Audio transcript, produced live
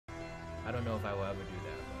I don't know if I will ever do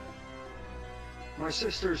that, My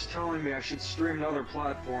sister's telling me I should stream to other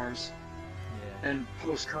platforms but yeah. and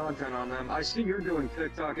post content on them. I see you're doing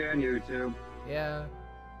TikTok and YouTube. Yeah,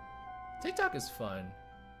 TikTok is fun.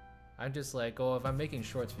 I'm just like, oh, if I'm making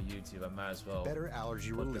shorts for YouTube, I might as well Better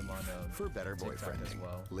allergy put relief them on for better TikTok as boyfriending.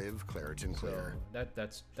 well. Live Claritin Clear. So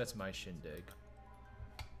that's my shindig.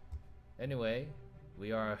 Anyway,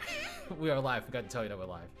 we are we are live. Forgot to tell you that we're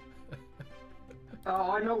live.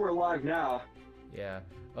 Oh, I know we're live now. Yeah.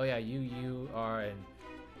 Oh yeah, you are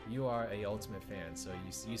a ultimate fan, so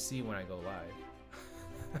you see when I go live.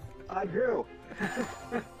 I do.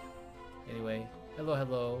 Anyway,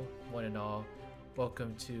 hello, one and all.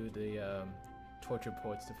 Welcome to the Torture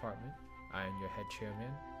Reports department. I am your head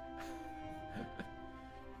chairman.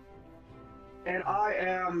 And I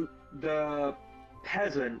am the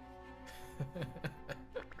peasant.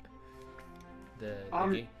 the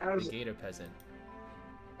gator peasant.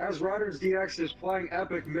 As RidersDX is playing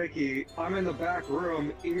Epic Mickey, I'm in the back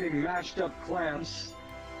room eating mashed up clams.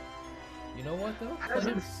 You know what though?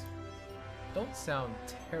 Clams don't sound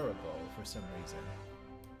terrible for some reason.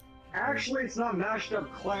 Actually, it's not mashed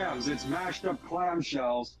up clams, it's mashed up clam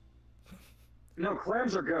shells. No,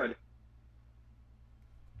 clams are good.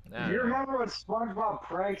 Do you remember when SpongeBob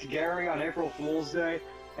pranked Gary on April Fool's Day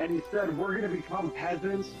and he said, "We're gonna become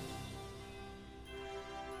peasants"?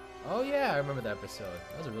 Oh yeah, I remember that episode.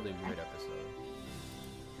 That was a really weird episode.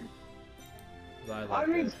 But I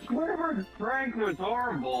mean, Squidward's prank was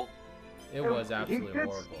horrible. It was absolutely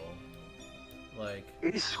horrible. Like,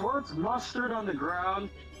 he squirts mustard on the ground,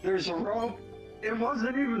 there's a rope, it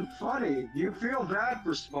wasn't even funny. You feel bad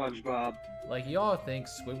for SpongeBob. like y'all think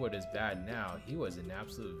Squidward is bad now. He was an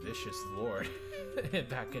absolute vicious lord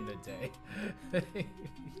back in the day.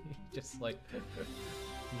 Just like,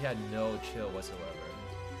 he had no chill whatsoever.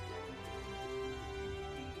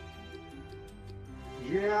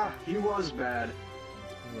 Yeah, he was bad.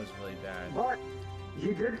 He was really bad. But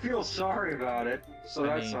he did feel sorry about it, so I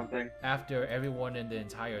that's mean, something. After everyone in the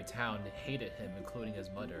entire town hated him, including his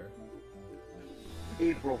mother.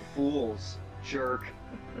 April Fools, jerk.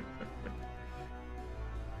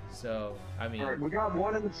 So, I mean... Alright, we got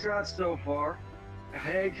one in the chat so far.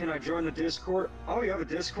 Hey, can I join the Discord? Oh, you have a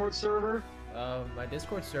Discord server? My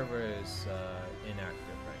Discord server is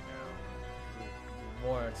inactive right now.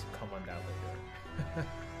 More to come on that later.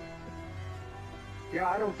 Yeah,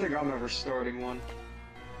 I don't think I'm ever starting one.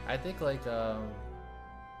 I think like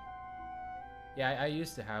yeah, I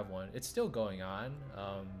used to have one. It's still going on,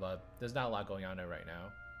 but there's not a lot going on there right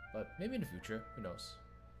now. But maybe in the future, who knows?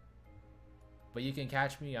 But you can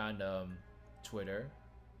catch me on Twitter,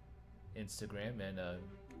 Instagram, and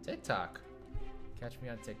TikTok. Catch me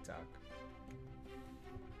on TikTok.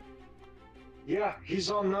 Yeah, he's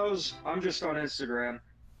on those. I'm just on Instagram.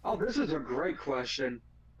 Oh, this is a great question.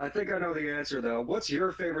 I think I know the answer though. What's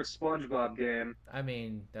your favorite SpongeBob game? I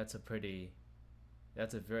mean, that's a very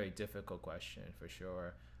difficult question for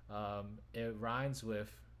sure. It rhymes with,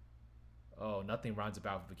 oh, nothing rhymes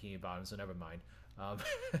about Bikini Bottom, so never mind.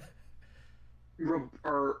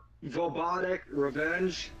 Or Robotic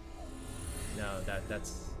Revenge? No, that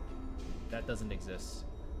doesn't exist.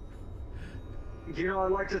 You know, I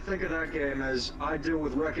like to think of that game as I do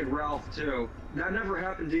with Wreck-It Ralph too. That never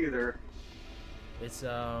happened either. It's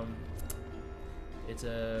I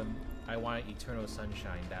want eternal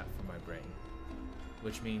sunshine, that for my brain,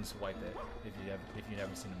 which means wipe it if you've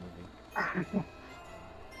never seen the movie.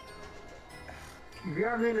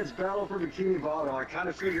 Yeah, I mean it's Battle for Bikini Bottom. I kind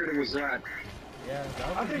of figured it was that. Yeah,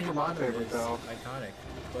 I think it's my favorite though. Iconic.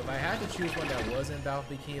 But if I had to choose one that wasn't about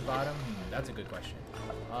Bikini Bottom, that's a good question.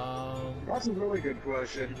 That's a really good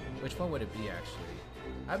question. Which one would it be actually?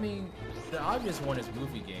 I mean, the obvious one is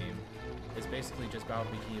Movie Game. It's basically just about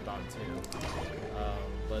Bikini Bottom 2.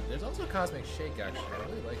 But there's also Cosmic Shake actually. I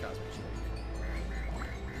really like Cosmic Shake.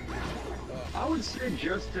 I would say,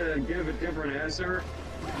 just to give a different answer,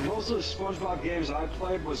 most of the SpongeBob games I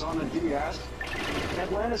played was on the DS.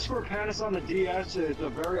 Atlantis Square Panics on the DS is a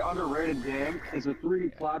very underrated game. It's a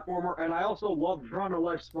 3D platformer, and I also love Drawn to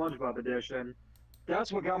Life SpongeBob Edition.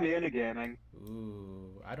 That's what got me into gaming.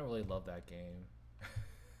 Ooh, I don't really love that game.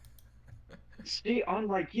 See,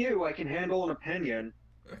 unlike you, I can handle an opinion.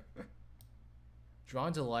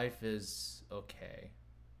 Drawn to Life is okay.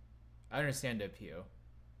 I understand the appeal.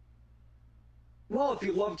 Well, if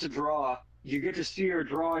you love to draw, you get to see your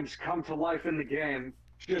drawings come to life in the game,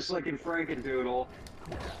 just like in Frankendoodle.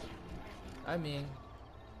 I mean,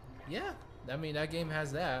 yeah. I mean, that game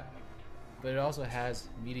has that. But it also has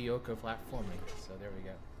mediocre platforming, so there we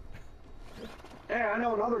go. Hey, I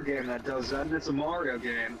know another game that does that, and it's a Mario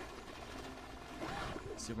game.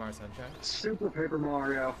 Super Mario Sunshine? Super Paper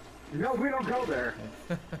Mario. No, we don't go there.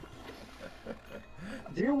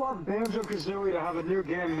 Do you want Banjo-Kazooie to have a new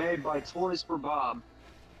game made by Toys for Bob?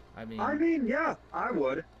 I I mean, yeah, I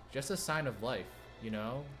would. just a sign of life, you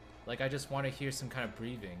know? Like, I just want to hear some kind of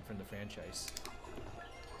breathing from the franchise.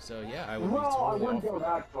 So yeah, I would be Well, totally I wouldn't off go for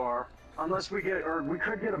that far. Unless we get, or we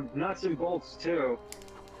could get a nuts and bolts too.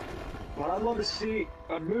 But I'd love to see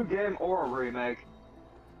a new game or a remake.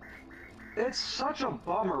 It's such a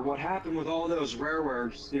bummer what happened with all those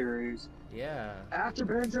Rareware series. Yeah. After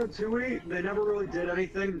Banjo-Tooie, they never really did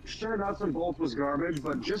anything. Sure, Nuts and Bolts was garbage,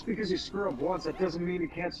 but just because you screw up once, that doesn't mean you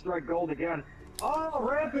can't strike gold again. Oh,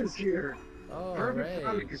 Rampant's here! Oh, Perfect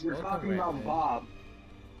time, because we're talking about Bob.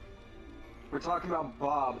 We're talking about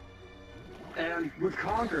Bob. And with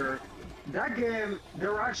Conker, that game, they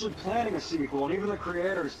were actually planning a sequel, and even the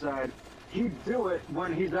creators said he'd do it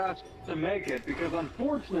when he's asked to make it, because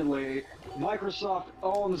unfortunately, Microsoft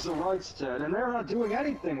owns the rights to it, and they're not doing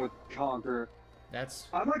anything with Conker. That's...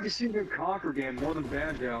 I'd like to see a new Conker game more than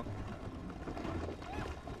Banjo.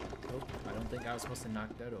 Oh, I don't think I was supposed to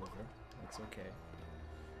knock that over. That's okay.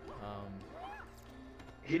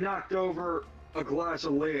 He knocked over a glass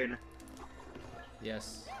of lean.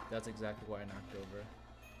 Yes, that's exactly why I knocked over.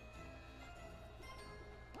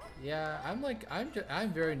 Yeah,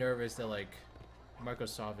 I'm very nervous that, like,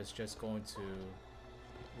 Microsoft is just going to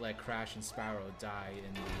let Crash and Sparrow die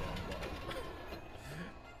in the well.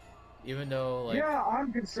 Even though, like... Yeah,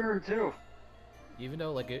 I'm concerned too. Even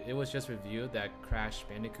though, like, it was just revealed that Crash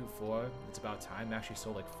Bandicoot 4, It's About Time, actually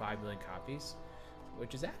sold like 5 million copies,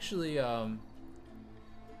 which is actually That's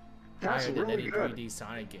higher than really any good. 3D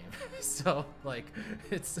Sonic game. So, like,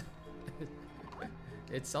 it's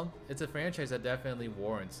a franchise that definitely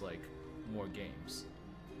warrants like more games.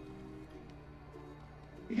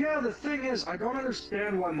 Yeah, the thing is, I don't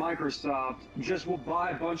understand why Microsoft just will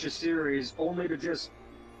buy a bunch of series only to just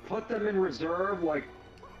put them in reserve, like,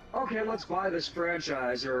 okay, let's buy this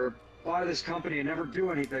franchise or buy this company and never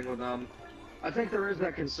do anything with them. I think there is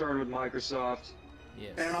that concern with Microsoft.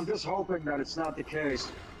 Yes. And I'm just hoping that it's not the case.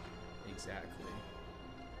 Exactly.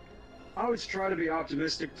 I always try to be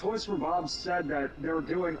optimistic. Toys for Bob said that they were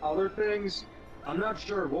doing other things. I'm not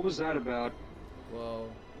sure. What was that about? Well,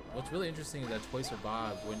 what's really interesting is that Toys for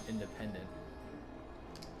Bob went independent.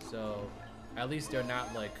 So, at least they're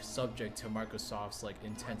not like subject to Microsoft's like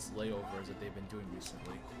intense layovers that they've been doing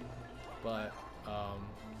recently. But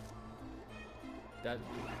that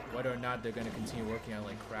whether or not they're gonna continue working on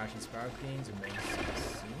like Crash and Sparrow games remains to be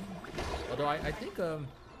seen. Although I think I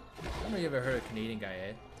don't know if you ever heard of a Canadian guy,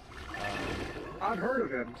 Ed. I've heard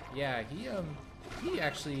of him. Yeah, he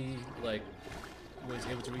actually like was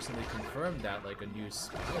able to recently confirm that like a new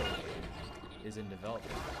Spyro game is in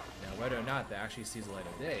development. Now, whether or not that actually sees the light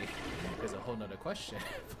of day is a whole nother question.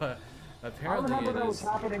 But apparently I remember that it was is.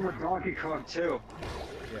 happening with Donkey Kong too.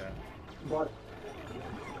 Yeah. But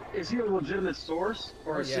is he a legitimate source,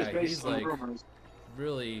 or Oh, is yeah, he based he's on like rumors?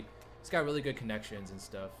 really. He's got really good connections and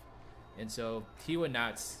stuff, and so he would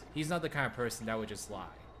not. He's not the kind of person that would just lie,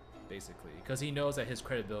 basically, because he knows that his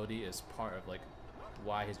credibility is part of like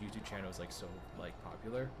why his YouTube channel is like so like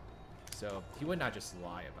popular. So he would not just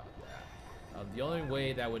lie about that. The only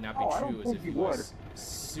way that would not be Oh, I don't true is think if he he would. was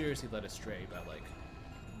seriously led astray by like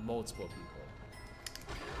multiple people.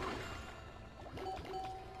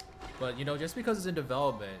 But you know, just because it's in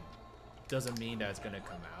development doesn't mean that it's gonna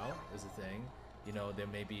come out. Is the thing. You know, there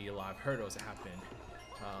may be a lot of hurdles that happen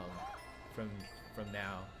from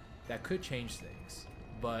now that could change things.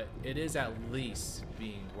 But it is at least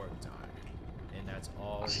being worked on, and that's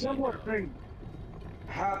all. A similar thing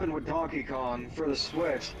happened with Donkey Kong for the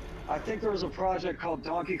Switch. I think there was a project called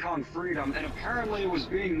Donkey Kong Freedom, and apparently it was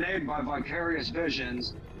being made by Vicarious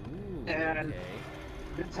Visions. Ooh, And okay.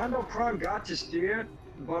 Nintendo Prime got to see it,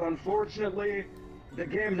 but unfortunately, the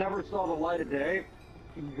game never saw the light of day.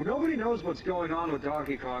 Nobody knows what's going on with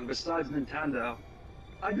Donkey Kong besides Nintendo.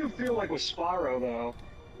 I do feel like with Spyro, though,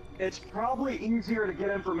 it's probably easier to get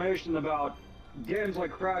information about games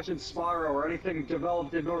like Crash and Spyro or anything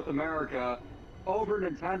developed in North America over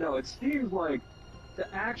Nintendo. It seems like to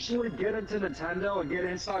actually get into Nintendo and get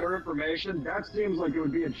insider information, that seems like it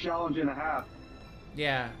would be a challenge and a half.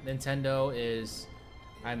 Yeah, Nintendo is,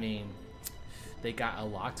 I mean, they got a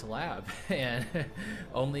locked lab, and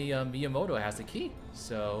only Miyamoto has the key.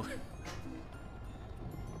 So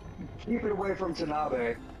Keep it away from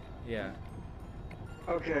Tanabe. yeah.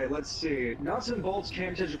 Okay, let's see. Nuts and Bolts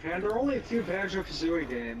came to Japan. There are only a few Banjo-Kazooie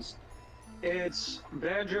games. It's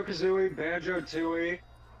Banjo-Kazooie, Banjo-Tooie,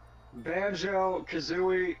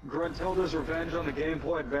 Banjo-Kazooie, Gruntilda's Revenge on the Game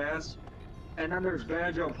Boy Advance, and then there's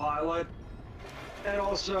Banjo Pilot. And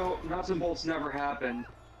also, nuts and bolts never happened.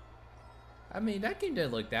 I mean, that game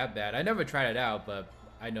didn't look that bad. I never tried it out, but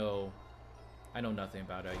I know nothing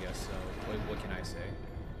about it, I guess, so what can I say?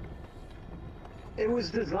 It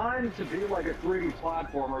was designed to be like a 3D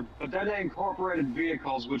platformer, but then they incorporated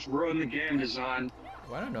vehicles, which ruined the game design.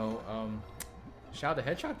 Well, I don't know, Shadow the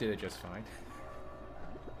Hedgehog did it just fine.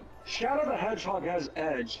 Shadow the Hedgehog has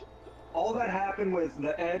edge. All that happened with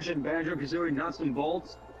the edge and Banjo-Kazooie nuts and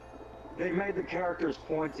bolts, they made the characters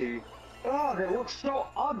pointy. Oh, they look so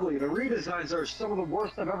ugly. The redesigns are some of the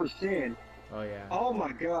worst I've ever seen. Oh, yeah. Oh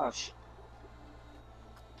my gosh.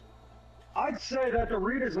 I'd say that the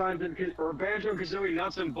redesigns in Banjo-Kazooie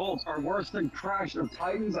Nuts and Bolts are worse than Crash of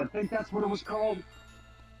Titans. I think that's what it was called.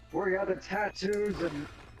 Where you had the tattoos and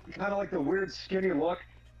kind of like the weird skinny look.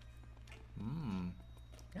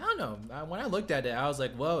 I don't know. When I looked at it, I was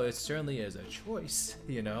like, well, it certainly is a choice,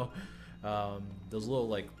 you know? Those little,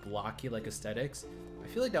 like, blocky, like, aesthetics. I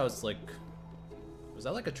feel like that was, like... Was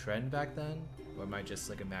that, like, a trend back then? Or am I just,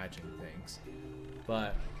 like, imagining things?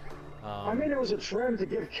 But... I mean, it was a trend to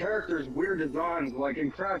give characters weird designs, like in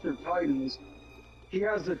Crash of Titans. He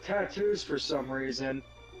has the tattoos for some reason.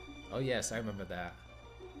 Oh yes, I remember that.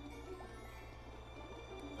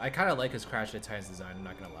 I kind of like his Crash of Titans design, I'm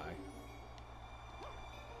not gonna lie.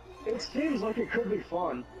 It seems like it could be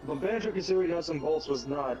fun, but Banjo-Kazooie Nuts and Bolts was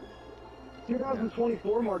not.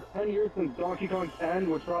 2024 marked 10 years since Donkey Kong's end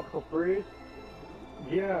with Tropical Freeze.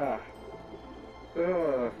 Yeah.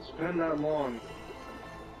 It's been that long.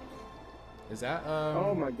 Is that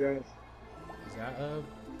oh my goodness. Is that a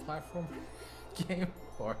platform game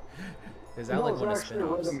or is that no, like one of the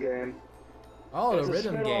spin-offs? Rhythm game. Oh, it's the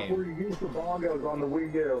rhythm game. Where you use the bongos on the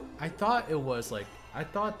Wii U. I thought it was like I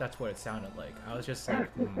thought that's what it sounded like. I was just like,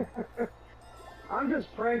 I'm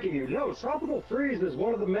just pranking you. No, Tropical Freeze is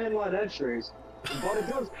one of the mainline entries, but it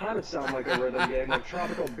does kind of sound like a rhythm game, like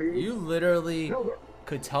Tropical Beat. You literally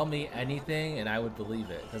could tell me anything and I would believe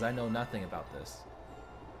it because I know nothing about this.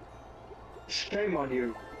 Shame on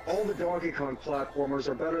you. All the Donkey Kong platformers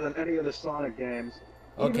are better than any of the Sonic games.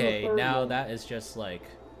 Okay, now that is just like,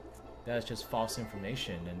 that is just false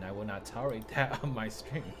information and I will not tolerate that on my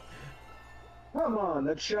stream. Come on,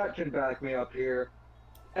 the chat can back me up here.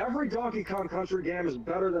 Every Donkey Kong Country game is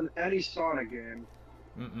better than any Sonic game.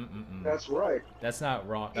 That's right. That's not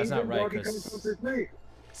wrong. That's not right because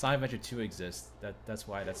Sonic Adventure 2 exists. That's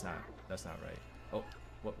why that's not right. Oh,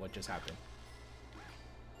 what just happened?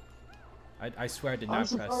 I swear I did not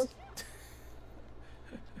press.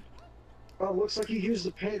 Oh, looks like you used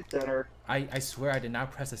the paint thinner. I swear I did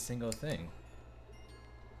not press a single thing.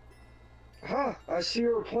 Huh, I see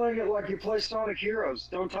you were playing it like you play Sonic Heroes.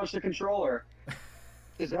 Don't touch the controller.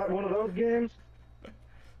 Is that one of those games?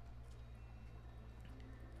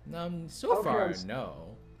 So far,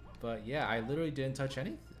 no. But yeah, I literally didn't touch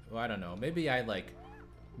anything. Well, I don't know. Maybe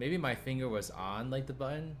maybe my finger was on like the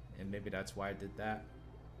button, and maybe that's why I did that.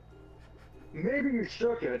 Maybe you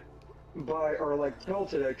shook it or like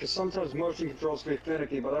tilted it, because sometimes motion controls can be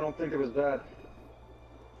finicky, but I don't think it was that.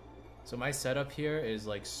 So my setup here is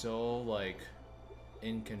like so like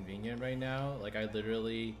inconvenient right now. Like I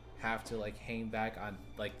literally have to like hang back on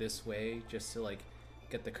like this way just to like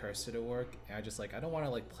get the cursor to work. And I don't want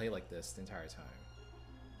to like play like this the entire time.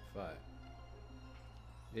 But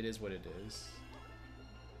it is what it is.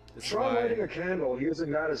 Try lighting a candle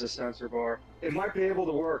using that as a sensor bar. It might be able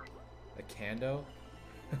to work. A candle?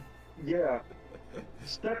 Yeah.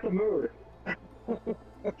 Set the mood.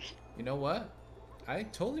 You know what? I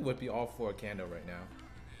totally would be all for a candle right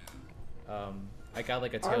now. I got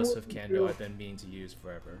like a Tail Swift candle I've been meaning to use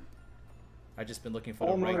forever. I've just been looking for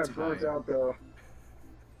the right time. Burnt out though.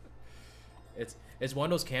 It's one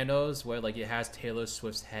of those candles where like it has Taylor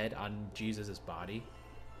Swift's head on Jesus's body.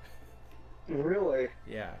 Really?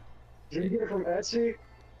 Yeah. Did you get it from Etsy?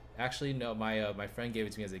 Actually, no. My friend gave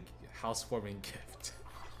it to me as a housewarming gift.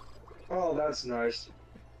 Oh, that's nice.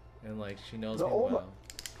 And like she knows me well.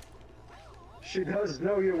 She does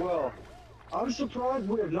know you well. I'm surprised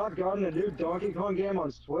we have not gotten a new Donkey Kong game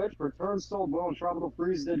on Switch. Returns sold well and Tropical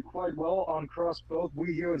Freeze did quite well on across both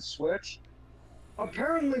Wii U and Switch.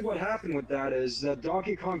 Apparently what happened with that is that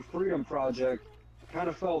Donkey Kong Freedom Project kind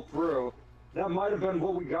of fell through. That might have been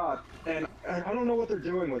what we got, and I don't know what they're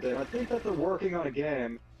doing with it. I think that they're working on a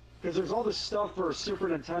game, because there's all this stuff for Super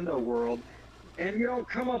Nintendo World, and you don't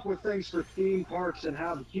come up with things for theme parks and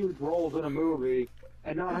have huge roles in a movie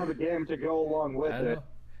and not have a game to go along with it.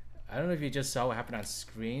 I don't know if you just saw what happened on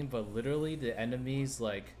screen, but literally the enemies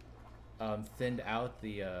like thinned out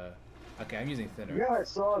the okay, I'm using thinner. Yeah, I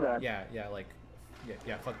saw that. Yeah,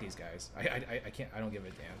 fuck these guys. I can't, I don't give a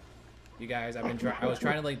damn. You guys, I was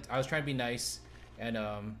trying to be nice and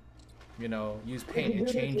you know, use You paint can and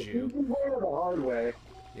do change this the you. easy way or the hard way.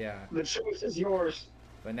 Yeah. The choice is yours.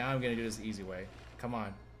 But now I'm gonna do this the easy way. Come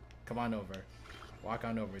on. Come on over. Walk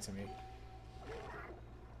on over to me.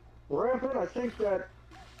 Rampant, I think that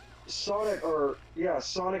Sonic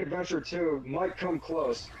Adventure 2 might come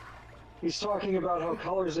close. He's talking about how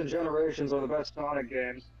Colors and Generations are the best Sonic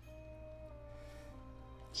games.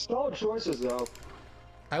 Solid choices, though.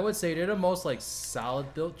 I would say they're the most like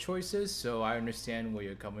solid built choices, so I understand where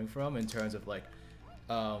you're coming from in terms of like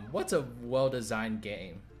what's a well-designed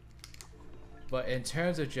game. But in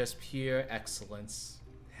terms of just pure excellence,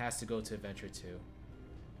 it has to go to Adventure 2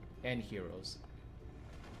 and Heroes.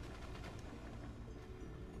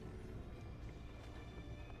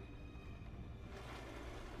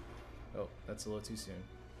 Oh, that's a little too soon.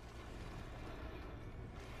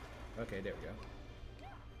 Okay, there we go.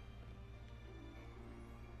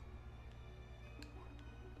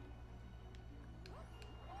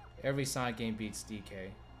 Every Sonic game beats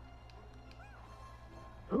DK.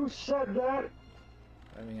 Who said that?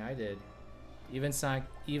 I mean, I did.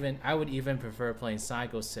 I would even prefer playing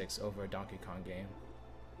Sonic 06 over a Donkey Kong game.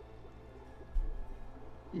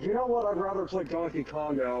 You know what? I'd rather play Donkey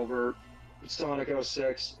Kong over Sonic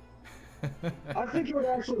 06. I think you would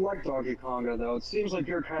actually like Donkey Konga, though. It seems like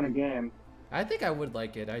your kind of game. I think I would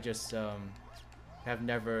like it. I just have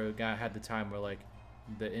never had the time or like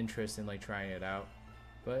the interest in like trying it out.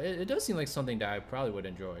 But it does seem like something that I probably would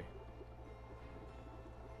enjoy.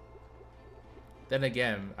 Then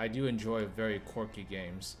again, I do enjoy very quirky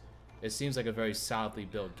games. It seems like a very solidly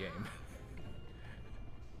built game.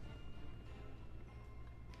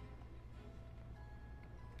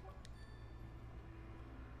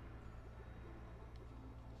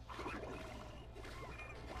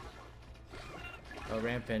 Oh,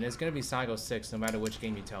 Rampant. It's gonna be Sonic 06 no matter which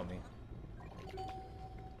game you tell me.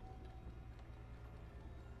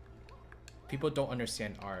 People don't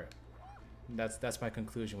understand art. That's my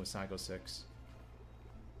conclusion with Sonic 06.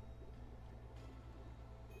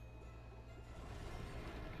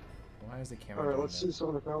 Why is the camera? Alright, let's see some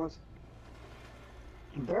of the comments.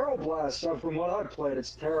 Barrel Blast, from what I've played,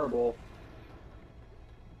 it's terrible.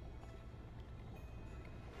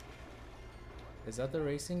 Is that the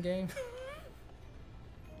racing game?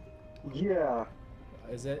 Yeah.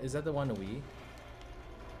 Is that the one on the Wii? It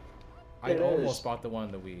I almost is. bought the one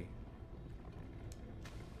on the Wii.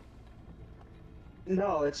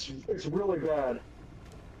 No, it's really bad.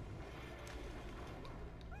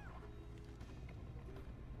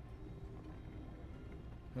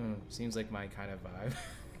 Seems like my kind of vibe.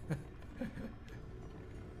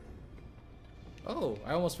 Oh,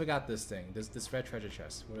 I almost forgot this thing. This red treasure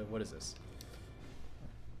chest. What is this?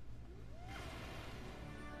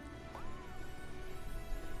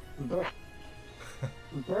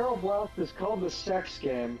 Barrel Blast is called the sex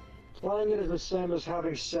game. Playing it is the same as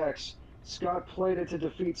having sex. Scott played it to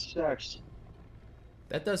defeat sex.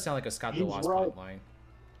 That does sound like a Scott the He's Wasp right. plotline.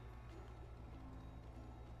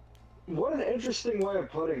 What an interesting way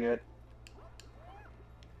of putting it.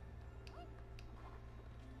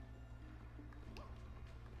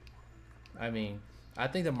 I mean, I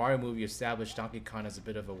think the Mario movie established Donkey Kong as a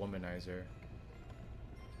bit of a womanizer.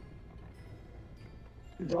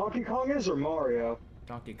 Donkey Kong is or Mario?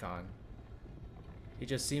 Donkey Kong. He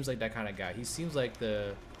just seems like that kind of guy. He seems like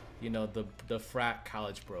the, you know, the frat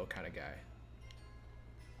college bro kind of guy.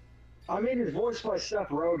 I mean, he's voiced by Seth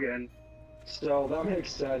Rogen, so that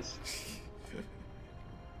makes sense.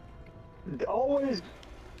 Always,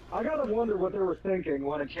 I gotta wonder what they were thinking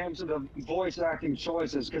when it came to the voice acting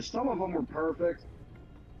choices, because some of them were perfect,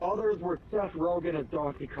 others were Seth Rogen as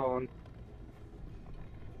Donkey Kong.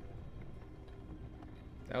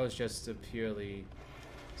 That was just a purely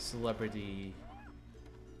celebrity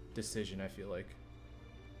decision, I feel like.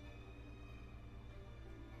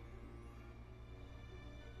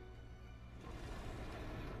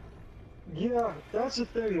 Yeah, that's the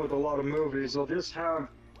thing with a lot of movies. They'll just have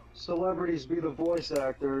celebrities be the voice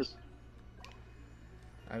actors.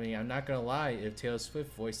 I mean, I'm not gonna lie, if Taylor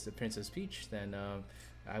Swift voiced the Princess Peach, then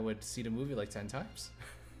I would see the movie like 10 times.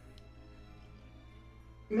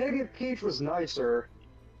 Maybe if Peach was nicer.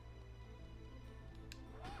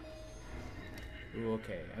 Ooh,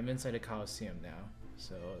 okay, I'm inside a Coliseum now,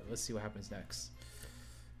 so let's see what happens next.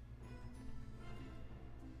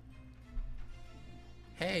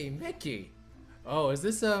 Hey, Mickey! Oh, is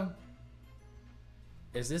this that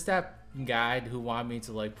guy who wanted me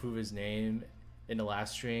to like prove his name in the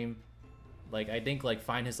last stream? Like, I think like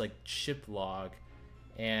find his like ship log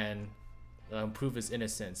and prove his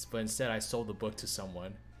innocence, but instead I sold the book to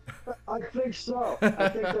someone. I think so. I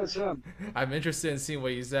think that's him. I'm interested in seeing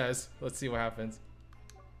what he says. Let's see what happens.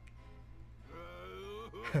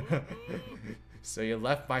 So you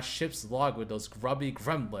left my ship's log with those grubby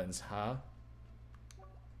gremlins, huh?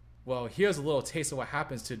 Well, here's a little taste of what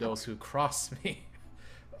happens to those who cross me.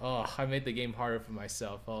 Oh, I made the game harder for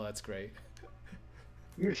myself. Oh, that's great.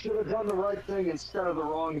 You should have done the right thing instead of the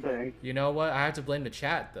wrong thing. You know what? I have to blame the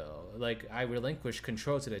chat, though. Like, I relinquished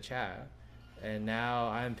control to the chat, and now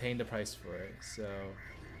I'm paying the price for it. So,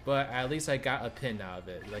 but at least I got a pin out of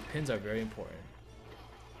it. Like, pins are very important.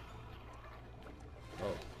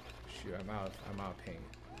 Oh, shoot! I'm out of paint.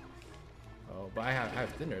 Oh, but I have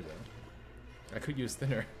thinner though. I could use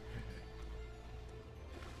thinner.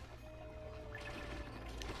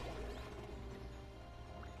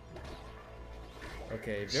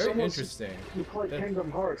 Okay, very interesting. You play Kingdom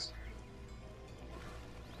Hearts.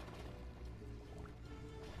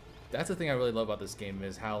 That's the thing I really love about this game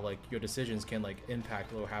is how like your decisions can like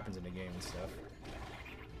impact what happens in the game and stuff.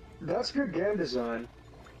 That's good game design.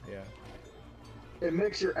 Yeah. It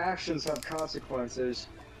makes your actions have consequences.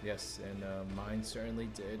 Yes, and mine certainly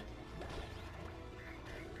did.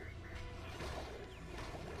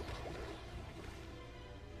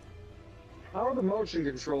 How are the motion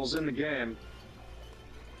controls in the game?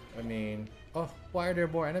 I mean, oh, why are there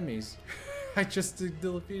more enemies? I just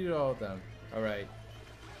defeated all of them. Alright.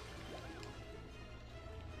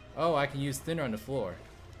 Oh, I can use thinner on the floor.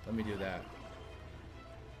 Let me do that.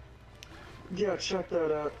 Yeah, check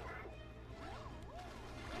that out.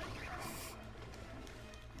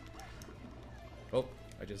 Oh,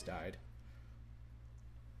 I just died.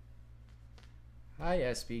 Hi,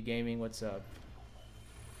 SB Gaming, what's up?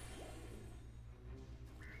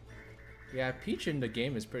 Yeah, Peach in the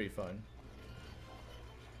game is pretty fun.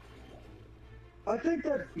 I think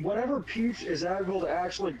that whenever Peach is able to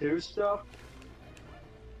actually do stuff,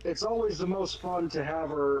 it's always the most fun to have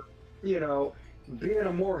her, you know, be in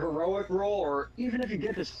a more heroic role, or even if you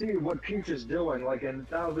get to see what Peach is doing, like in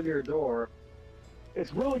Thousand Year Door,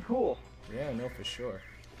 it's really cool. Yeah, no, for sure.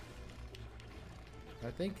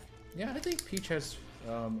 I think Peach has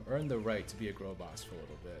earned the right to be a girl boss for a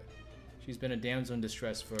little bit. She's been a damsel in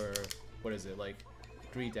distress for, what is it, like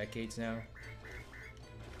 3 decades now?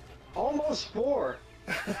 Almost 4.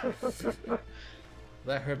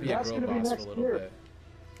 Let her be a girl boss for a little bit.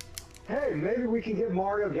 Hey, maybe we can get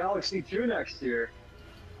Mario Galaxy 2 next year.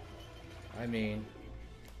 I mean,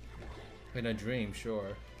 in a dream,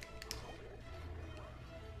 sure.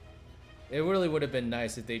 It really would have been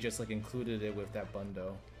nice if they just like included it with that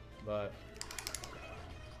bundle, but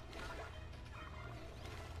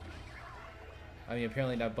I mean,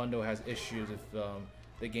 apparently that bundle has issues with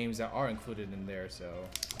the games that are included in there, so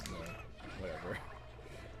you know, whatever.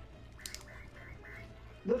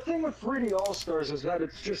 The thing with 3D All-Stars is that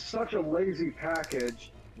it's just such a lazy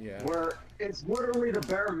package, Yeah. where it's literally the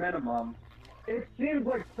bare minimum. It seems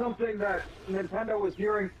like something that Nintendo was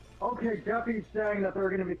hearing. Okay, Duffy's saying that there are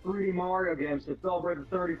going to be 3D Mario games to celebrate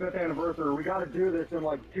the 35th anniversary. We got to do this in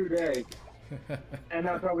like 2 days. And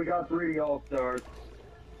that's how we got 3D All-Stars.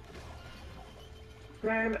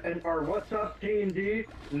 Same, or what's up, T&D?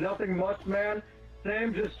 Nothing much, man.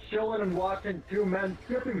 Same, just chilling and watching 2 men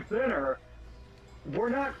sipping thinner. We're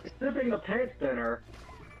not sipping the paint thinner.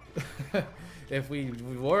 If we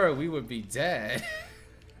were, we would be dead.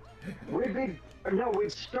 We'd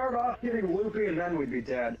start off getting loopy and then we'd be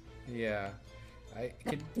dead. Yeah.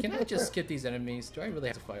 Can I just skip these enemies? Do I really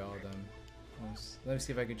have to fight all of them? Let me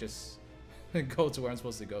see if I could just go to where I'm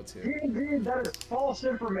supposed to go to. Indeed, that is false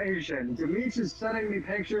information. Demetrius is sending me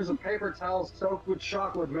pictures of paper towels soaked with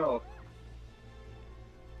chocolate milk.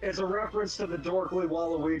 It's a reference to the Dorkly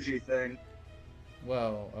Waluigi thing.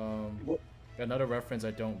 Well, another reference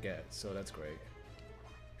I don't get, so that's great.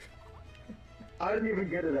 I didn't even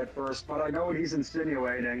get it at first, but I know what he's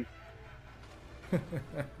insinuating.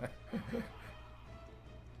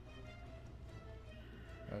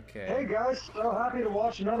 Okay. Hey guys, so happy to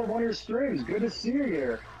watch another one of your streams. Good to see you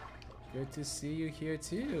here. Good to see you here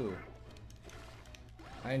too.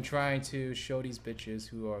 I'm trying to show these bitches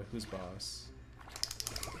who's boss.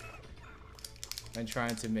 I'm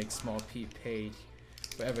trying to make Small Pete pay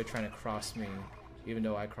for ever trying to cross me, even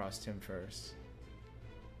though I crossed him first.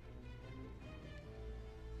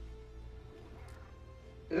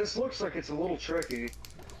 This looks like it's a little tricky.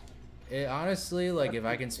 It honestly, like, if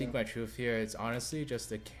I can speak my truth here, it's honestly just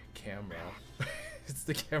the camera. It's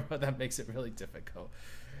the camera that makes it really difficult.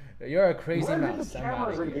 You're a crazy mouse. The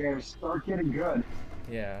cameras in games start getting good.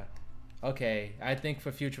 Yeah. Okay, I think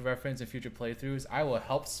for future reference and future playthroughs, I will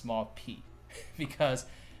help Small Pete because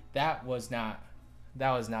that was not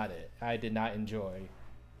it. I did not enjoy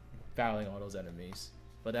battling all those enemies,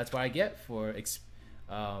 but that's what I get for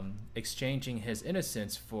exchanging his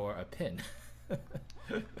innocence for a pin.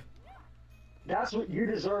 That's what you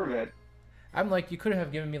deserve it. I'm like, you could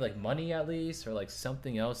have given me like money at least, or like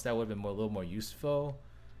something else that would have been more, a little more useful.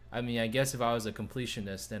 I mean, I guess if I was a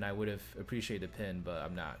completionist, then I would have appreciated the pin, but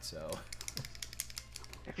I'm not, so.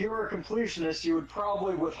 If you were a completionist, you would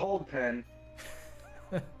probably withhold pin.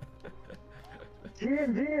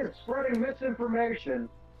 D&D is spreading misinformation.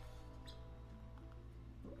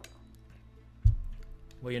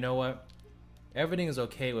 Well, you know what? Everything is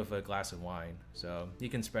okay with a glass of wine, so he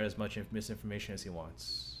can spread as much misinformation as he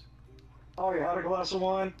wants. Oh, you had a glass of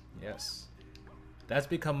wine? Yes. That's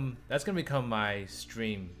gonna become my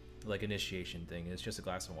stream like initiation thing. It's just a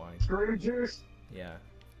glass of wine. Green juice? Yeah.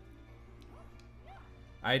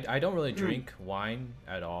 I don't really drink wine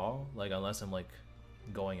at all, like unless I'm like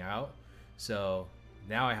going out. So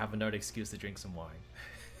now I have another excuse to drink some wine.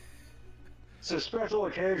 It's a special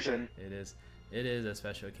occasion. It is a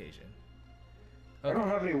special occasion. Okay. I don't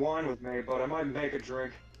have any wine with me, but I might make a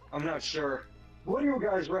drink. I'm not sure. What do you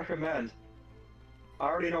guys recommend? I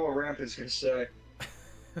already know what Rampant's gonna say.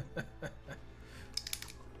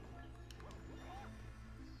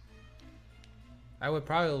 I would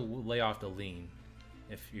probably lay off the lean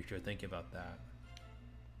if you're thinking about that.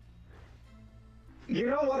 You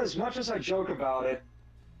know what? As much as I joke about it,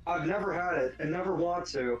 I've never had it and never want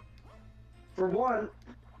to. For one,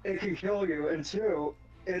 it can kill you, and two,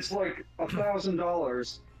 it's like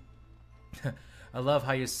 $1,000. I love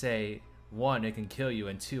how you say one, it can kill you,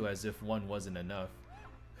 and two, as if one wasn't enough.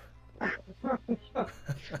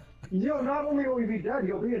 Yo, not only will you be dead,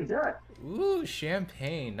 you'll be in debt. Ooh,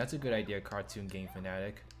 champagne. That's a good idea, cartoon game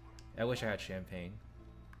fanatic. I wish I had champagne.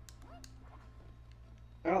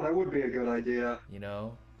 Oh, that would be a good idea. You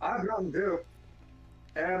know? I've gotten to.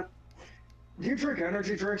 And do you drink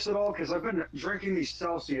energy drinks at all? Because I've been drinking these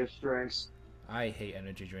Celsius drinks. I hate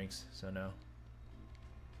energy drinks, so no.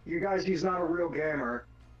 You guys, he's not a real gamer.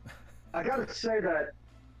 I gotta say that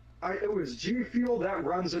it was G Fuel that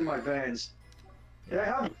runs in my veins. They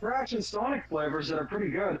have Crash and Sonic flavors that are pretty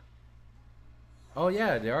good. Oh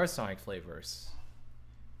yeah, there are Sonic flavors.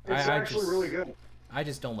 It's actually really good. I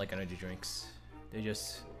just don't like energy drinks. They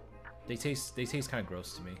taste kind of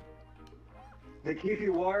gross to me. They keep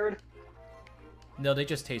you wired? No, they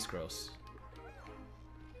just taste gross.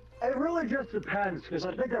 It really just depends, because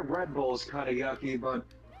I think that Red Bull is kind of yucky, but...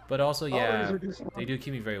 But also, yeah, they do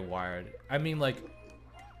keep me very wired. I mean, like,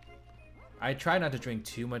 I try not to drink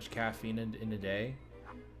too much caffeine in a day,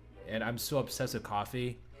 and I'm so obsessed with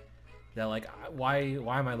coffee that, like, why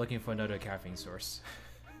am I looking for another caffeine source?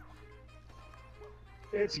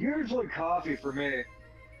 It's usually coffee for me.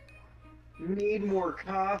 Need more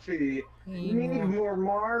coffee. Need more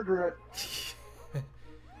Margaret.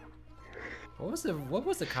 What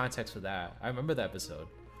was the context for that? I remember that episode.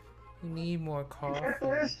 You need more coffee. Get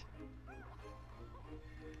this?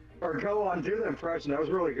 Or go on, do the impression. That was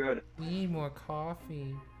really good. Need more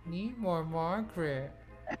coffee. Need more Margaret.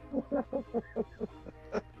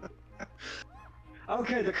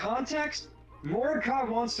 Okay, the context? Mordecai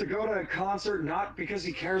wants to go to a concert not because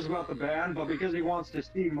he cares about the band, but because he wants to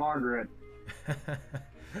see Margaret.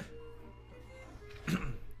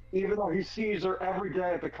 Even though he sees her every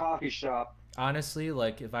day at the coffee shop. Honestly,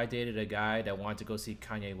 like, if I dated a guy that wanted to go see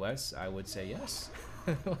Kanye West, I would say yes.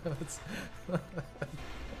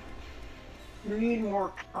 Need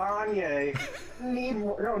more Kanye. Need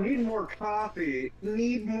more coffee.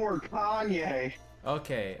 Need more Kanye.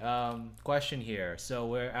 Okay, question here. So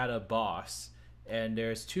we're at a boss, and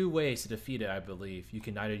there's two ways to defeat it, I believe. You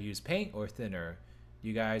can either use paint or thinner.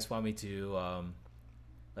 You guys want me to,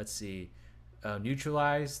 let's see,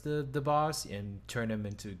 neutralize the boss and turn him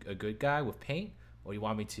into a good guy with paint? Or you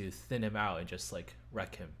want me to thin him out and just, like,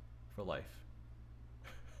 wreck him for life?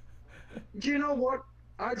 Do you know what?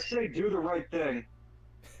 I'd say do the right thing.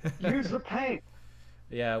 Use the paint.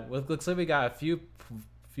 Yeah, well, looks like we got a few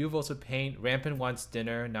votes of paint. Rampant wants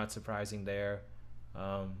dinner, not surprising there.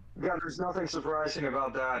 Yeah, there's nothing surprising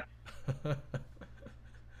about that.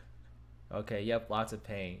 Okay, yep, lots of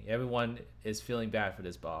paint. Everyone is feeling bad for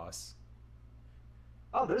this boss.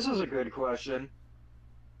 Oh, this is a good question.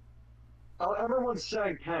 Everyone's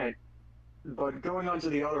saying paint, but going on to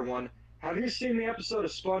the other one, have you seen the episode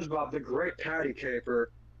of SpongeBob, The Great Patty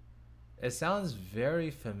Caper? It sounds very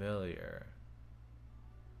familiar.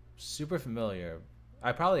 Super familiar.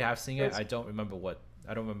 I probably have seen it. I don't remember what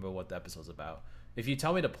the episode's about. If you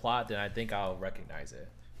tell me the plot, then I think I'll recognize it.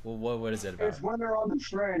 Well, what is it about? It's when they're on the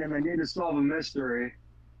train and they need to solve a mystery.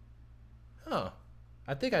 Huh.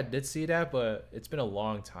 I think I did see that, but it's been a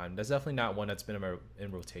long time. That's definitely not one that's been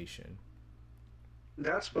in rotation.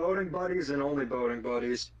 That's Boating Buddies and only Boating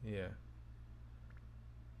Buddies. Yeah.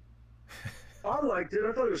 I liked it.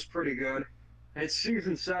 I thought it was pretty good. It's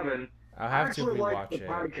season 7. I'll I have to actually like the rewatch it.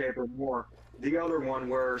 Pie Caper more. The other one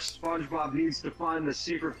where SpongeBob needs to find the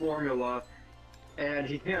secret formula and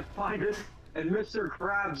he can't find it, and Mr.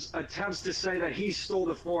 Krabs attempts to say that he stole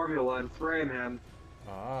the formula and frame him.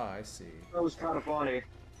 Ah, I see. That was kind of funny.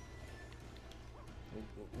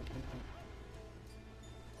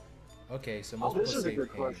 Okay, so most Oh, this people is a say good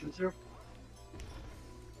pain. question too.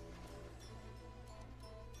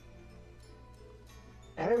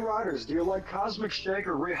 Hey Riders, do you like Cosmic Shake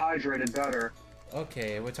or Rehydrated better?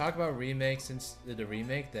 Okay, we're talking about remakes. Since the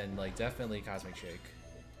remake, then like definitely Cosmic Shake.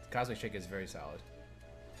 Cosmic Shake is very solid.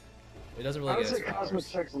 It doesn't really I would get say its Cosmic flowers.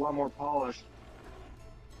 Shake's a lot more polished.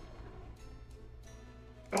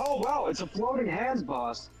 Oh wow, it's a floating hands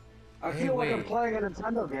boss. I Hey, feel like I'm wait. playing a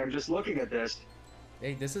Nintendo game just looking at this.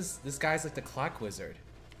 Hey, this guy's like the clock wizard.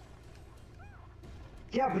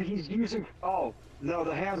 Yeah, but he's using... Oh, no,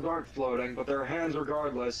 the hands aren't floating, but they're hands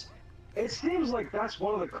regardless. It seems like that's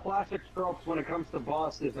one of the classic tropes when it comes to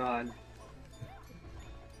boss design.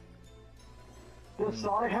 Does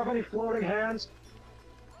Sonic have any floating hands?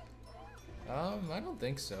 I don't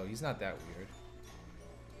think so. He's not that weird.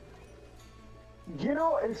 You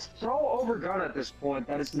know, it's so overdone at this point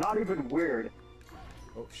that it's not even weird.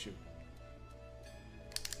 Oh shoot.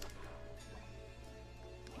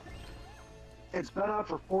 It's been out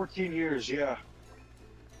for 14 years, yeah.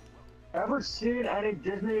 Ever seen any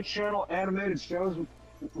Disney Channel animated shows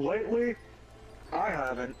lately? I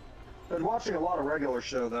haven't. Been watching a lot of regular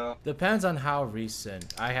show though. Depends on how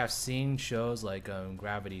recent. I have seen shows like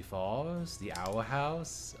Gravity Falls, The Owl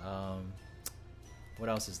House. What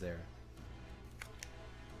else is there?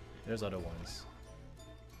 There's other ones.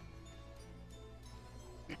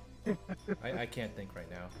 I can't think right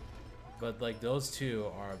now. But like those two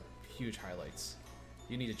are huge highlights.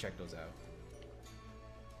 You need to check those out.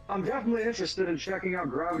 I'm definitely interested in checking out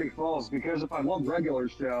Gravity Falls because if I love regular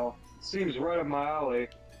show, it seems right up my alley.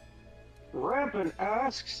 Rampant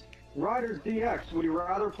asks, RidersDX, would you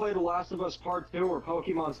rather play The Last of Us Part 2 or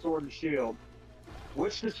Pokemon Sword and Shield?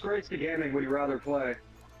 Which disgrace to gaming would you rather play?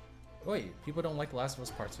 Wait, people don't like The Last of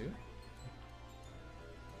Us Part 2?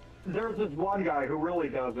 There's this one guy who really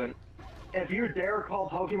doesn't. If you dare call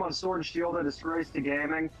Pokemon Sword and Shield a disgrace to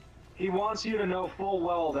gaming, he wants you to know full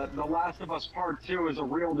well that The Last of Us Part 2 is a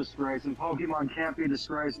real disgrace and Pokemon can't be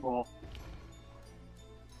disgraceful.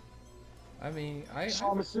 I mean, So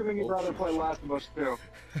I'm assuming you'd rather play Last of Us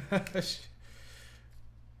 2.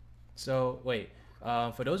 So, wait.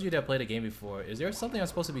 For those of you that played the game before, is there something I'm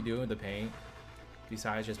supposed to be doing with the paint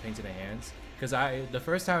besides just painting the hands? Because the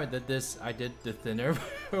first time I did this, I did the thinner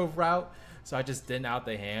route, so I just thinned out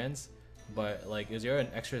the hands. But like, is there an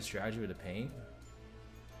extra strategy with the paint?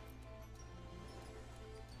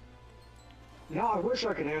 No, I wish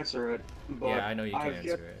I could answer it, but Yeah, I know you can I've answer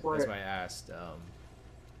yet it. to play That's it. why I asked.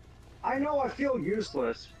 I know I feel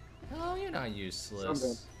useless. No, you're not useless.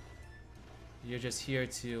 Someday. You're just here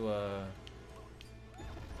to.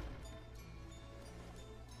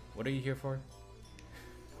 What are you here for?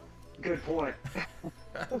 Good point.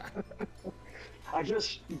 I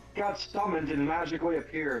just got summoned and magically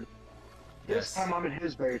appeared. This Yes. time I'm in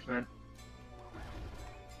his basement.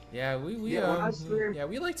 Yeah, we Yeah, when I stream- yeah,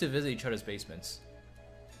 we like to visit each other's basements.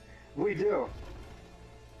 We do.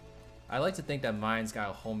 I like to think that mine's got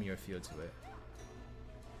a homier feel to it.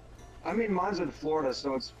 I mean, mine's in Florida,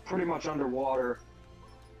 so it's pretty much underwater.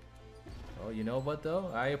 Oh, you know what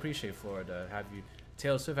though? I appreciate Florida.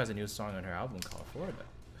 Taylor Swift has a new song on her album called Florida.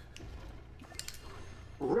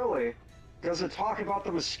 Really? Does it talk about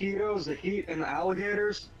the mosquitoes, the heat, and the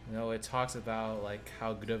alligators? You know, it talks about like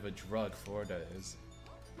how good of a drug Florida is.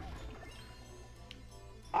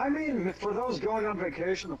 I mean, for those going on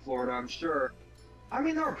vacation to Florida, I'm sure. I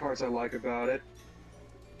mean, there are parts I like about it.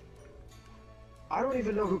 I don't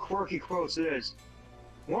even know who Quirky Quotes is.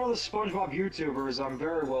 One of the SpongeBob YouTubers I'm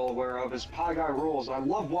very well aware of is Pie Guy Rules. I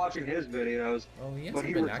love watching his videos. Oh, he But hasn't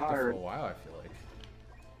he been active for retired. a while, I feel like.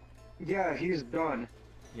 Yeah, he's done.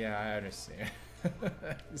 Yeah, I understand.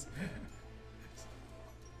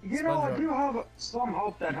 You know, I SpongeBob- do have some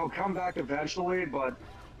hope that he'll come back eventually, but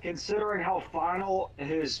considering how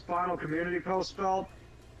his final community post felt,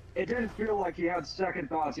 it didn't feel like he had second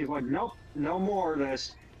thoughts. He's like, nope, no more of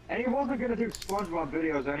this. And he wasn't going to do SpongeBob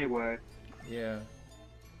videos anyway. Yeah.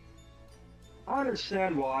 I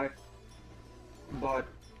understand why, but,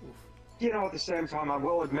 you know, at the same time, I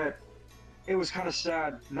will admit, it was kind of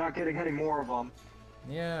sad not getting any more of them.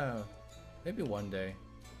 Yeah. Maybe one day.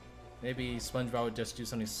 Maybe SpongeBob would just do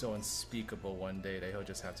something so unspeakable one day that he'll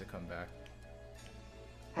just have to come back.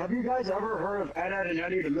 Have you guys ever heard of Ed, Edd and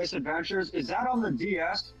Eddy, The Misadventures? Is that on the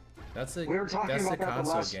DS? That's the We were talking that's the about that the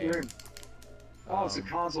console last game. stream. Oh, it's a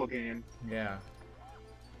console game. Yeah.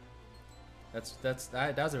 That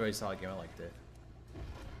was a very solid game. I liked it.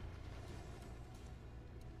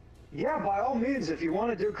 Yeah, by all means, if you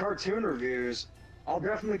want to do cartoon reviews, I'll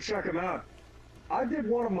definitely check them out. I did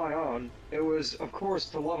one of my own. It was, of course,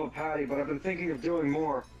 To Love a Patty, but I've been thinking of doing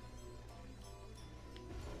more.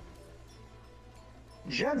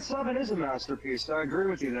 Gen 7 is a masterpiece, I agree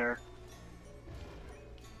with you there.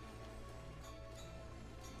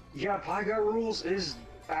 Yeah, Pie Guy Rules is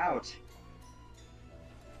out.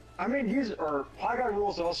 I mean, Pie Guy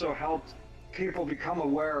Rules also helped people become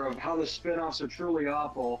aware of how the spin-offs are truly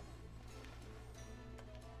awful.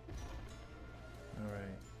 Alright.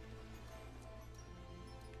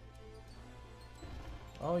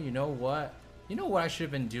 Oh, you know what? You know what I should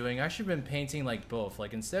have been doing? I should have been painting like both.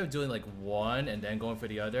 Like instead of doing like one and then going for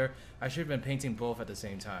the other, I should have been painting both at the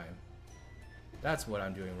same time. That's what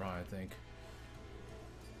I'm doing wrong, I think.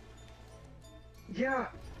 Yeah,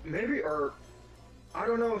 maybe, or I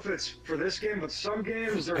don't know if it's for this game, but some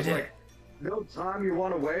games there's like no time you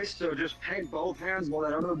want to waste, so just paint both hands while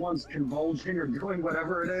that other one's convulsing or doing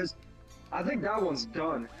whatever it is. I think that one's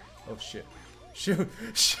done. Oh shit. Shoot,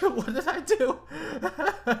 shoot, what did I do?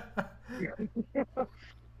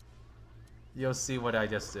 You'll see what I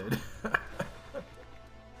just did.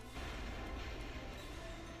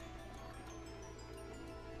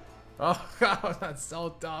 Oh god, that's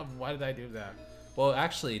so dumb. Why did I do that? Well,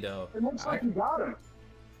 actually though, It looks like you got him.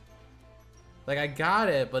 like I got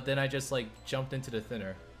it, but then I just like jumped into the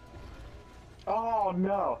thinner. Oh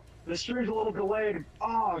no, the stream's a little delayed.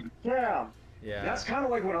 Oh damn. Yeah. That's kind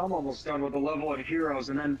of like when I'm almost done with the level of heroes,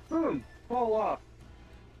 and then boom, fall off.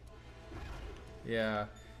 Yeah.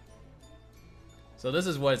 So this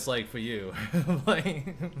is what it's like for you,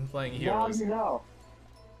 playing heroes. Now you know.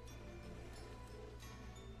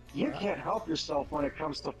 You can't help yourself when it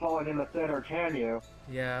comes to falling in the thinner, can you?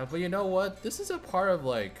 Yeah, but you know what? This is a part of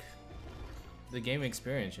like the game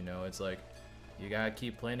experience. You know, it's like you gotta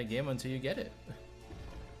keep playing the game until you get it.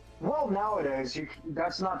 Well, nowadays,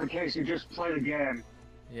 that's not the case. You just play the game.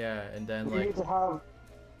 Yeah, and then You like need to have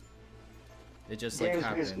it just like games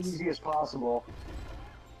happens. as easy as possible.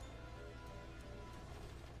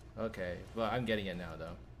 Okay, but I'm getting it now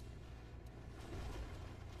though.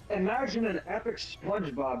 Imagine an epic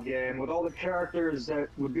SpongeBob game with all the characters that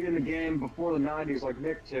would be in the game before the 90s, like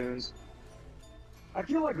Nicktoons. I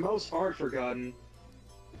feel like most aren't forgotten.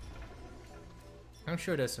 I'm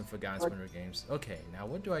sure there's some forgotten SpongeBob games. Okay, now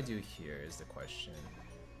what do I do here is the question.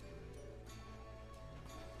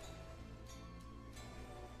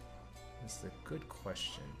 It's a good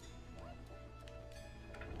question.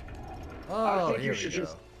 Oh, here we go.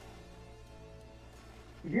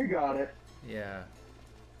 You got it. Yeah.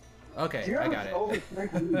 Okay, Do you I ever got it.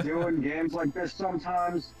 overthink when you're doing games like this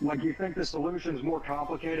sometimes? Like you think the solution's more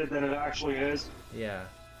complicated than it actually is? Yeah.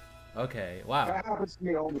 Okay, wow. That happens to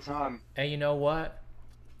me all the time. And you know what?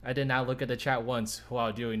 I did not look at the chat once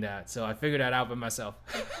while doing that, so I figured that out by myself.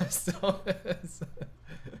 So,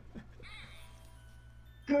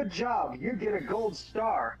 Good job. You get a gold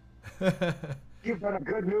star. You've been a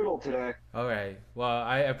good noodle today. Alright, well,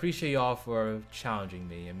 I appreciate y'all for challenging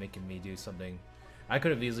me and making me do something. I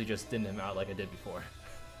could have easily just thinned him out like I did before.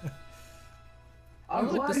 I'm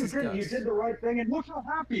look, glad this you is did. Gus. You did the right thing, and look how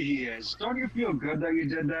happy he is. Don't you feel good that you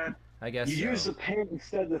did that? I guess You so. used the paint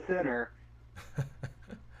instead of the thinner.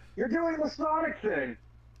 You're doing the Sonic thing.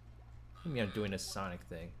 I mean, I'm doing a Sonic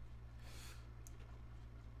thing.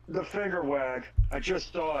 The finger wag. I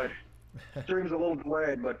just saw it. Stream's a little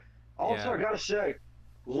delayed, but also Yeah. I gotta say,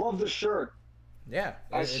 love the shirt. Yeah.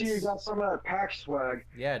 I see you got some of that PAX swag.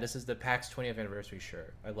 Yeah, this is the PAX 20th anniversary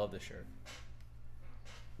shirt. I love this shirt.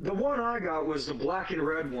 The one I got was the black and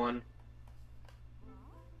red one.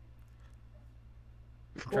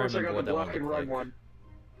 Of course, I got the black and red one.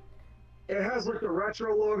 It has like the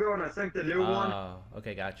retro logo, and I think the new one. Oh,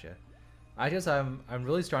 okay, gotcha. I'm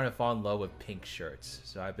really starting to fall in love with pink shirts,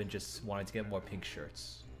 so I've been just wanting to get more pink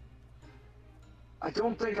shirts. I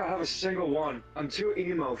don't think I have a single one. I'm too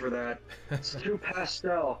emo for that. It's too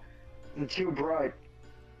pastel and too bright.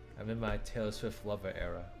 I'm in my Taylor Swift lover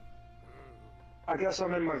era. I guess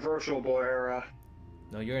I'm in my Virtual Boy era.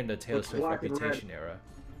 No, you're in the Taylor With Swift black and reputation era.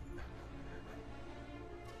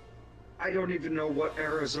 I don't even know what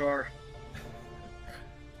eras are.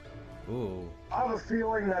 Ooh. I have a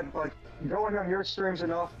feeling that, like, going on your streams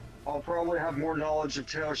enough, I'll probably have more knowledge of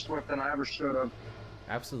Taylor Swift than I ever should have.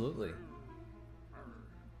 Absolutely.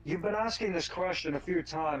 You've been asking this question a few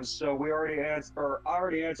times, so we already answered, or I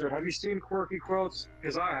already answered. Have you seen Quirky Quotes?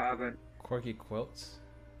 Because I haven't. Quirky quilts?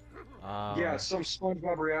 Yeah, some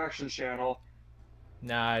SpongeBob reaction channel.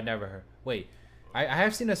 Nah, I never heard. Wait, I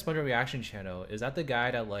have seen a SpongeBob reaction channel. Is that the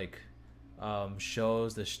guy that like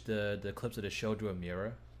shows the clips of the show through a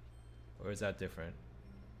mirror, or is that different?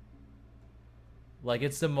 Like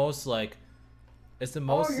it's the Oh most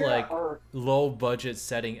yeah, like or low budget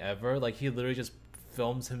setting ever. Like he literally just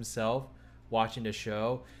films himself watching the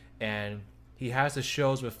show, and he has the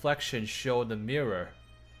show's reflection show in the mirror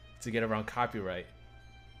to get around copyright.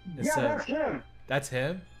 yeah, Instead, that's him. that's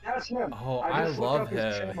him. That's him. Oh, I I just looked love up his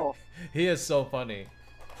him. channel. He is so funny.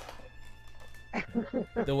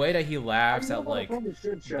 The way that he laughs I at like probably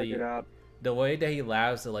should check the it out. the way that he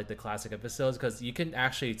laughs at like the classic episodes, because you can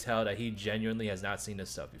actually tell that he genuinely has not seen this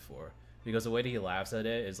stuff before, because the way that he laughs at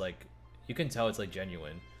it is like you can tell it's like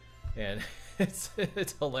genuine, and it's I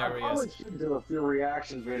hilarious. probably should do a few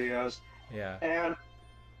reaction videos, Yeah. and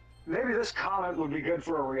maybe this comment would be good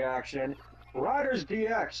for a reaction.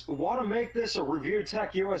 RidersDX, want to make this a Review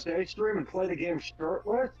Tech USA stream and play the game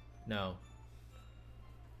shirtless? No.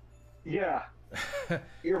 Yeah.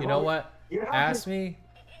 You know what? You have Ask to, me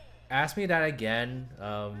that again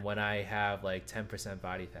when I have like 10%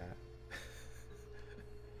 body fat.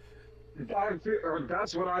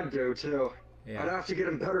 that's what I'd do too. Yeah. I'd have to get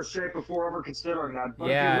in better shape before ever considering that. But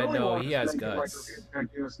Yeah, if you really no, want he to has make it like guts. Review Tech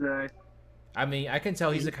USA, I mean, I can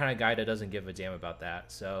tell he's the kind of guy that doesn't give a damn about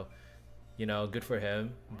that. So, you know, good for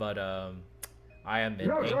him. But I am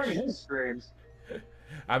during his streams.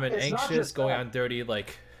 I'm an It's not anxious just going that. on 30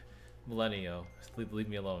 like millennial. Leave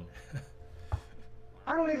me alone.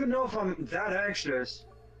 I don't even know if I'm that anxious,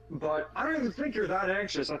 but I don't even think you're that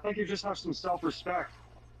anxious. I think you just have some self-respect.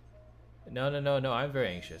 No. I'm very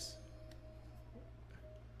anxious.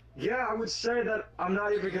 Yeah, I would say that I'm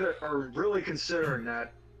not even gonna, or really considering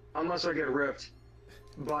that, unless I get ripped.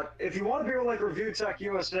 But if you want to be like Review Tech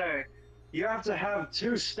USA, you have to have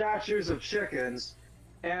 2 statues of chickens,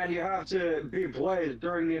 and you have to be blazed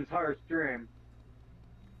during the entire stream.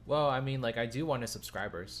 Well, I mean, like I do want his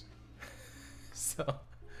subscribers. So.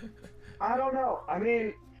 I don't know. I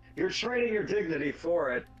mean, you're trading your dignity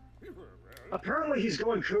for it. Apparently he's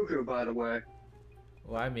going cuckoo, by the way.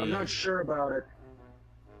 Well, I mean. I'm not sure about it.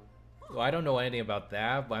 Well, I don't know anything about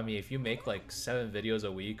that, but I mean, if you make like 7 videos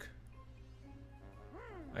a week,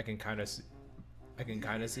 I can kind of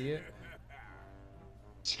see it.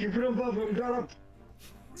 Keep it above him, got up.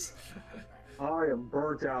 I am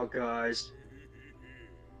burnt out, guys.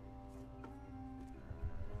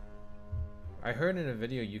 I heard in a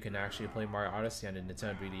video you can actually play Mario Odyssey on the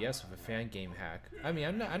Nintendo 3DS with a fan game hack. I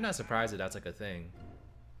mean, I'm not surprised that that's like a thing.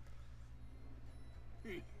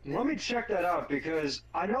 Let me check that out, because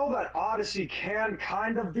I know that Odyssey can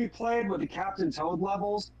kind of be played with the Captain Toad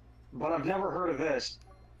levels, but I've never heard of this.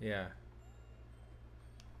 Yeah.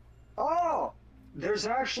 Oh! There's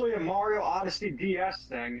actually a Mario Odyssey DS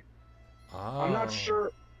thing. Oh. I'm not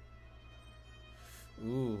sure.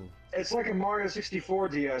 Ooh. It's like a Mario 64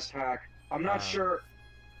 DS hack. I'm not sure.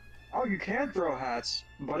 Oh, you can throw hats,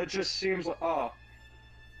 but it just seems like, oh.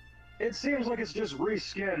 It seems like it's just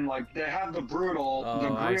reskin, like they have the Brutal, the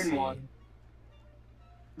green one,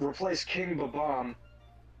 replace King Babam.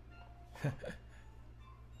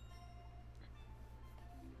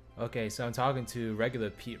 Okay, so I'm talking to regular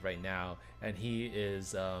Pete right now, and he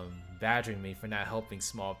is badgering me for not helping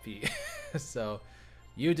Small Pete. So,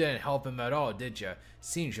 you didn't help him at all, did ya?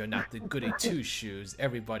 Seems you're not the goody two-shoes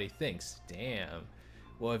everybody thinks. Damn.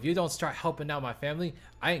 Well, if you don't start helping out my family,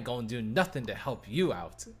 I ain't gonna do nothing to help you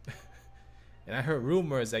out. And I heard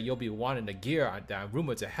rumors that you'll be wanting the gear that I'm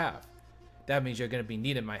rumored to have. That means you're gonna be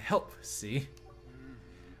needing my help, see?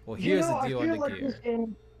 Well, here's the deal on the gear.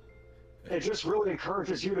 It just really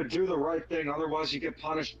encourages you to do the right thing, otherwise you get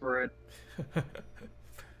punished for it.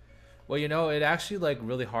 Well, you know, it actually like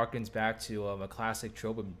really harkens back to a classic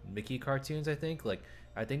trope of Mickey cartoons, I think. Like,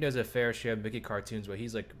 I think there's a fair share of Mickey cartoons where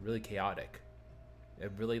he's like really chaotic.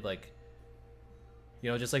 It really like,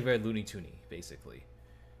 you know, just like very Looney Toony, basically.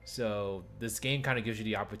 So this game kind of gives you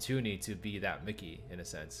the opportunity to be that Mickey in a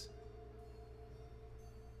sense.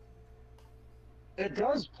 It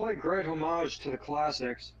does play great homage to the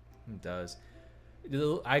classics. It does.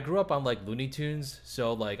 I grew up on like Looney Tunes,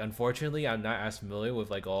 so like unfortunately I'm not as familiar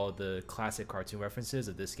with like all the classic cartoon references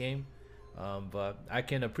of this game, but I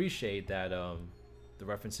can appreciate that the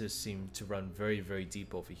references seem to run very, very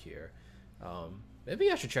deep over here.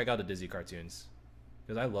 Maybe I should check out the Disney cartoons,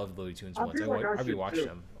 because I loved Looney Tunes once. I rewatch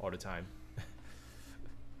them all the time.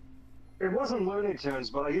 It wasn't Looney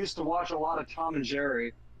Tunes, but I used to watch a lot of Tom and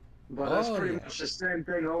Jerry. But that's pretty much the same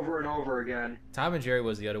thing over and over again. Tom and Jerry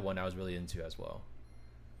was the other one I was really into as well.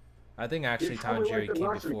 I think actually Tom and Jerry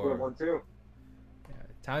came before. One too. Yeah,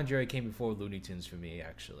 Tom and Jerry came before Looney Tunes for me,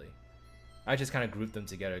 actually. I just kind of grouped them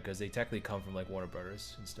together because they technically come from like Warner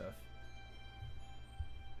Brothers and stuff.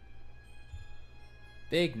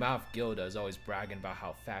 Big Mouth Gilda is always bragging about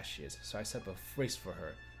how fast she is, so I set up a race for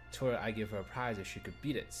her. Told her I'd give her a prize if she could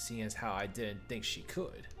beat it, seeing as how I didn't think she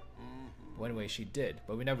could. Well, anyway, she did,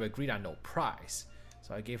 but we never agreed on no prize.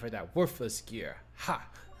 So I gave her that worthless gear. Ha!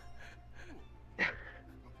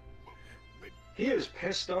 He is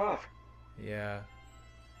pissed off. Yeah.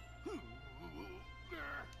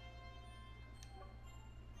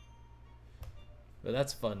 But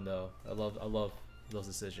that's fun though. I love those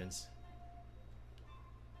decisions.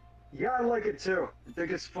 Yeah, I like it too. I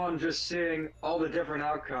think it's fun just seeing all the different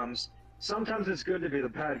outcomes. Sometimes it's good to be the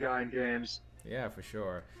bad guy in games. Yeah, for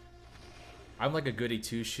sure. I'm like a goody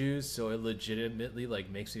two shoes, so it legitimately like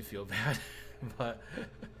makes me feel bad. But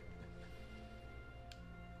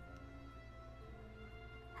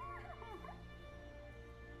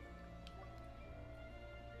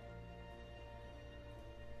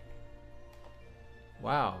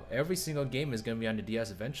wow, every single game is gonna be on the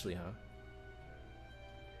DS eventually, huh?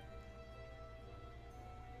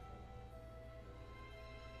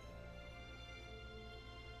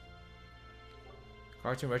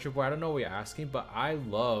 Cartoon Retro Boy, I don't know what you're asking, but I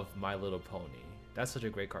love My Little Pony. That's such a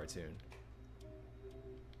great cartoon.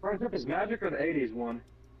 Friendship is Magic or the 80s one?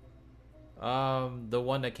 The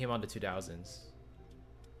one that came on the 2000s.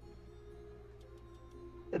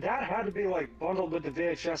 That had to be like bundled with the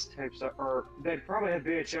VHS tapes, or they probably had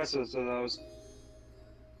VHSs of those.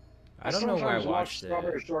 I don't know where I watched watched it.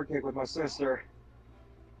 Strawberry Shortcake with my sister.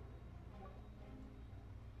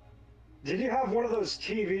 Did you have one of those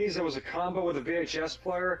TVs that was a combo with a VHS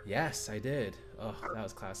player? Yes, I did. Oh, that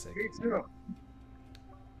was classic. Me too.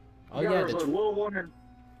 Oh yeah, the little one.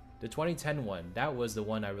 The 2010 one. That was the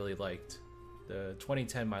one I really liked. The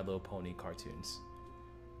 2010 My Little Pony cartoons.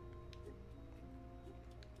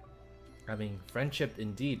 I mean, friendship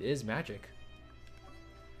indeed is magic.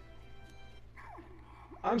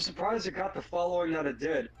 I'm surprised it got the following that it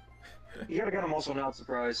did. You gotta get, I'm also not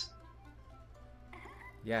surprised.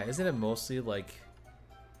 Yeah, isn't it mostly like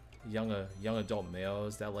young adult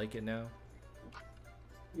males that like it now?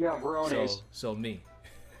 Yeah, bronies. So me.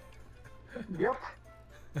 Yep.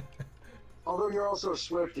 Although you're also a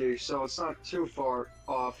Swiftie, so it's not too far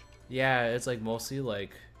off. Yeah, it's like mostly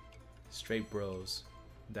like straight bros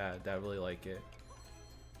that really like it.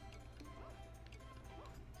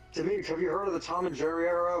 Demeek, have you heard of the Tom and Jerry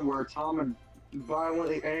era where Tom and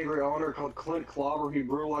violently angry owner called Clint Clobber, he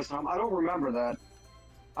brutalized Tom? I don't remember that.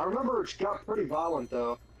 I remember it got pretty violent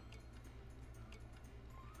though.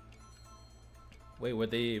 Wait, were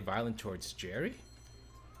they violent towards Jerry?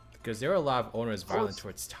 Because there were a lot of owners violent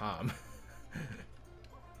towards Tom.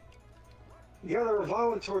 Yeah, they were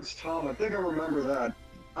violent towards Tom. I think I remember that.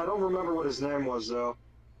 I don't remember what his name was though.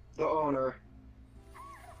 The owner.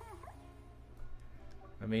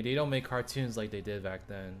 I mean, they don't make cartoons like they did back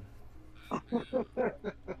then.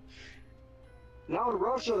 Now in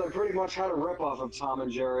Russia, they pretty much had a ripoff of Tom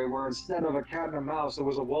and Jerry, where instead of a cat and a mouse, it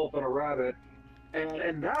was a wolf and a rabbit. And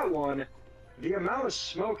in that one, the amount of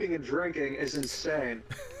smoking and drinking is insane.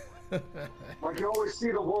 Like, you always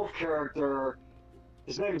see the wolf character,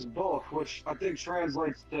 his name is Bulk, which I think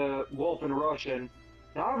translates to wolf in Russian.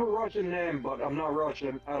 Now, I have a Russian name, but I'm not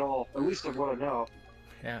Russian at all, at least of what I know.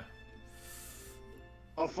 Yeah.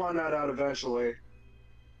 I'll find that out eventually.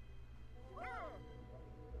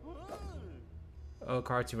 Oh,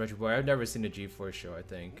 Cartoon Retro Boy. I've never seen the G-Force show, I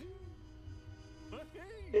think.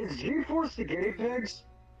 Is G-Force the guinea pigs?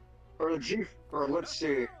 Or the or let's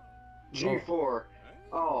see. G4.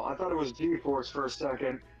 Oh, I thought it was G-Force for a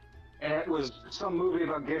second. And it was some movie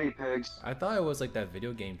about guinea pigs. I thought it was like that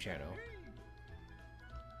video game channel.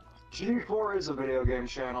 G4 is a video game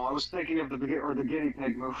channel. I was thinking of the guinea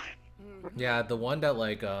pig movie. Yeah, the one that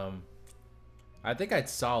like I think I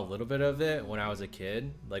saw a little bit of it when I was a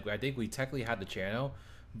kid. Like, I think we technically had the channel,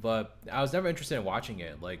 but I was never interested in watching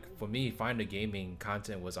it. Like, for me, finding gaming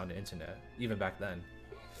content was on the internet, even back then.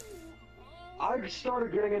 I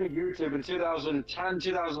started getting into YouTube in 2010,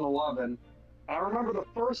 2011. I remember the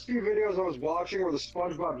first few videos I was watching were the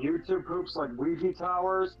SpongeBob YouTube poops, like Ouija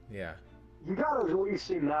towers. Yeah. You gotta at least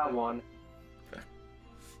seen that one.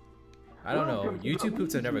 I don't know. YouTube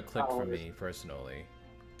poops have never clicked for me, personally.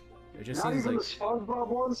 It just Not seems even like... the SpongeBob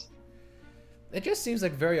ones? It just seems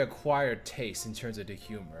like very acquired taste in terms of the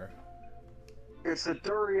humor. It's the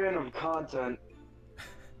durian of content.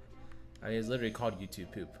 I mean, it's literally called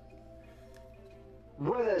YouTube poop.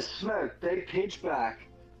 With a smoke, they pinch back.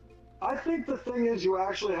 I think the thing is you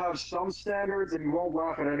actually have some standards and you won't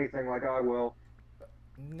laugh at anything like I will.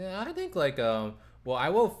 Nah, I think like Well, I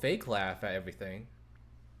will fake laugh at everything.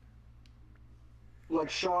 Like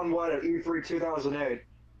Shaun White at E3 2008.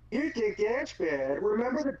 You think that's bad?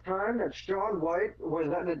 Remember the time that Shaun White was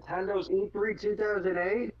at Nintendo's E3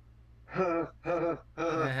 2008?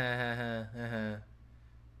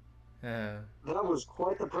 That was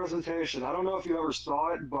quite the presentation. I don't know if you ever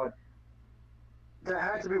saw it, but that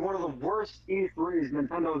had to be one of the worst E3s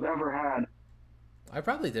Nintendo's ever had. I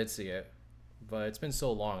probably did see it, but it's been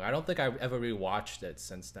so long. I don't think I've ever rewatched it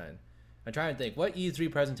since then. I'm trying to think, what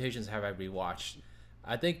E3 presentations have I rewatched?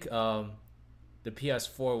 I think the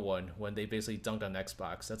PS4 one, when they basically dunked on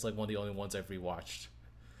Xbox. That's like one of the only ones I've rewatched.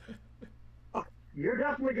 You're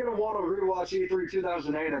definitely going to want to rewatch E3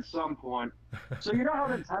 2008 at some point. So you know how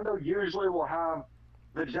Nintendo usually will have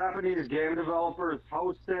the Japanese game developers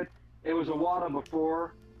host it? It was Iwata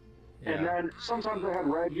before. Yeah. And then sometimes they had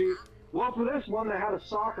Reggie. Well, for this one, they had a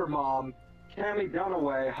soccer mom, Tammy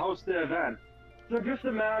Dunaway, host the event. So just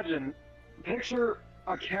imagine, picture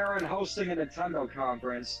a Karen hosting a Nintendo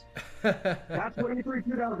conference. That's what E3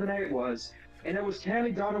 2008 was. And it was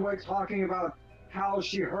Tammy Dunaway talking about how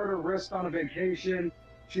she hurt her wrist on a vacation.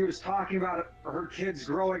 She was talking about her kids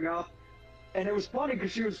growing up. And it was funny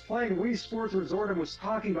because she was playing Wii Sports Resort and was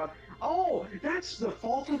talking about, oh, that's the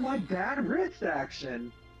fault of my bad wrist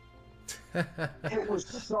action. It was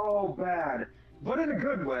so bad, but in a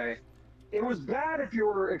good way. It was bad if you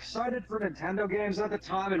were excited for Nintendo games at the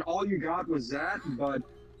time and all you got was that, but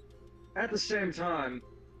at the same time,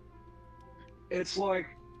 it's like,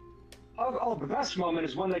 oh, the best moment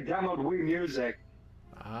is when they demoed Wii Music.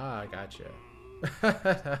 Ah, I gotcha.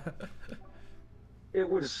 It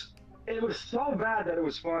was so bad that it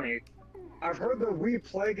was funny. I've heard the Wii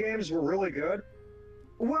Play games were really good.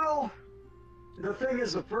 Well, the thing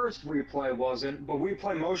is, the first Wii Play wasn't, but Wii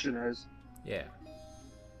Play Motion is. Yeah.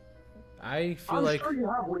 I feel I'm like... sure you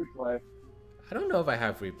have Wii Play. I don't know if I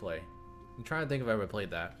have replay. I'm trying to think if I ever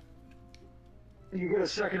played that. You get a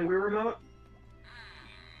second Wii remote?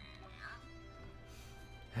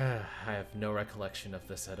 I have no recollection of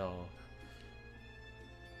this at all.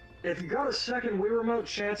 If you got a second Wii remote,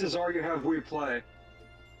 chances are you have Wii Play.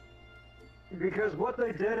 Because what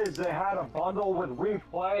they did is they had a bundle with Wii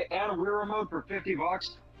Play and a Wii remote for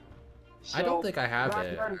 $50. So I don't think I have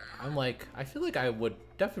it. then, I'm like, I feel like I would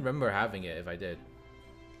definitely remember having it if I did.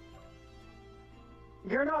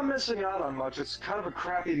 you're not missing out on much. It's kind of a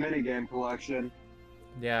crappy minigame collection.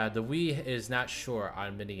 Yeah, the Wii is not short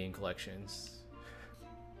on minigame collections.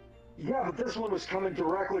 Yeah, but this one was coming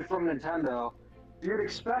directly from Nintendo. You'd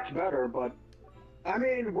expect better, but I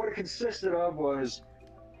mean, what it consisted of was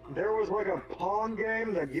there was like a Pong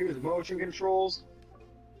game that used motion controls.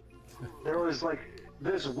 There was like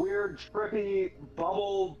this weird, trippy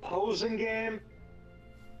bubble posing game.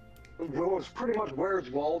 It was pretty much Where's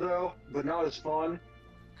Waldo, but not as fun.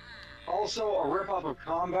 Also, a ripoff of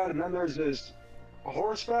Combat, and then there's this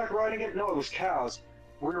horseback riding it. No, it was cows.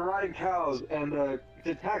 We were riding cows, and the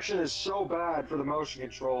detection is so bad for the motion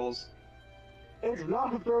controls. It's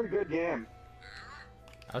not a very good game.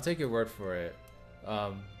 I'll take your word for it.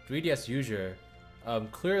 3DS user,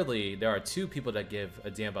 clearly there are two people that give a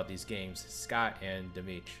damn about these games, Scott and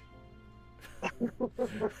Demeech.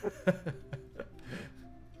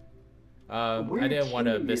 I didn't want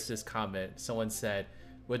to miss this comment. Someone said,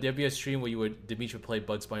 would there be a stream where Demeech would play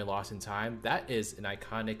Bugs Bunny Lost in Time? That is an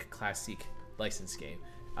iconic classic licensed game.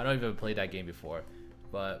 I don't even play that game before,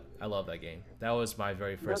 but I love that game. That was my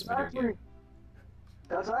very first video game.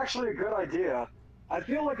 That's actually a good idea. I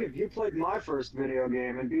feel like if you played my first video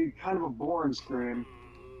game, it'd be kind of a boring stream.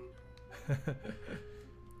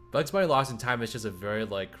 Bugs Bunny Lost in Time is just a very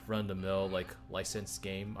like run-of-the-mill like licensed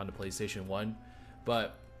game on the PlayStation 1,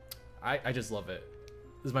 but I just love it.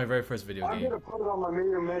 This is my very first video game. I'm gonna put it on my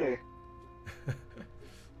Medium Mini.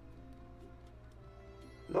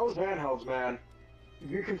 Those handhelds, man.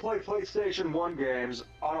 You can play PlayStation 1 games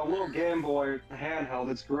on a little Game Boy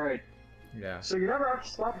handheld. It's great. Yeah. So you never have to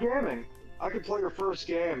stop gaming. I could play your first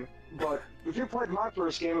game, but if you played my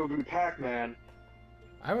first game, it would be Pac-Man.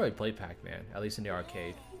 I really played Pac-Man, at least in the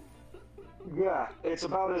arcade. Yeah, it's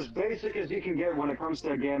about as basic as you can get when it comes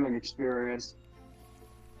to a gaming experience.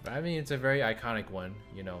 But I mean, it's a very iconic one,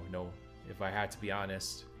 you know, if I had to be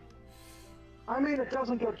honest. I mean, it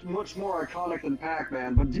doesn't get much more iconic than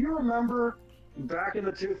Pac-Man, but do you remember back in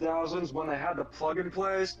the 2000s when they had the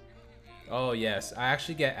plug-and-plays? Oh yes, I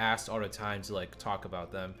actually get asked all the time to like talk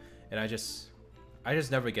about them, and I just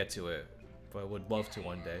never get to it, but I would love to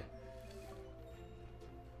one day.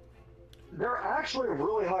 They're actually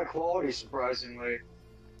really high quality, surprisingly.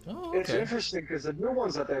 Oh, okay. It's interesting because the new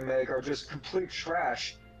ones that they make are just complete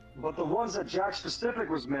trash, but the ones that Jack's Pacific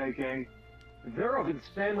was making, They're of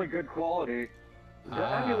insanely good quality. The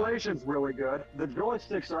Ah, emulation's really good. The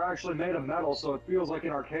joysticks are actually made of metal, so it feels like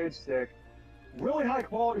an arcade stick. Really high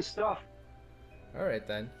quality stuff. all right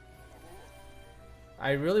then.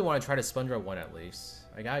 I really want to try the SpongeBob one at least.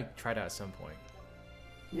 I gotta try that at some point.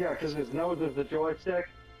 Yeah, because his nose is the joystick.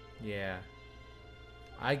 Yeah,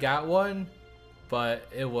 I got one, but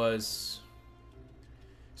it was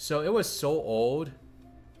so old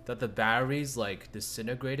that the batteries like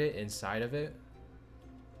disintegrated inside of it.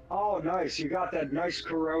 Oh, nice. You got that nice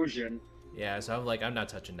corrosion. Yeah, so I'm like, I'm not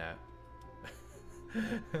touching that.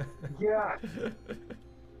 Yeah,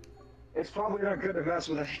 it's probably not good to mess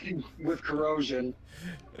with anything with corrosion.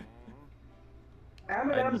 I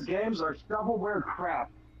M&M's games are shovelware crap.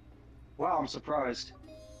 Wow, I'm surprised.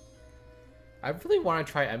 I really want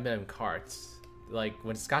to try M&M carts. Like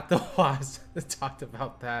when Scott the Wasp talked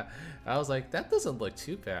about that, I was like, that doesn't look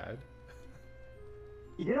too bad.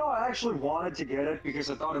 You know, I actually wanted to get it because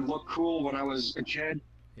I thought it looked cool when I was a kid.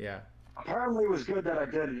 Yeah, Apparently, it was good that I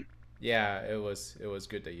didn't. yeah, it was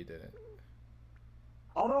good that you didn't.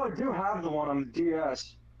 Although I do have the one on the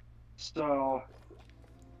DS, so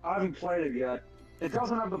I haven't played it yet. It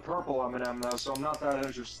doesn't have the purple M&M though, so I'm not that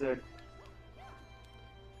interested.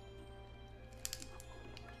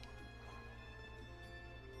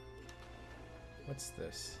 What's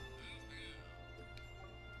this?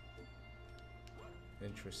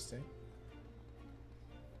 Interesting.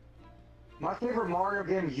 My favorite Mario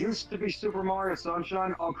game used to be Super Mario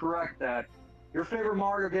Sunshine. I'll correct that. Your favorite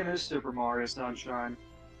Mario game is Super Mario Sunshine.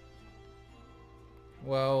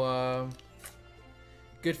 Well,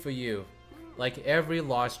 good for you. Like every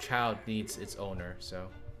lost child needs its owner, so.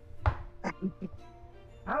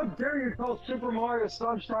 How dare you call Super Mario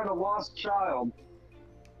Sunshine a lost child?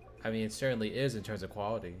 I mean, it certainly is in terms of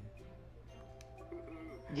quality.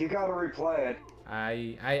 You gotta replay it.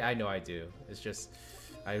 I know I do. It's just,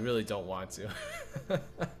 I really don't want to.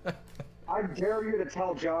 I dare you to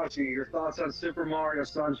tell Joshy your thoughts on Super Mario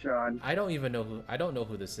Sunshine. I don't know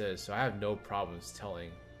who this is, so I have no problems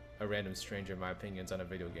telling a random stranger my opinions on a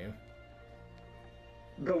video game.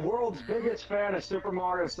 The world's biggest fan of Super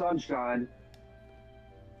Mario Sunshine.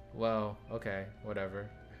 Well, okay, whatever.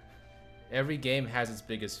 Every game has its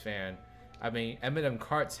biggest fan. I mean, M&M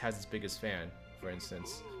Carts has its biggest fan, for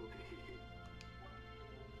instance.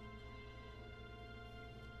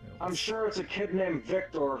 I'm sure it's a kid named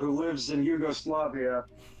Victor who lives in Yugoslavia.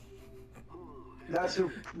 That's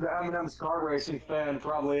who the M&M's car racing fan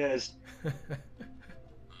probably is.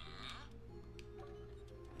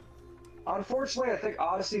 Unfortunately, I think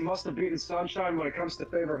Odyssey must have beaten Sunshine when it comes to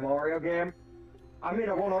favorite Mario game. I mean,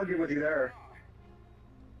 I won't argue with you there.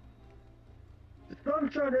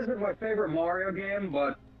 Sunshine isn't my favorite Mario game,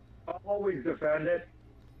 but I'll always defend it.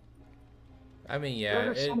 I mean, yeah,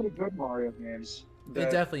 There's so many good Mario games.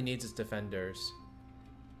 it definitely needs its defenders.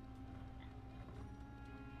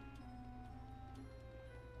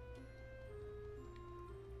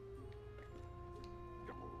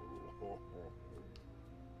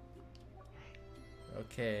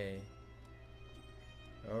 Okay.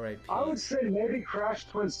 Alright, Pete. I would say maybe Crash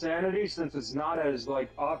Twinsanity, since it's not as,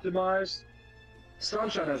 like, optimized.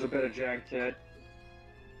 Sunshine has a bit of jank to it.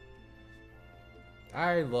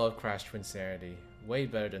 I love Crash Twinsanity. Way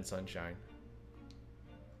better than Sunshine.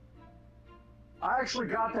 I actually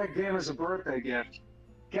got that game as a birthday gift.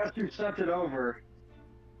 Guess who sent it over?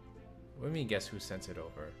 What do you mean, guess who sent it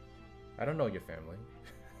over? I don't know your family.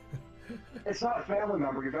 It's not a family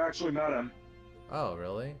member, you've actually met him. Oh,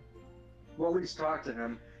 really? Well, at least talk to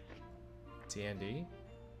him. TND?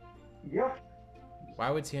 Yep. Why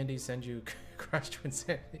would TND send you Crash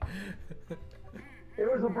Twinsanity?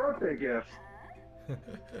 It was a birthday gift.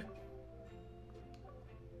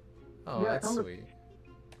 Oh, Yeah, that's sweet.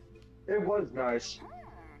 It was nice.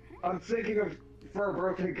 I'm thinking of, for a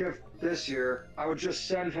birthday gift this year, I would just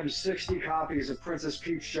send him 60 copies of Princess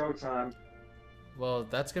Peach Showtime. Well,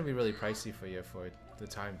 that's gonna be really pricey for you for the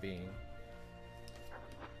time being.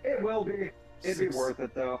 It will be. It'd be worth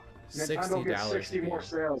it, though. Nintendo $60 gets 60 would be- more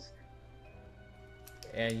sales.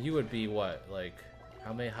 And you would be what? Like,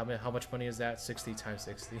 how much money is that? 60 times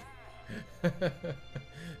 60? That has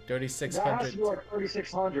 3,600. to be like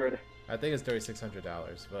 3,600. I think it's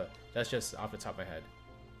 $3,600, but that's just off the top of my head.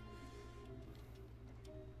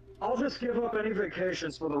 I'll just give up any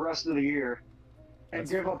vacations for the rest of the year. And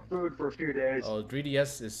That's give up food for a few days. Oh,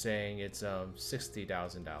 3DS is saying it's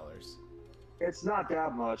 $60,000. It's not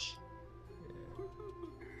that much.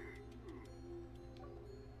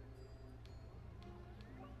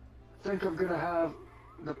 I think I'm gonna have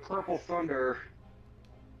the Purple Thunder,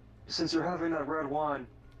 since you're having that red wine.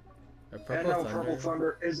 A And Purple no, Thunder. Purple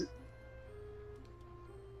Thunder is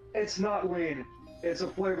It's not lean. It's a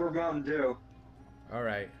flavor of Mountain Dew. All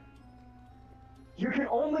right. You can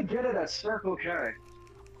only get it at Circle K.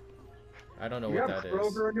 I don't know You what have that is.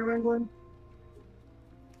 Kroger in New England?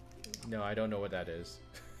 No, I don't know what that is.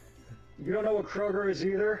 You don't know what Kroger is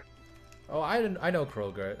either? Oh, I know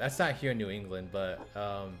Kroger. That's not here in New England, but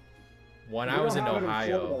when We I was don't in have it in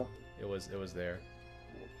Ohio, Florida. it was there.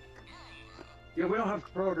 Yeah, we don't have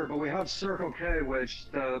Kroger, but we have Circle K, which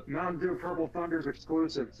the Mountain Dew Purple Thunder's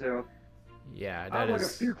exclusive to. Yeah, I have that like a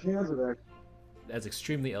is few cans of it. that's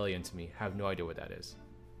extremely alien to me. Have no idea what that is.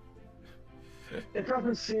 It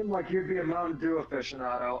doesn't seem like you'd be a Mountain Dew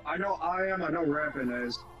aficionado. I know I am, I know Rampant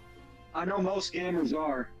is. I know most gamers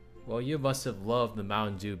are. Well, you must have loved the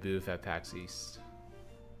Mountain Dew booth at PAX East.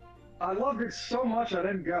 I loved it so much I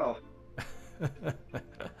didn't go.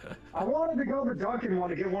 I wanted to go to Dunkin'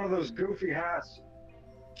 one to get one of those goofy hats.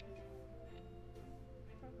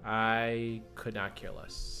 I could not care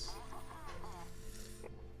less.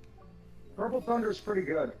 Purple Thunder's pretty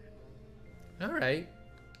good. All right,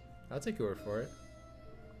 I'll take your word for it.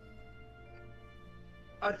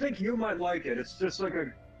 I think you might like it. It's just like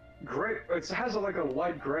a grape. It has like a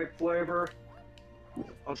light grape flavor.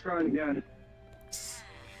 I'll try it again.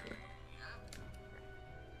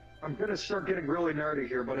 I'm gonna start getting really nerdy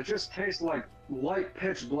here, but it just tastes like light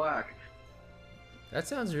pitch black. That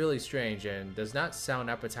sounds really strange and does not sound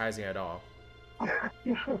appetizing at all. I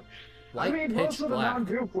Light mean, pitch most of the black.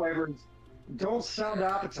 Mountain Dew flavors don't sound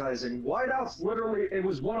appetizing. Whiteout's literally, it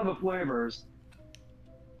was one of the flavors.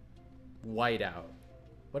 Whiteout.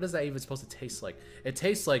 What is that even supposed to taste like? It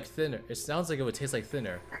tastes like thinner. It sounds like it would taste like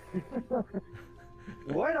thinner.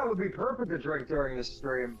 Whiteout would be perfect to drink during this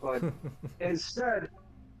stream, but instead,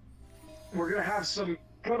 we're gonna have some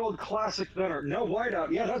good old classic thinner. No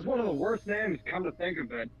Whiteout. Yeah, that's one of the worst names, come to think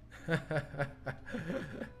of it.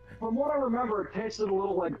 From what I remember, it tasted a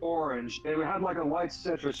little like orange. It had like a light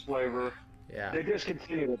citrus flavor. Yeah. They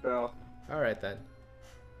discontinued it though. All right then.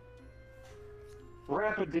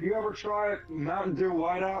 Rampant, did you ever try Mountain Dew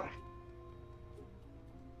Whiteout?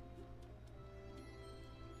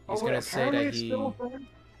 He's gonna say that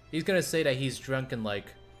he's gonna say that he's drunk in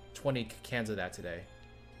like 20 cans of that today.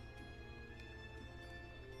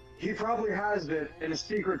 He probably has it in a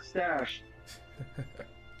secret stash.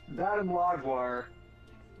 That and Livewire.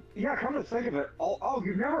 Yeah, come to think of it. Oh,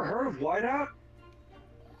 you've never heard of Whiteout?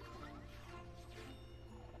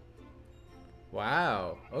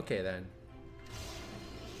 Wow. Okay then.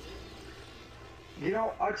 You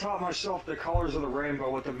know, I taught myself the colors of the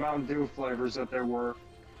rainbow with the Mountain Dew flavors that there were.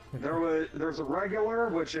 There's a regular,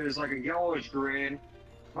 which is like a yellowish green,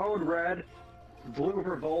 code red, blue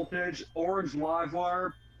for voltage, orange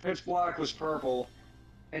Livewire, pitch black was purple,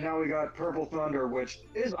 and now we got Purple Thunder, which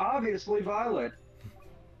is obviously violet.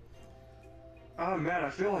 Oh man, I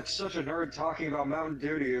feel like such a nerd talking about Mountain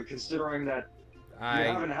Dew to you, considering that you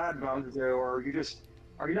haven't had Mountain Dew, or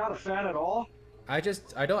are you not a fan at all? I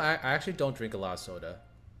actually don't drink a lot of soda,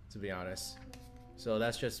 to be honest. So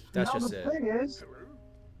that's just it. The thing is,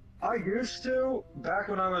 I used to, back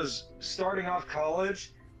when I was starting off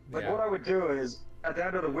college, like what I would do is, at the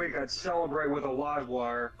end of the week, I'd celebrate with a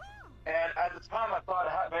Livewire. And at the time, I thought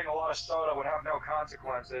having a lot of soda would have no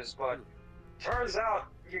consequences, but turns out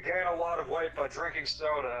you gain a lot of weight by drinking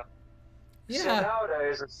soda. Yeah. So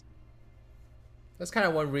nowadays, That's kind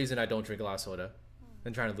of one reason I don't drink a lot of soda.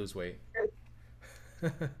 I'm trying to lose weight.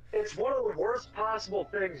 It's one of the worst possible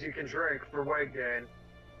things you can drink for weight gain.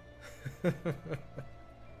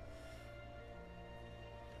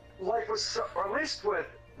 Like or at least with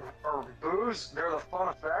booze, they're the fun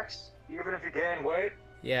effects, even if you gain weight.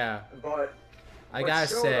 Yeah. But I gotta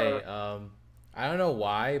say, I don't know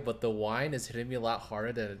why, but the wine is hitting me a lot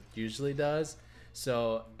harder than it usually does.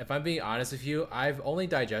 So if I'm being honest with you, I've only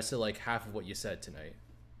digested like half of what you said tonight.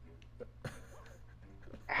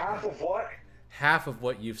 Half of what? Half of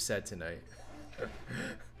what you've said tonight.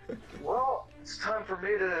 Well, it's time for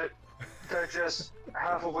me to digest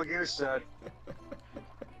half of what you said.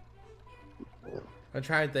 I'm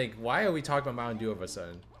trying to think, why are we talking about Mountain Dew all of a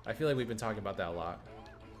sudden? I feel like we've been talking about that a lot.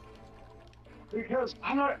 Because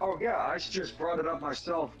I'm not, oh yeah, I just brought it up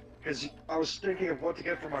myself, because I was thinking of what to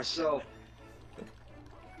get for myself.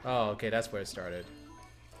 Oh, okay, that's where it started.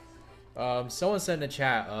 Someone said in the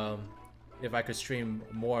chat, if I could stream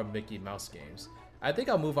more Mickey Mouse games. I think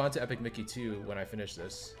I'll move on to Epic Mickey 2 when I finish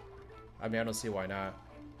this. I mean, I don't see why not.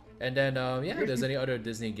 And then, yeah, if there's any other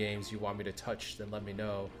Disney games you want me to touch, then let me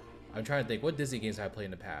know. I'm trying to think, what Disney games have I played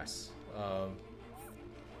in the past?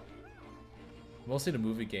 Mostly the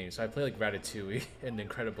movie games. So I play like Ratatouille and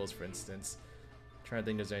Incredibles, for instance. I'm trying to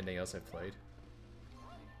think if there's anything else I've played.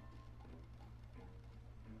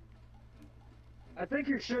 I think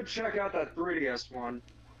you should check out that 3DS one.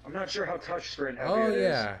 I'm not sure how touchscreen heavy Oh it is.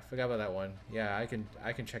 yeah, forgot about that one. Yeah, I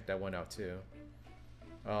can check that one out too.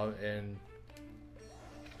 And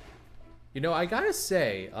you know, I gotta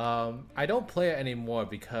say, I don't play it anymore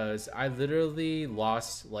because I literally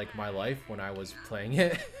lost like my life when I was playing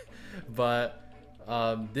it. But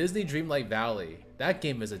Disney Dreamlight Valley, that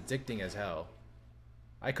game is addicting as hell.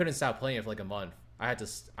 I couldn't stop playing it for like a month. I had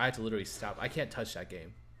to literally stop. I can't touch that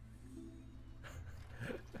game.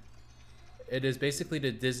 It is basically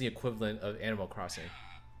the Disney equivalent of Animal Crossing.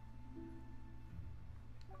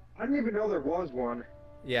 I didn't even know there was one.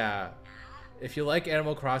 Yeah. If you like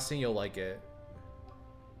Animal Crossing, you'll like it.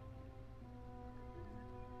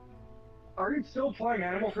 Are you still playing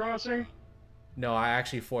Animal Crossing? No, I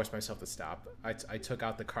actually forced myself to stop. I took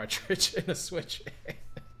out the cartridge in the Switch.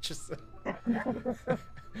 Just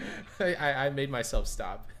I made myself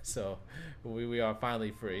stop. So we are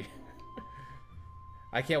finally free.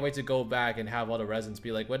 I can't wait to go back and have all the residents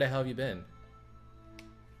be like, where the hell have you been?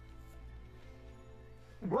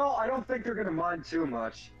 Well, I don't think they're gonna mind too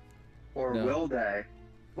much. Or No. will they?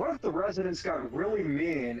 What if the residents got really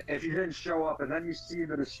mean if you didn't show up and then you see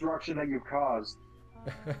the destruction that you caused?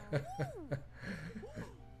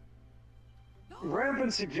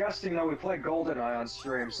 Rampant suggesting that we play GoldenEye on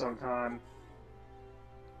stream sometime.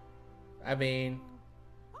 I mean,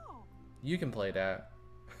 you can play that.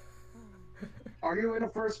 Are you into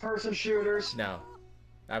first-person shooters? No,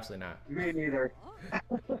 absolutely not. Me neither.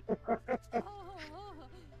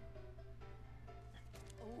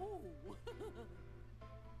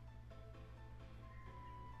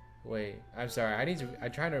 Wait, I'm sorry.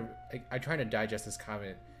 I'm trying to digest this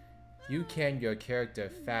comment. You can your character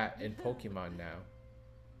fat in Pokemon now.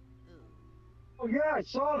 Oh yeah, I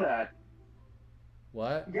saw that.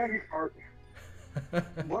 What? Yeah, you are.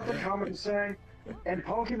 What the comment is saying? In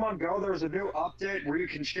Pokemon Go, there's a new update where you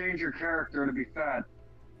can change your character to be fat.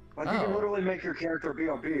 Like you can Oh. literally make your character be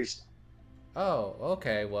obese. Oh,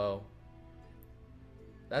 okay, well,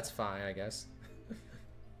 that's fine, I guess.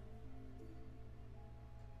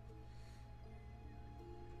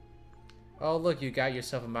 Oh, look, you got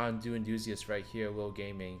yourself a Mountain Dew enthusiast right here, Will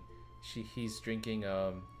Gaming. He's drinking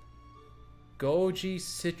Goji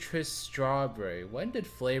Citrus Strawberry. When did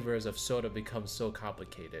flavors of soda become so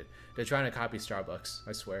complicated? They're trying to copy Starbucks,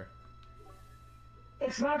 I swear.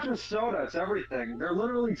 It's not just soda, it's everything. They're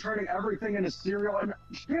literally turning everything into cereal and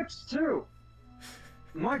chips too.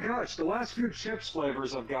 My gosh, the last few chips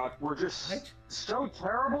flavors I've got were just so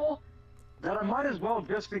terrible that I might as well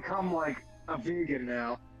just become like a vegan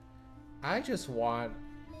now. I just want...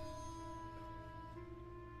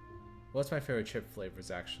 What's my favorite chip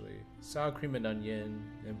flavors, actually? Sour cream and onion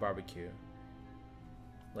and barbecue.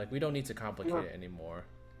 Like, we don't need to complicate it anymore.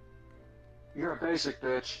 You're a basic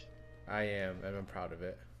bitch. I am, and I'm proud of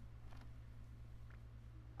it.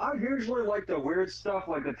 I usually like the weird stuff,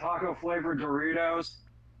 like the taco flavored Doritos.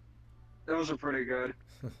 Those are pretty good.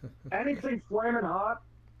 Anything flaming hot,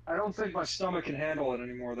 I don't think my stomach can handle it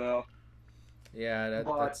anymore, though. Yeah,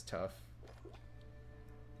 that's tough.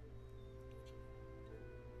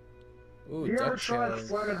 Ooh, You ever duck tried tails.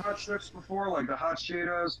 flaming hot chips before, like the hot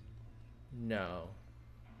Cheetos? No.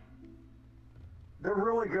 They're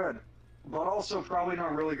really good, but also probably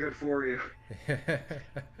not really good for you.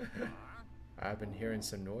 I've been hearing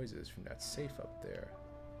some noises from that safe up there.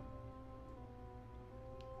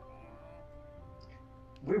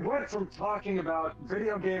 We went from talking about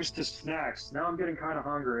video games to snacks. Now I'm getting kind of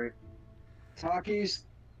hungry. Takis?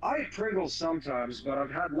 I eat Pringles sometimes, but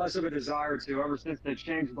I've had less of a desire to ever since they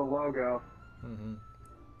changed the logo. Mm-hmm.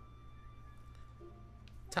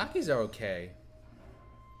 Takis are okay.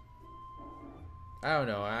 I don't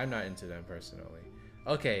know. I'm not into them personally.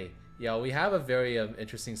 Okay, yo, we have a very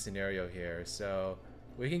interesting scenario here. So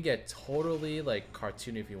we can get totally like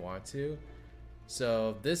cartoony if you want to.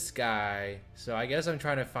 So this guy. So I guess I'm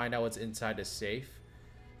trying to find out what's inside the safe.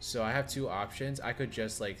 So I have two options. I could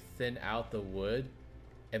just like thin out the wood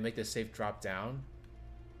and make the safe drop down,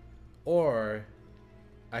 or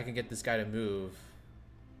I can get this guy to move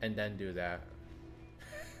and then do that.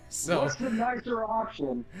 So what's the nicer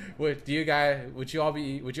option? would you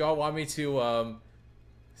all want me to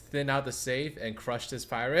thin out the safe and crush this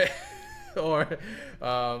pirate, or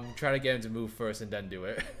try to get him to move first and then do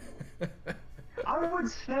it? I would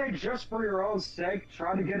say just for your own sake,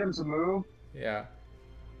 try to get him to move. Yeah.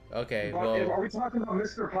 Okay, But well, are we talking about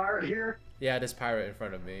Mr. Pirate here? yeah, this pirate in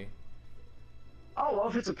front of me. Oh, well,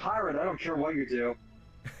 if it's a pirate, I don't care what you do.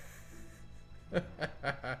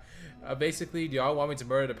 Basically, do y'all want me to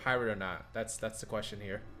murder the pirate or not? That's the question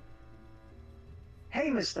here. Hey,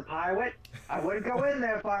 Mr. Pirate, I wouldn't go in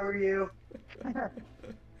there if I were you.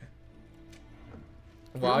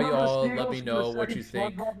 While you Remember all let Steagles me from know the what second you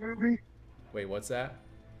think. SpongeBob movie? Wait, what's that?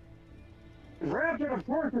 Rampant, of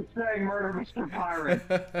course it's saying murder Mr. Pirate.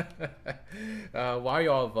 While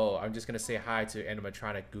you all vote, I'm just gonna say hi to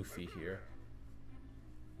animatronic Goofy here.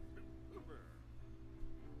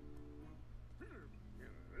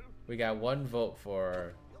 We got one vote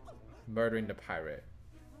for murdering the pirate.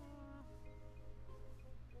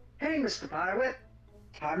 Hey, Mr. Pirate,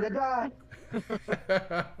 time to die.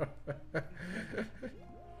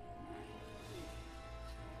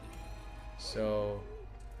 So,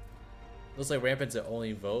 looks like Rampant's the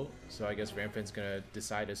only vote, so I guess Rampant's gonna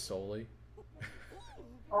decide it solely.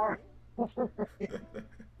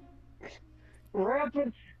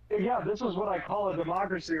 Rampant, yeah, this is what I call a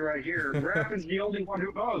democracy right here. Rampant's the only one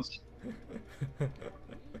who votes.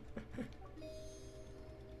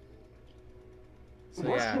 So,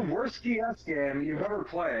 What's yeah. the worst DS game you've ever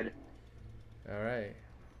played? Alright.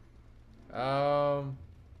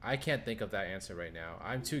 I can't think of that answer right now.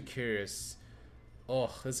 I'm too curious. Oh,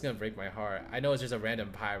 this is gonna break my heart. I know it's just a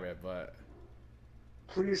random pirate, but...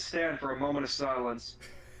 Please stand for a moment of silence.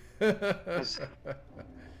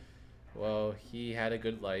 Well, he had a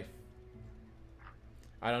good life.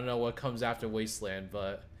 I don't know what comes after Wasteland,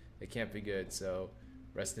 but it can't be good, so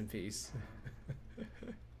rest in peace.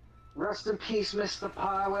 Rest in peace, Mr.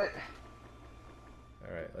 Pirate.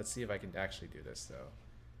 Alright, let's see if I can actually do this, though.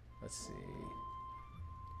 Let's see.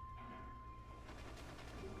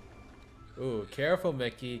 Ooh, careful,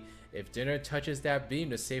 Mickey. If dinner touches that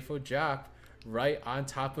beam, the safe will drop right on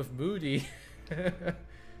top of Moody.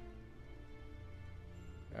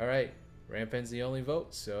 Alright, Rampant's the only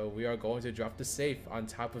vote, so we are going to drop the safe on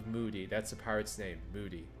top of Moody. That's the pirate's name,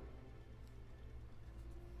 Moody.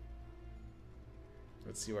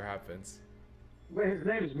 Let's see what happens. Wait, his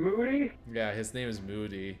name's Moody? Yeah, his name is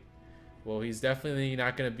Moody. Well, he's definitely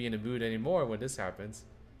not going to be in the mood anymore when this happens.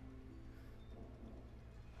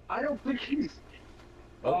 I don't think he's...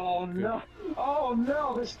 Oh, Oh no. Oh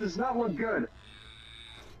no, this does not look good.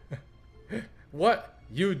 What?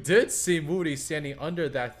 You did see Moody standing under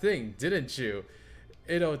that thing, didn't you?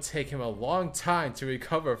 It'll take him a long time to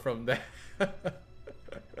recover from that.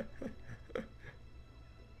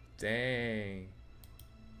 Dang.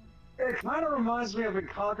 It kind of reminds me of in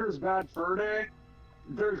Conker's Bad Fur Day.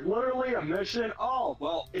 There's literally a mission. Oh,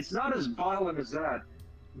 well, it's not as violent as that.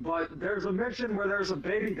 But there's a mission where there's a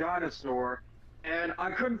baby dinosaur, and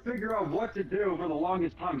I couldn't figure out what to do for the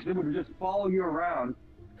longest time because it would just follow you around.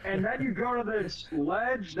 And then you go to this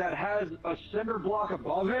ledge that has a cinder block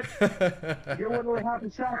above it. You literally have to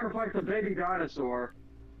sacrifice a baby dinosaur.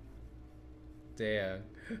 Damn.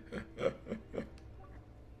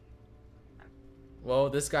 Well,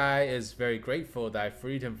 this guy is very grateful that I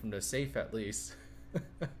freed him from the safe at least.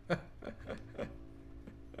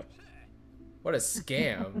 What a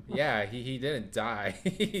scam. Yeah, he didn't die.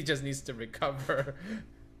 He just needs to recover.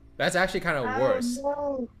 That's actually kind of worse.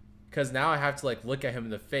 No. Because now I have to like look at him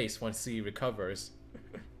in the face once he recovers.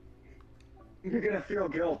 You're gonna feel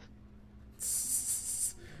guilt.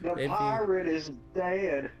 The If pirate is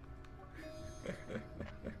dead.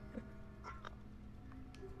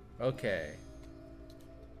 Okay.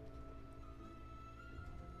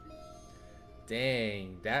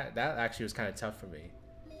 Dang, that actually was kind of tough for me.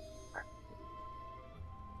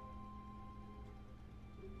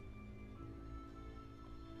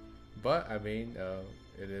 But I mean,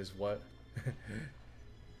 it is what.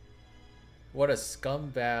 What a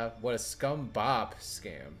scumbag! What a scumbob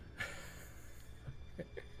scam.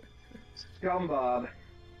 Scumbob.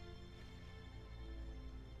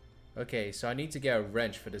 Okay, so I need to get a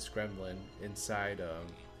wrench for this gremlin inside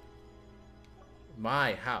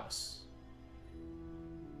my house.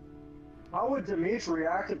 How would Dimitri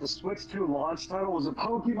react if the Switch 2 launch title was a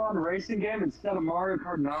Pokemon racing game instead of Mario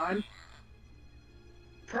Kart 9?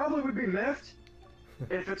 Probably would be miffed.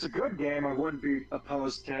 If it's a good game, I wouldn't be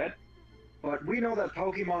opposed to it. But we know that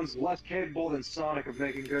Pokemon's less capable than Sonic of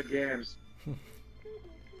making good games.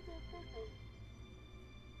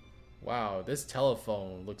 Wow, this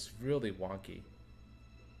telephone looks really wonky.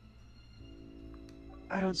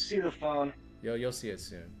 I don't see the phone. You'll see it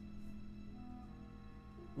soon.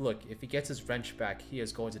 Look, if he gets his wrench back, he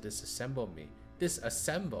is going to disassemble me.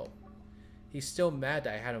 Disassemble? He's still mad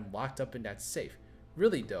that I had him locked up in that safe.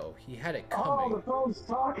 Really though, he had it coming. Oh, the phone's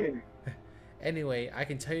talking! Anyway, I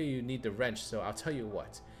can tell you need the wrench, so I'll tell you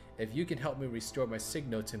what. If you can help me restore my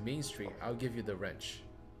signal to Main Street, I'll give you the wrench.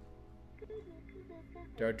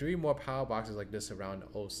 There are 3 more power boxes like this around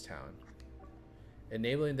O's Town.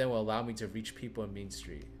 Enabling them will allow me to reach people in Main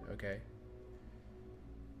Street, okay?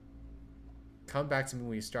 come back to me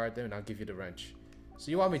when you start them and I'll give you the wrench. So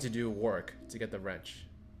you want me to do work to get the wrench.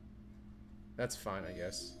 That's fine, I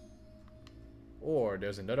guess. Or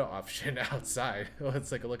there's another option outside. Let's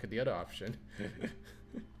take a look at the other option.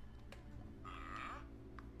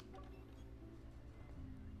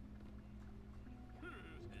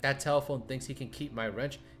 That telephone thinks he can keep my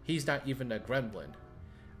wrench. He's not even a gremlin.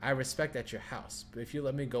 I respect at your house, but if you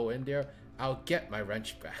let me go in there, I'll get my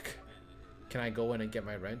wrench back. Can I go in and get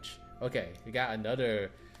my wrench? Okay, we got another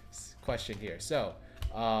question here. So,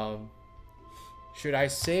 should I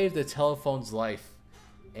save the telephone's life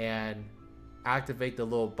and activate the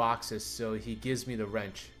little boxes so he gives me the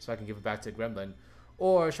wrench so I can give it back to the gremlin?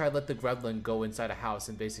 Or should I let the gremlin go inside a house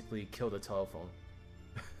and basically kill the telephone?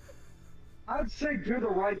 I'd say do the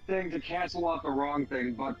right thing to cancel out the wrong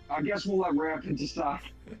thing, but I guess we'll let Rampant decide.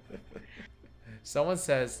 Someone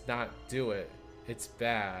says not do it. It's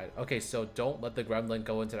bad. Okay, so don't let the gremlin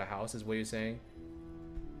go into the house is what you're saying?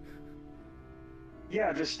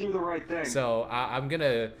 Yeah, just do the right thing. So I'm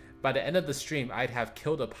gonna, by the end of the stream, I'd have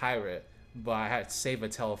killed a pirate, but I had to save a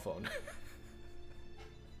telephone.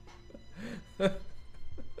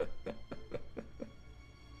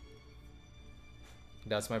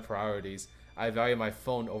 That's my priorities. I value my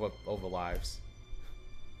phone over lives.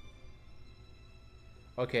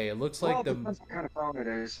 Okay, it looks like depends what kind of phone it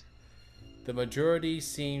is. The majority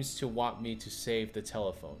seems to want me to save the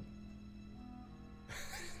telephone.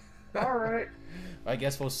 Alright. I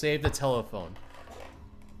guess we'll save the telephone.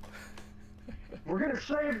 We're gonna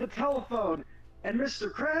save the telephone and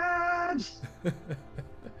Mr. Krabs!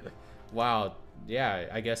 Wow, yeah,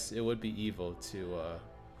 I guess it would be evil to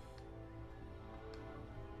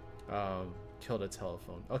kill the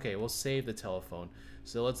telephone. Okay, we'll save the telephone.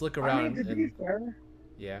 So let's look around. I mean, to be fair,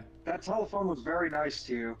 yeah. that telephone was very nice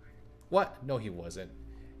to you. What? No, he wasn't.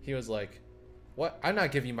 He was like, "What? I'm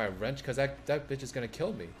not giving you my wrench because that bitch is gonna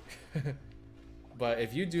kill me." But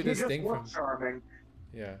if you do this thing from charming.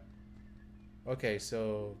 Yeah. Okay,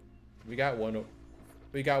 so we got one.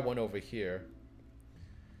 We got one over here.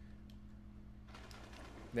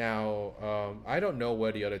 Now, I don't know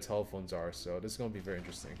where the other telephones are, so this is gonna be very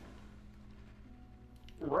interesting.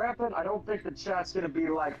 Rampant, I don't think the chat's gonna be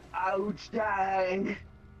like, ouch, dang.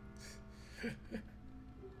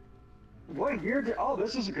 What year did, oh,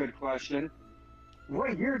 this is a good question.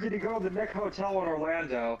 What year did you go to the Nick Hotel in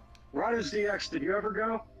Orlando? RidersDX, did you ever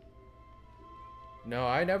go? No,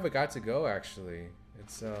 I never got to go, actually.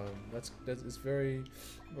 It's, it's very,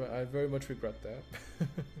 I very much regret that.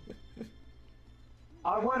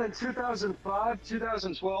 I went in 2005,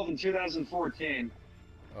 2012, and 2014.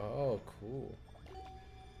 Oh, cool.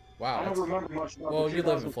 Wow. I don't remember much about well, the you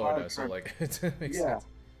live in Florida, trip. so like it makes yeah. sense.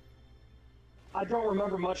 I don't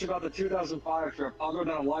remember much about the 2005 trip. Other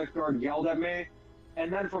than a lifeguard yelled at me,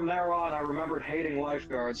 and then from there on, I remembered hating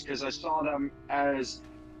lifeguards because I saw them as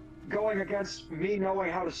going against me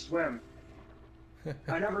knowing how to swim.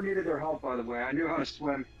 I never needed their help, by the way. I knew how to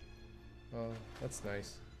swim. Oh, that's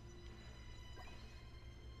nice.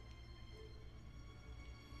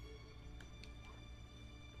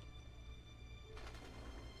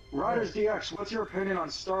 RidersDX, what's your opinion on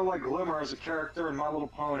Starlight Glimmer as a character in My Little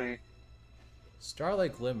Pony?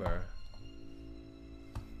 Starlight Glimmer.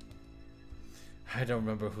 I don't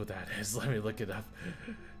remember who that is. Let me look it up.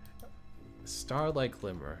 Starlight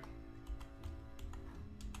Glimmer.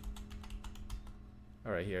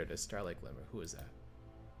 Alright, here it is. Starlight Glimmer. Who is that?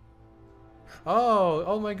 Oh,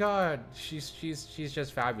 oh my god. She's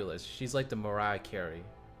just fabulous. She's like the Mariah Carey.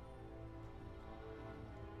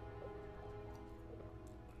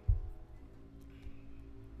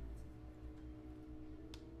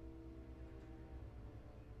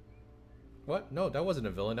 What? No, that wasn't a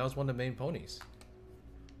villain. That was one of the main ponies.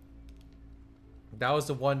 That was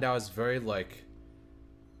the one that was very, like,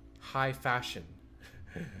 high fashion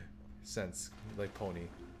sense, like, pony.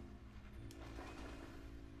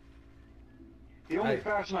 The only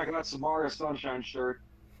fashion I got is the Mario Sunshine shirt.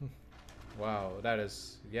 Wow, that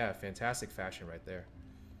is, yeah, fantastic fashion right there.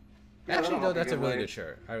 Yeah, actually, no, that's a really way. good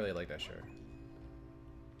shirt. I really like that shirt.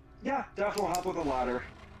 Yeah, definitely help with the ladder.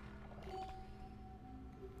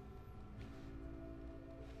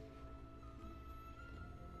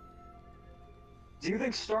 Do you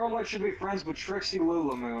think Starlight should be friends with Trixie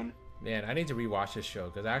Lulamoon? Man, I need to rewatch this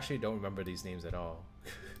show because I actually don't remember these names at all.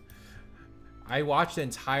 I watched the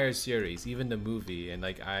entire series, even the movie, and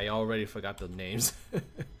like I already forgot the names.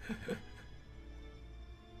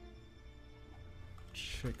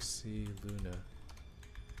 Trixie Luna.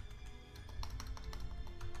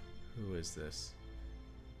 Who is this?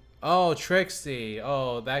 Oh, Trixie.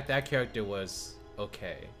 Oh, that character was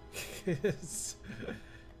okay.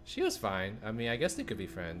 She was fine. I mean, I guess they could be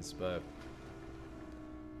friends, but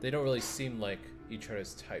they don't really seem like each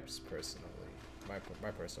other's types personally. My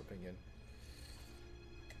personal opinion.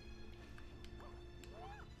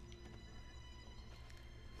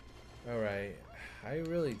 Alright, I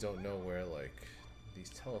really don't know where, like, these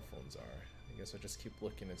telephones are. I guess I'll just keep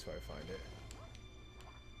looking until I find it.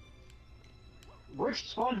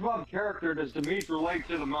 Which SpongeBob character does Dimitri relate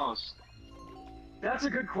to the most? That's a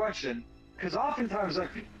good question, because oftentimes I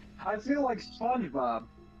feel like SpongeBob.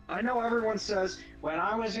 I know everyone says, when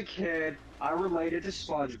I was a kid, I related to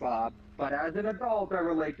SpongeBob, but as an adult, I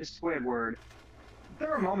relate to Squidward.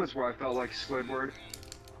 There are moments where I felt like Squidward,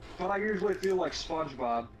 but I usually feel like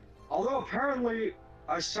SpongeBob. Although apparently,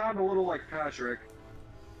 I sound a little like Patrick.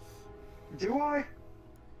 Do I?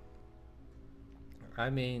 I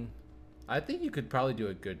mean, I think you could probably do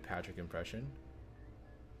a good Patrick impression.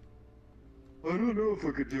 I don't know if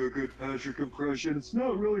I could do a good Patrick impression. It's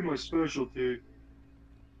not really my specialty.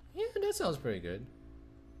 Yeah, that sounds pretty good.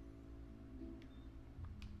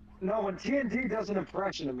 No, when TNT does an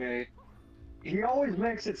impression of me, he always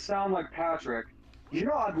makes it sound like Patrick. You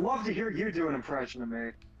know, I'd love to hear you do an impression of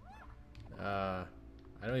me. I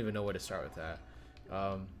don't even know where to start with that.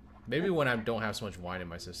 Maybe when I don't have so much wine in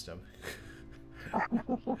my system.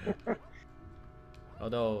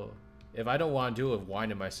 Although, if I don't want to do it with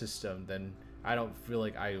wine in my system, then I don't feel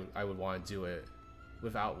like I would want to do it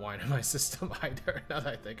without wine in my system either, now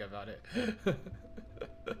that I think about it.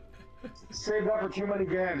 Save that for too many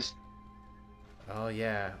games. Oh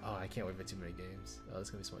yeah. Oh, I can't wait for too many games. Oh, it's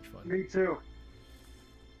gonna be so much fun. Me too.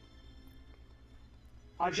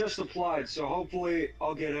 I just applied, so hopefully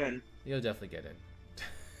I'll get in. You'll definitely get in.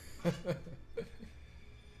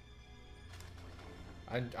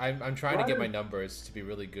 I'm trying to get my numbers to be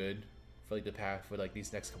really good for like for like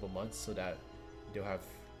these next couple months, so that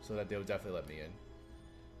they'll definitely let me in.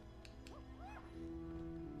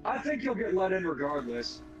 I think you'll get let in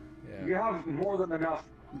regardless. Yeah. You have more than enough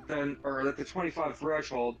or at the 25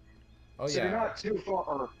 threshold. Oh so yeah. you're not too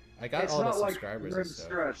far. I got it's all the not subscribers like and stuff.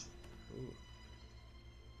 stressed. Ooh.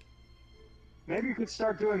 Maybe you could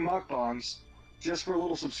start doing mukbangs just for a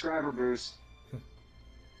little subscriber boost.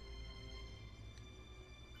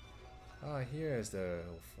 Oh, here's the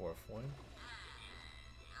fourth one.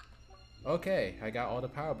 Okay, I got all the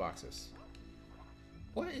power boxes.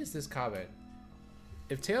 What is this comment?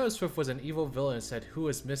 If Taylor Swift was an evil villain and said who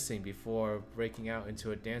is missing before breaking out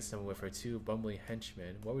into a dance number with her two bumbling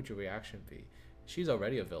henchmen, what would your reaction be? She's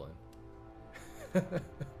already a villain.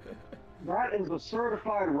 That is a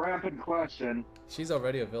certified rampant question. She's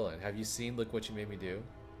already a villain. Have you seen Look What You Made Me Do?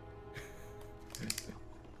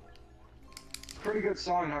 Pretty good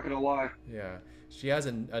song, not gonna lie. Yeah. She has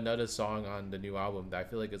another song on the new album that I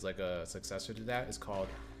feel like is like a successor to that. It's called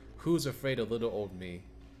Who's Afraid of Little Old Me?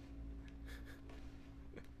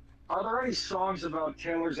 Are there any songs about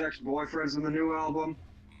Taylor's ex-boyfriends in the new album?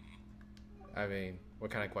 I mean,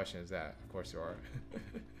 what kind of question is that? Of course there are.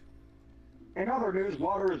 In other news,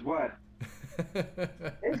 water is wet.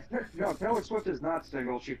 No, Taylor Swift is not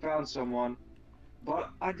single. She found someone. But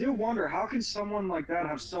I do wonder, how can someone like that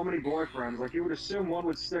have so many boyfriends? Like, you would assume one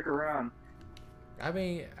would stick around. I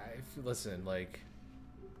mean, listen, like,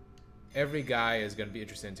 every guy is going to be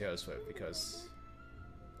interested in Taylor Swift because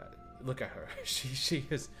look at her. She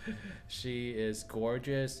is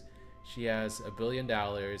gorgeous. She has $1 billion.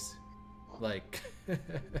 Like,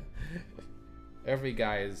 every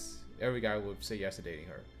guy would say yes to dating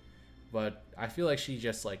her. But I feel like she's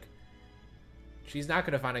not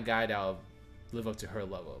going to find a guy that'll live up to her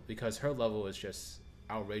level because her level is just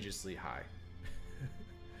outrageously high.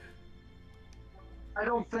 I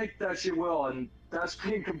don't think that she will, and that's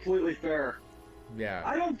being completely fair. Yeah.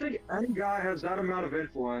 I don't think any guy has that amount of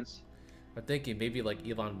influence. I'm thinking maybe like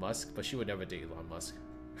Elon Musk, but she would never date Elon Musk.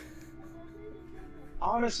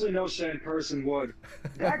 Honestly, no sane person would.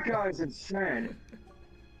 That guy's insane.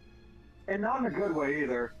 And not in a good way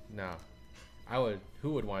either. No. I would.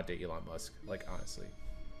 Who would want to date Elon Musk? Like, honestly.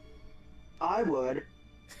 I would.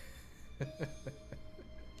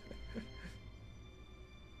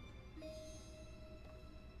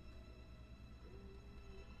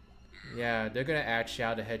 Yeah, they're gonna add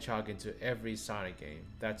Shadow the Hedgehog into every Sonic game.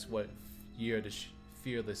 That's what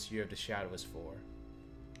Fearless Year of the Shadow is for.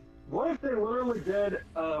 What if they literally did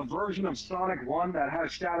a version of Sonic 1 that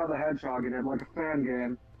has Shadow the Hedgehog in it, like a fan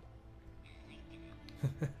game?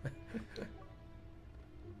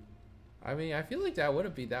 I mean, I feel like that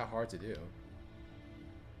wouldn't be that hard to do.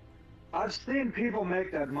 I've seen people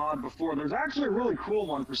make that mod before. There's actually a really cool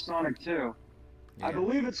one for Sonic 2. Yeah. I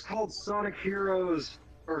believe it's called Sonic Heroes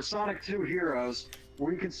or Sonic 2 Heroes,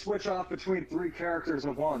 where you can switch off between 3 characters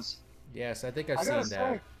at once. Yes, I think I've I gotta seen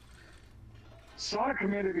that. say, Sonic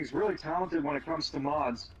community is really talented when it comes to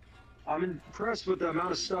mods. I'm impressed with the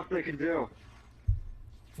amount of stuff they can do.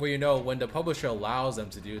 Well, you know, when the publisher allows them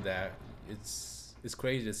to do that, it's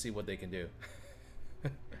crazy to see what they can do.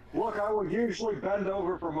 Look, I would usually bend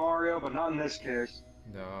over for Mario, but not in this case.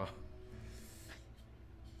 No.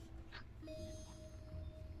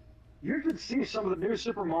 You should see some of the new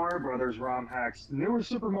Super Mario Brothers ROM hacks. The newer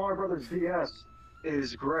Super Mario Brothers DS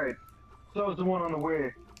is great. So is the one on the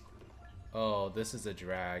Wii. Oh, this is a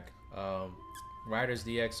drag.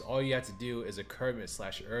 RidersDX, all you have to do is a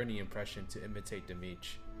Kermit/Ernie impression to imitate the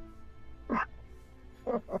Meech.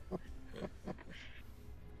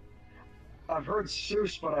 I've heard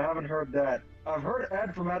Seuss, but I haven't heard that. I've heard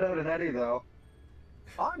Ed from Ed, Ed and Eddie, though.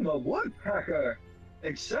 I'm a woodpecker,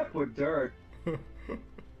 except with dirt.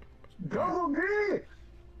 Double D!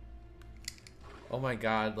 Oh my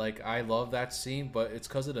god, like, I love that scene, but it's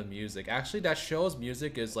because of the music. Actually, that show's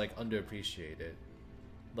music is, like, underappreciated.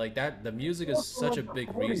 Like, the music is such a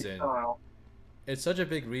big reason. It's such a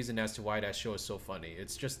big reason as to why that show is so funny.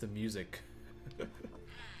 It's just the music.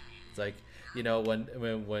 It's like, you know,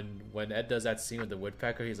 when Ed does that scene with the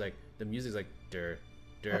woodpecker, he's like, the music's like, dur,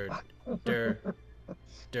 dur, dur,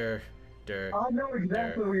 dur, dur. I know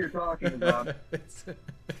exactly what you're talking about.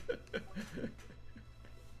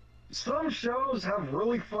 Some shows have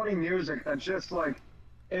really funny music that just, like,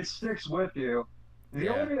 it sticks with you. The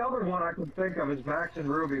only other one I can think of is Max and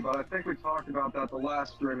Ruby, but I think we talked about that the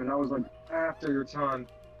last stream, and that was, like, after your time.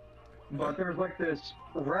 But there's, like, this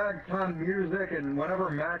ragtime music, and whenever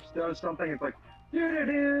Max does something, it's like,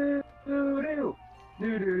 do-do-do-do-do,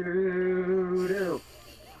 do-do-do-do-do.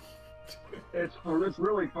 It's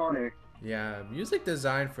really funny. Yeah, music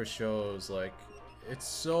design for shows, like, it's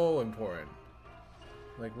so important.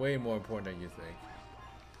 Like, way more important than you think.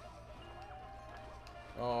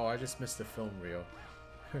 Oh, I just missed the film reel.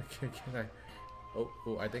 Can I?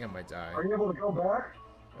 Oh, I think I might die. Are you able to go back?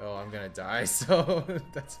 Oh, I'm gonna die, so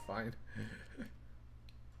that's fine.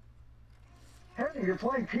 Hey, you're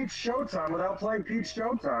playing Peach Showtime without playing Peach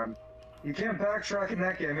Showtime. You can't backtrack in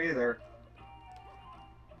that game either.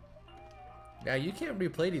 Yeah, you can't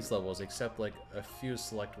replay these levels except like a few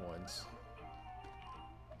select ones.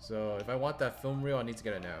 So if I want that film reel, I need to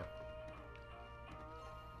get it now.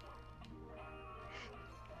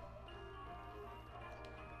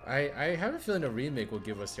 I have a feeling a remake will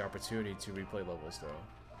give us the opportunity to replay levels, though.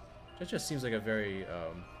 That just seems like a very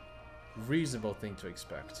reasonable thing to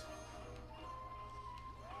expect.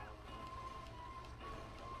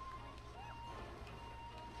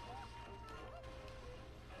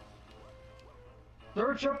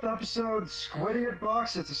 Search up the episode Squidiot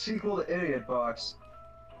Box. It's a sequel to Idiot Box.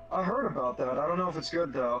 I heard about that. I don't know if it's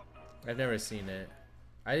good, though. I've never seen it.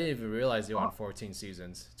 I didn't even realize they were on 14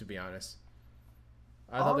 seasons, to be honest.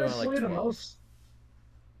 I thought they were on like 12.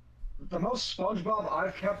 The most SpongeBob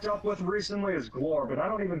I've kept up with recently is Glorb, but I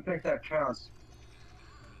don't even think that counts.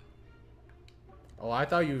 Oh, I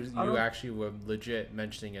thought you actually were legit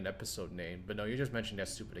mentioning an episode name, but no, you're just mentioning that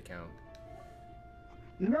stupid account.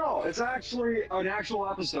 No, it's actually an actual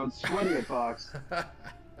episode, Squidiot Box.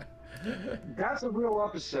 That's a real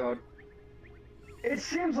episode. It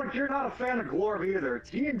seems like you're not a fan of Glorb either.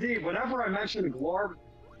 T&D, whenever I mention Glorb,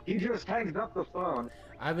 he just hangs up the phone.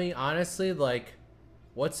 I mean, honestly, like,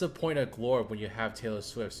 what's the point of Glorb when you have Taylor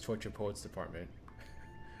Swift's Torture Poets department?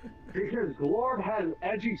 Because Glorb has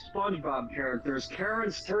edgy SpongeBob characters.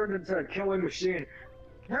 Karen's turned into a killing machine.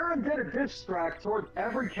 Karen did a diss track towards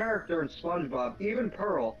every character in SpongeBob, even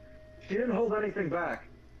Pearl. She didn't hold anything back.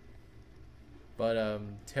 But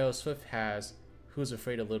Taylor Swift has Who's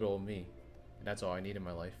Afraid of Little Old Me? And that's all I need in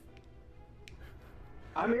my life.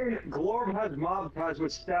 I mean, Glorb has mob ties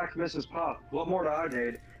with Stacked Mrs. Puff. What more do I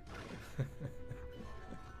need?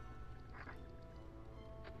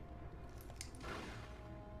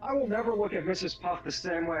 I will never look at Mrs. Puff the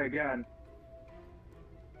same way again.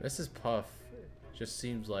 Mrs. Puff just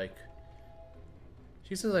seems like...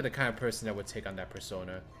 She seems like the kind of person that would take on that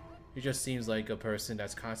persona. She just seems like a person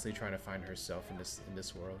that's constantly trying to find herself in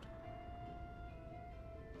this world.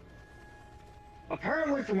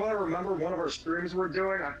 Apparently, from what I remember, one of our streams we're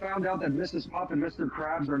doing, I found out that Mrs. Puff and Mr.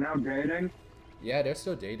 Krabs are now dating. Yeah, they're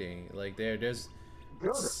still dating. Like, there's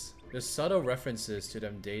subtle references to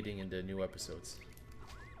them dating in the new episodes.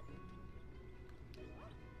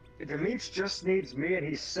 Demeets just needs me, and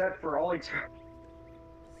he's set for all eternity.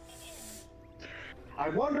 I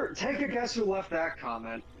wonder, take a guess who left that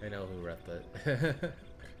comment. I know who left it.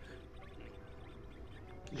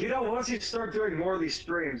 You know, once you start doing more of these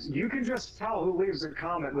streams, you can just tell who leaves a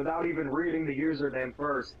comment without even reading the username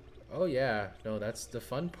first. Oh yeah, no, that's the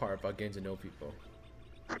fun part about getting to know people.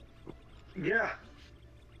 Yeah.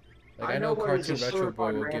 Like I I know know what is a Cartoon Retro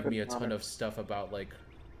Boy certified will give random me a ton comment. of stuff about like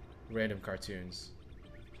random cartoons,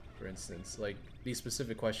 for instance. Like these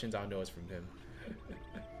specific questions, I know it's from him.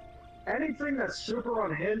 Anything that's super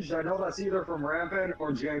unhinged, I know that's either from Rampant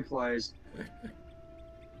or Jay Plays.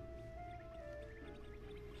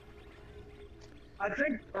 I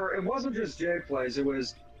think, or it wasn't just Jay Plays, it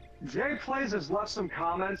was Jay Plays has left some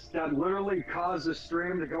comments that literally caused the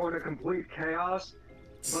stream to go into complete chaos.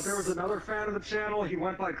 But there was another fan of the channel, he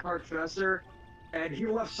went by Cartfesser, and he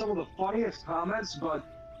left some of the funniest comments,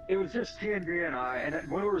 but it was just TND and I, and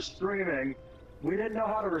when we were streaming, we didn't know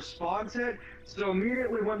how to respond to it, so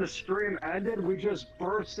immediately when the stream ended, we just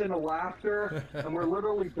burst into laughter, and we're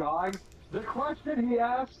literally dying. The question he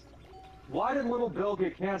asked, why did Little Bill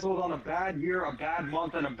get canceled on a bad year, a bad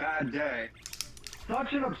month, and a bad day?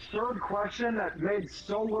 Such an absurd question that made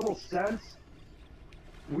so little sense.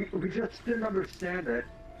 We just didn't understand it.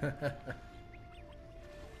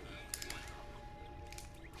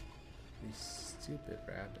 These stupid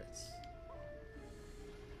rabbits.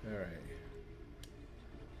 Alright.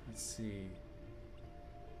 Let's see.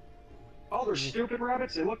 Oh, they're stupid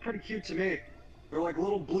rabbits? They look pretty cute to me. They're like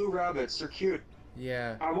little blue rabbits. They're cute.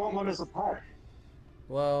 Yeah. I want one as a pet.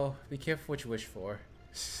 Well, be careful what you wish for.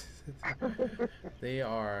 They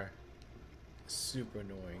are super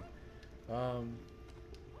annoying.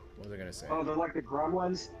 What was I gonna say? Oh, they're like the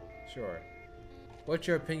gremlins? Sure. What's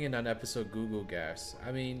your opinion on episode Google Gas?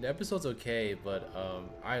 I mean, the episode's okay, but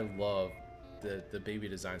I love the baby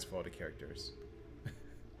designs for all the characters.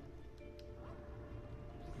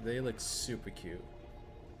 They look super cute.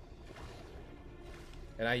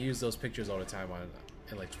 And I use those pictures all the time on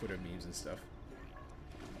in like Twitter memes and stuff.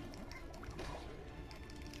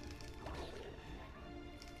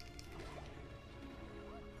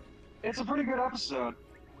 It's a pretty good episode.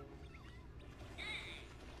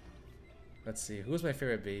 Let's see, who's my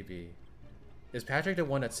favorite baby? Is Patrick the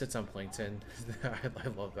one that sits on plankton? I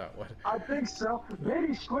love that one. I think so.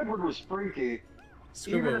 Maybe Squidward was freaky.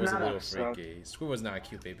 Squidward was a little freaky. Squidward was not a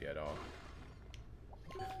cute baby at all.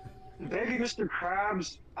 Baby Mr.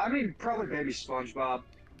 Krabs. I mean, probably Baby SpongeBob.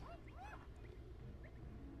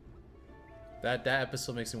 That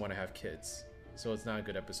episode makes me want to have kids, so it's not a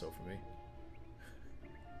good episode for me.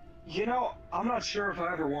 You know, I'm not sure if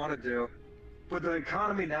I ever wanted to. With the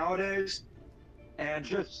economy nowadays, and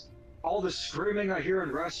just all the screaming I hear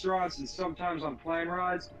in restaurants and sometimes on plane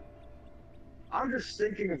rides, I'm just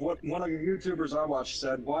thinking of what one of the YouTubers I watch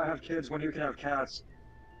said, why have kids when you can have cats?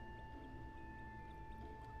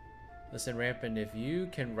 Listen, Rampant, if you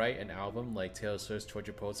can write an album like Taylor Swift's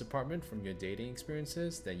Torture Poets Apartment from your dating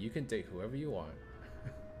experiences, then you can date whoever you want.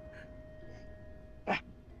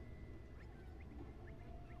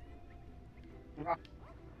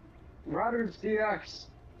 RidersDX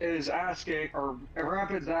is asking, or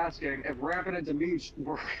Rampant's asking, if Rampant and Demeech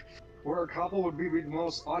were a couple would be the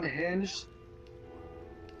most unhinged.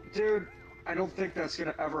 Dude, I don't think that's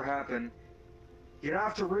gonna ever happen. You'd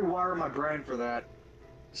have to rewire my brain for that.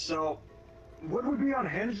 So, would we be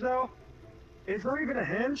unhinged though? Is there even a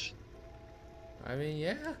hinge? I mean,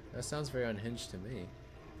 yeah, that sounds very unhinged to me.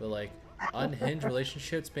 But like, unhinged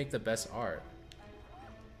relationships make the best art.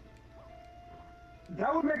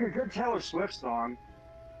 That would make a good Taylor Swift song.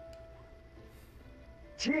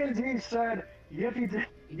 TND said, Yippee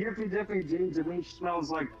Dippy Dee, Demeech smells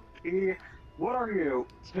like pee. What are you,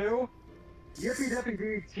 2? Yippee Dippy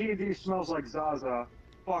Dee, TND smells like Zaza.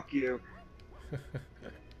 Fuck you.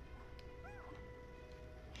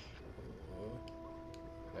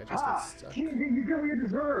 I just got stuck. TND, you get what you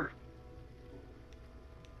deserve.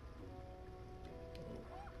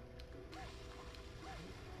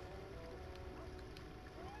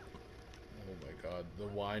 Oh my god, the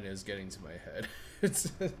wine is getting to my head.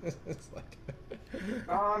 it's like...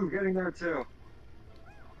 Oh, I'm getting there too.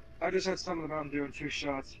 I just had some of the Mountain Dew in 2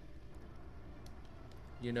 shots.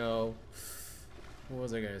 You know, what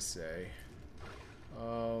was I gonna say?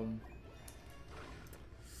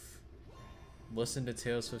 Listen to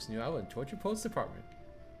Taylor Swift's new album, Torture Poets Department.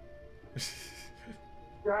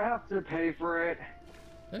 Do I have to pay for it?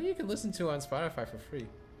 No, you can listen to it on Spotify for free.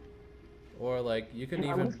 Or like, you can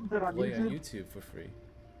I even listen to it on play YouTube? on YouTube for free.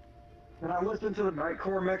 Can I listen to the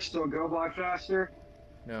Nightcore mix so it'll go by faster?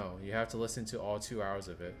 No, you have to listen to all 2 hours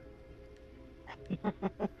of it.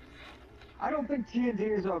 I don't think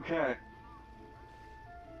TNT is okay.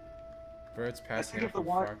 Birds passing think out if the from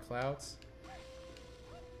wand- far clouds.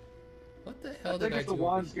 What the hell I did think I if do the over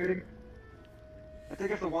wand's here? getting... I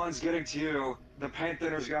think if the wine's getting to you, the paint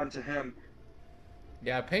thinner's gotten to him.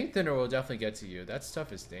 Yeah, paint thinner will definitely get to you. That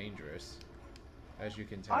stuff is dangerous, as you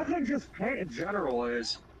can tell. I think just paint in general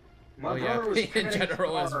is. My Oh yeah, brother was paint in painting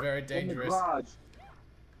general his is car very in the dangerous. garage.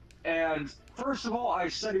 And first of all, I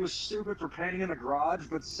said he was stupid for painting in the garage,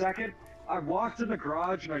 but second, I walked in the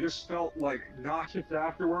garage and I just felt like nauseous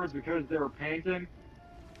afterwards because they were painting.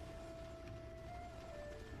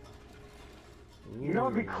 Ooh. You know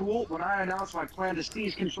what'd be cool? When I announced my plan to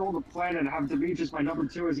seize control of the planet and have Demetrius my number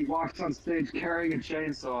 2 as he walks on stage carrying a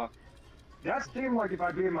chainsaw. That seemed like if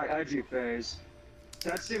I'd be in my edgy phase.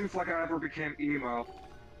 That seems like I ever became emo.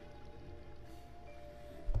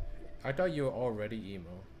 I thought you were already emo.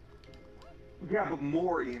 Yeah, but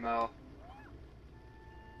more emo.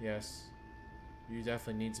 Yes. You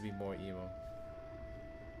definitely need to be more emo.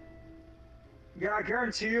 Yeah, I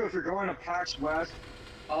guarantee you if you're going to PAX West,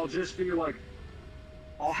 I'll just be like,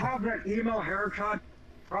 I'll have that emo haircut,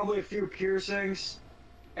 probably a few piercings,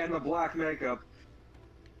 and the black makeup.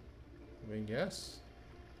 I mean, yes.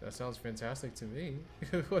 That sounds fantastic to me.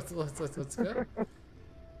 let's go.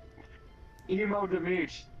 Emo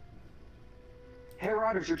Demetrius. Hey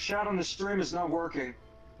Riders, your chat on the stream is not working.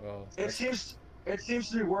 Well, It seems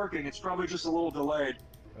to be working. It's probably just a little delayed.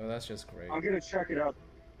 well, that's just great. I'm gonna check it out.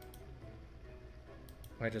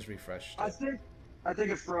 I just refreshed. I think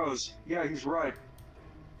it froze. Yeah, he's right.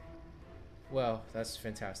 Well, that's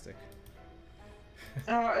fantastic.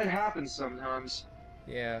 It happens sometimes.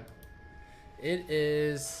 Yeah. It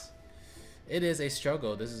is a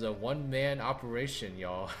struggle. This is a one-man operation,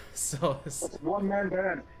 y'all. So It's one-man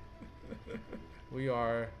band. we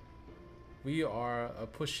are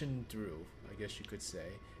pushing through, I guess you could say.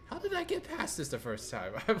 How did I get past this the first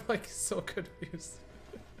time? I'm like so confused.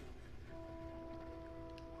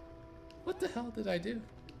 What the hell did I do?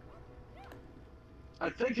 I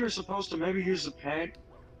think you're supposed to maybe use the paint.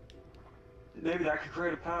 Maybe that could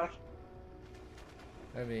create a path.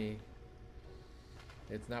 I mean,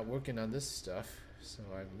 it's not working on this stuff, so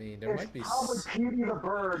I mean, there might be. It's probably Petey the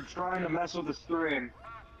bird trying to mess with the stream.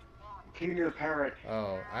 Petey the parrot.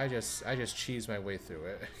 Oh, I just cheesed my way through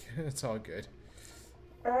it. It's all good.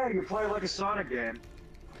 Hey, you play like a Sonic game.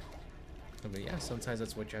 I mean, yeah, sometimes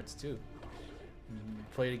that's what you have to do.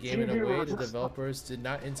 Play the game in a way the developers did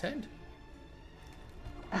not intend.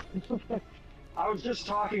 I was just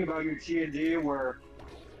talking about you, T&D, where...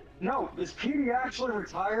 No, is Petey actually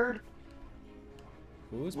retired?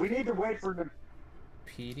 Who's We need to wait for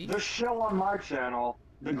Petey? the shill on my channel,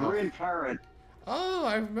 the green parrot. Oh,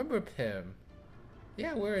 I remember him.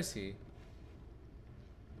 Yeah, where is he?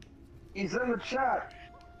 He's in the chat.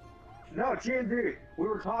 No, T&D, we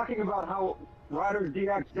were talking about how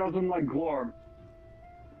RidersDX doesn't like Glorb.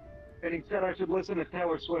 And he said I should listen to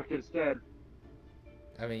Taylor Swift instead.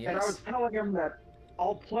 I mean, And I was yes. telling him that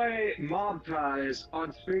I'll play Mob Ties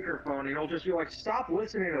on speakerphone, and he'll just be like, stop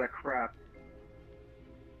listening to that crap.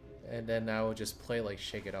 And then I will just play like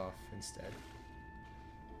Shake It Off instead.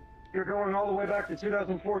 You're going all the way back to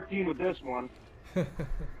 2014 with this one.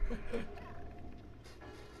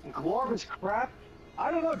 Glorb is crap. I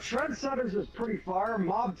don't know, Trendsetters is pretty fire.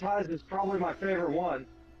 Mob Ties is probably my favorite one.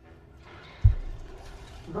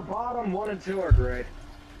 The bottom 1 and 2 are great.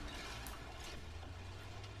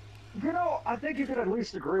 You know, I think you could at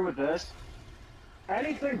least agree with this.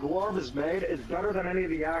 Anything Glorb has made is better than any of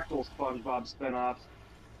the actual SpongeBob spin-offs.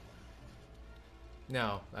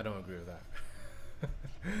 No, I don't agree with that.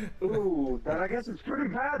 Ooh, then I guess it's pretty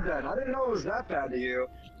bad then. I didn't know it was that bad to you.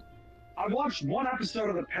 I watched one episode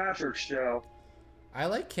of The Patrick Show. I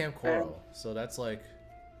like Camp Coral, so that's like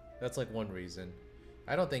one reason.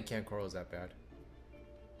 I don't think Camp Coral is that bad.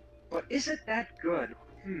 But is it that good?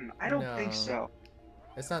 I don't think so.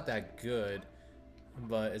 It's not that good,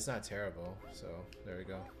 but it's not terrible. So there we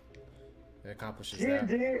go. It accomplishes that.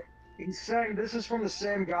 D&D, he's saying this is from the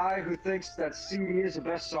same guy who thinks that CD is the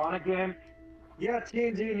best Sonic game. Yeah,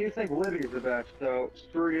 T&D, and you think Libby is the best, so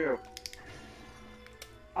screw you.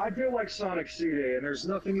 I do like Sonic CD, and there's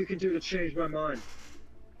nothing you can do to change my mind.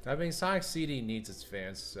 I mean, Sonic CD needs its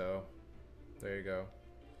fans, so there you go.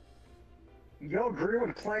 You'll agree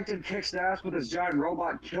when Plankton kicks ass with his giant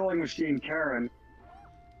robot killing machine, Karen.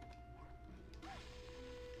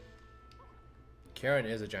 Karen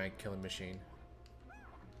is a giant killing machine.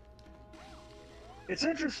 It's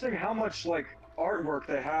interesting how much, like, artwork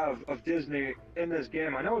they have of Disney in this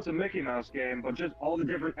game. I know it's a Mickey Mouse game, but just all the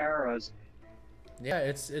different eras. Yeah,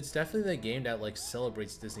 it's definitely the game that like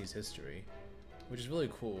celebrates Disney's history, which is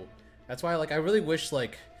really cool. That's why like I really wish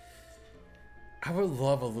like I would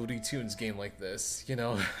love a Looney Tunes game like this, you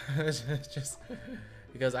know, just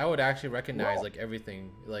because I would actually recognize like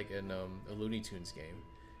everything like in a Looney Tunes game.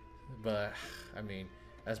 But I mean,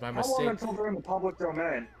 that's my How long mistake. until they're in the public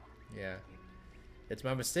domain? Yeah, it's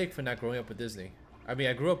my mistake for not growing up with Disney. I mean,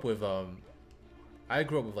 I grew up with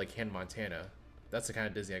like Hannah Montana. That's the kind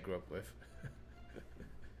of Disney I grew up with.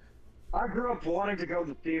 I grew up wanting to go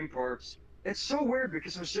to theme parks. It's so weird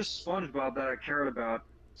because it was just SpongeBob that I cared about.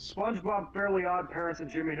 SpongeBob, Fairly Odd Parents, and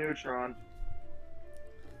Jimmy Neutron.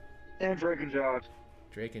 And Drake and Josh.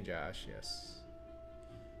 Drake and Josh, yes.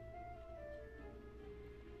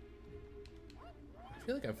 I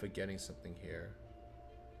feel like I'm forgetting something here,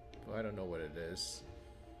 but I don't know what it is.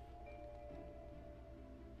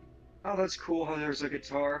 Oh, that's cool how there's a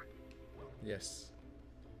guitar. Yes.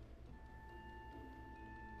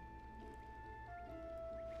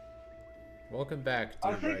 Welcome back,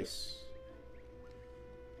 dear Bryce.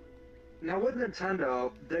 Now with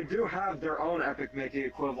Nintendo, they do have their own epic Mickey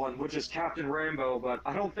equivalent, which is Captain Rainbow, but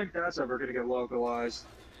I don't think that's ever going to get localized.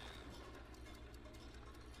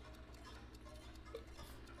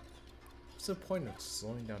 What's the point of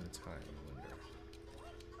slowing down the time, I wonder?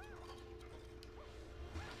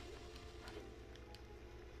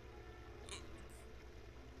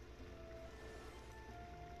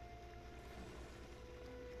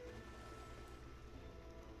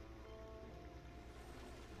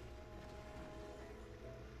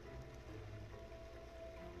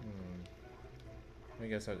 I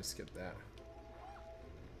guess I'll just skip that.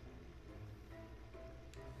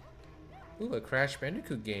 Ooh, a Crash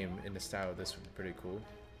Bandicoot game in the style of this would be pretty cool.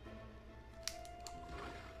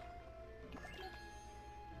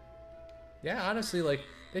 Yeah, honestly, like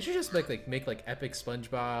they should just make like epic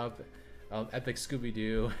SpongeBob, epic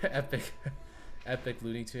Scooby-Doo, epic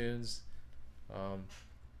Looney Tunes,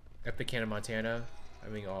 epic Hannah Montana. I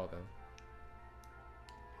mean, all of them.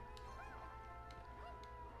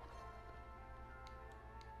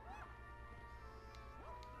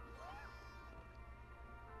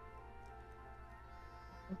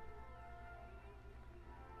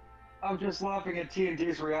 I'm just laughing at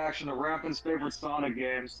T&D's reaction to Rampant's favorite Sonic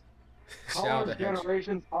games. Colors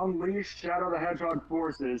Generations Unleashed Shadow the Hedgehog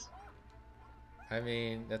Forces. I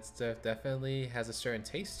mean, that's definitely has a certain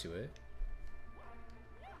taste to it.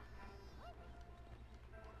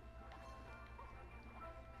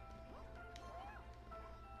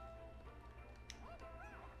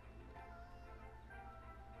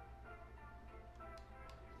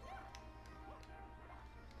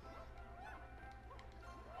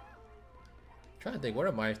 Trying to think, what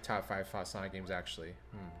are my top 5 Sonic games actually?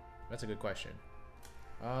 That's a good question.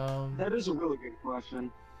 That is a really good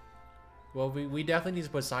question. Well, we definitely need to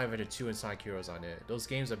put Sonic Adventure 2 and Sonic Heroes on it. Those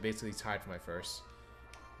games are basically tied for my first.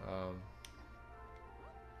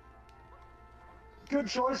 Good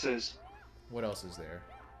choices. What else is there?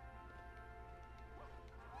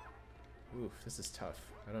 Oof, this is tough.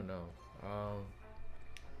 I don't know.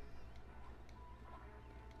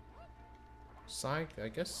 Sonic, I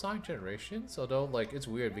guess Sonic Generations, although like it's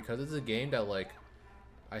weird because it's a game that like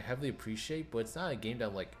I heavily appreciate, but it's not a game that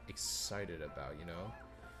I'm like excited about, you know?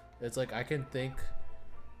 It's like I can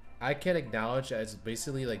acknowledge that it's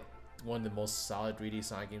basically like one of the most solid 3D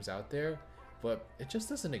Sonic games out there, but it just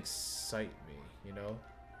doesn't excite me, you know?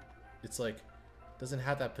 It's like doesn't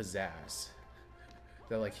have that pizzazz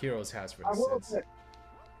that like Heroes has, for instance.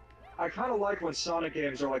 I kind of like when Sonic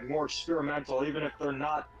games are like more experimental, even if they're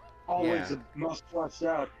not always the most fleshed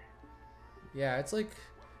out. Yeah, it's like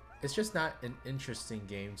it's just not an interesting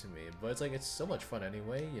game to me, but it's like it's so much fun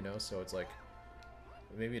anyway, you know. So it's like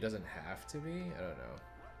maybe it doesn't have to be. I don't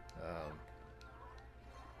know.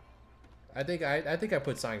 I think I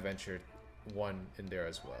put Sonic Adventure 1 in there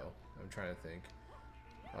as well. I'm trying to think.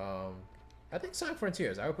 I think Sonic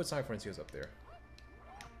Frontiers. I would put Sonic Frontiers up there.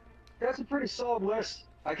 That's a pretty solid list.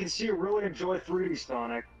 I can see you really enjoy 3D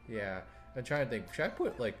Sonic. Yeah. I'm trying to think. Should I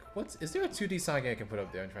put like is there a 2D Sonic game I can put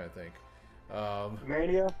up there? I'm trying to think.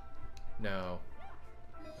 Mania? No.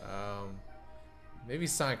 Maybe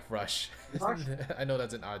Sonic Rush. I know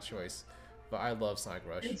that's an odd choice, but I love Sonic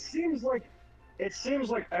Rush. It seems like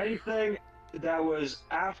anything that was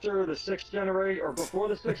after the 6th generation or before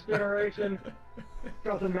the 6th generation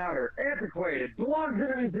doesn't matter. Antiquated, belongs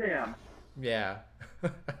in a museum. Yeah. All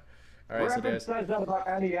right. So there's says that about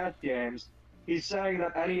NES games. He's saying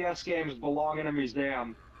that NES games belong in a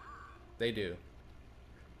museum. They do.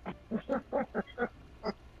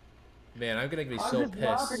 Man, I'm gonna be so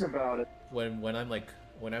pissed about it. when I'm like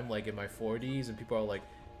in my 40s and people are like,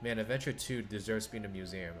 "Man, Adventure 2 deserves to be in a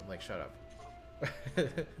museum." I'm like, "Shut up."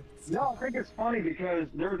 No, I think it's funny because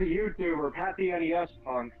there's a YouTuber, Pat the NES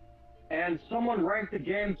Punk, and someone ranked the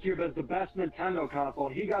GameCube as the best Nintendo console,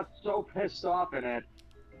 and he got so pissed off in it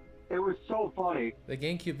It was so funny. The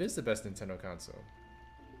GameCube is the best Nintendo console.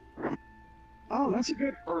 Oh, that's a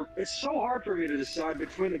good. Or it's so hard for me to decide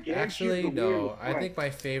between the GameCube. Actually, the Wii, no. and the I Switch. think my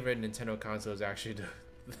favorite Nintendo console is actually the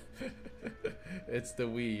it's the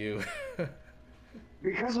Wii U.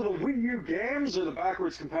 Because of the Wii U games or the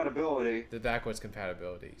backwards compatibility. The backwards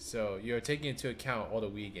compatibility. So you're taking into account all the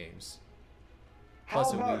Wii games. How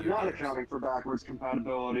Plus the about Wii U not games. accounting for backwards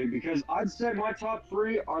compatibility? Because I'd say my top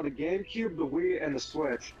three are the GameCube, the Wii, and the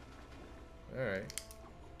Switch. All right.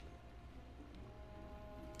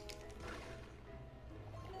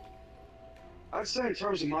 I'd say in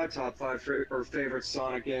terms of my top five or favorite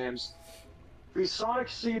Sonic games, be Sonic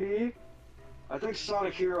CD. I think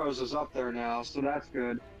Sonic Heroes is up there now, so that's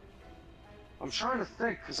good. I'm trying to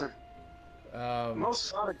think because most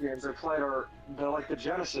Sonic games I played are the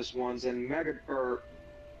Genesis ones and Mega or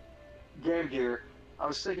Game Gear. I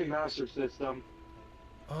was thinking Master System.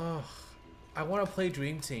 Oh, I want to play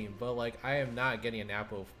Dream Team, but like I am not getting an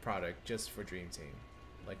Apple product just for Dream Team.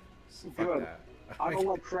 Like, fuck Good. that. I don't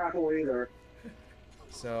like Crackle either.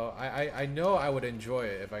 So I know I would enjoy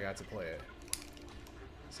it if I got to play it.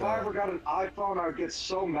 So, If I ever got an iPhone, I would get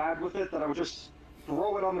so mad with it that I would just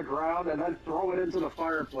throw it on the ground and then throw it into the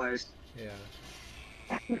fireplace. yeah.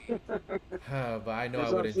 But I know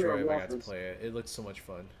I There's would actually enjoy a it if I got to reference. play it. It looks so much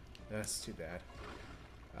fun. That's too bad.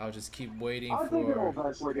 I'll just keep waiting I think it'll for.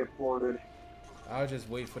 eventually get ported. I'll just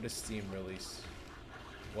wait for the Steam release.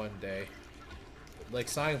 One day. Like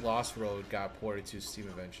Sonic Lost Road got ported to Steam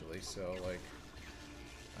eventually, so like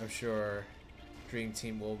I'm sure Dream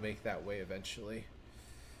Team will make that way eventually.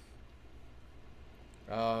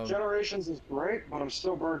 Generations is great, but I'm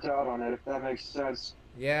still burnt out on it, if that makes sense.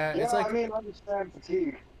 Yeah, Yeah, it's like I mean, I understand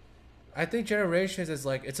fatigue. I think Generations is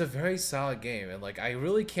like it's a very solid game, and like I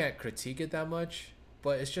really can't critique it that much,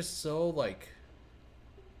 but it's just so like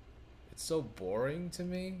it's so boring to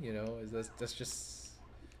me, you know. That's just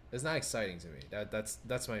it's not exciting to me.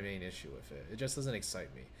 That's my main issue with it. It just doesn't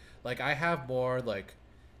excite me. Like I have more like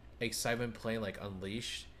excitement playing like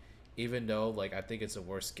Unleashed, even though like I think it's a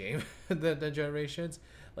worse game than Generations.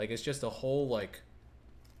 Like it's just a whole like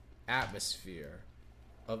atmosphere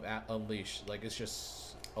of Unleashed. Like it's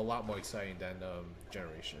just a lot more exciting than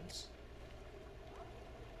Generations.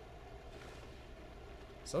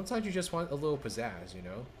 Sometimes you just want a little pizzazz, you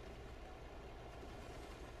know?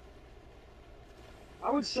 I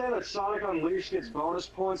would say that Sonic Unleashed gets bonus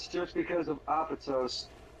points just because of Apatos.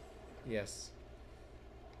 Yes.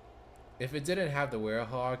 If it didn't have the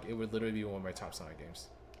Werehog, it would literally be one of my top Sonic games.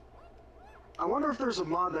 I wonder if there's a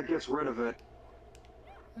mod that gets rid of it.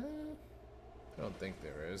 I don't think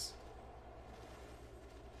there is.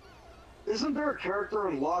 Isn't there a character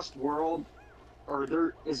in Lost World,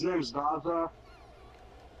 his name's Naza?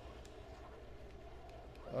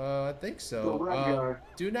 I think The so. red guy.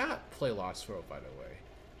 Do not play Lost World, by the way.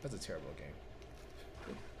 That's a terrible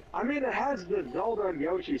game. I mean, it has the Zelda and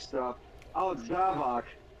Yoshi stuff. Oh, it's Zavok.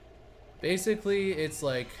 Basically, it's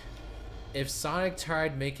like if Sonic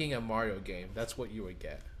tried making a Mario game, that's what you would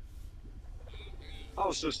get.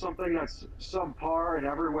 Oh, so something that's subpar in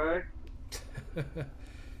every way?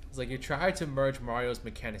 It's like you tried to merge Mario's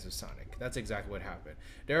mechanics with Sonic. That's exactly what happened.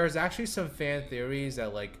 There is actually some fan theories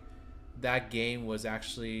that like that game was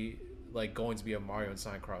actually like going to be a Mario and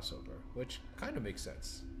Sonic crossover, which kind of makes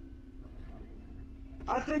sense.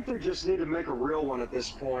 I think they just need to make a real one at this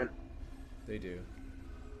point. They do.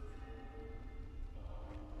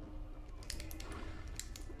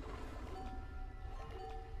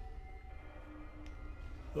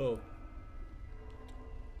 Oh.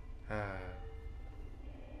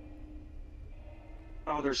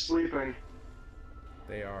 Oh, they're sleeping.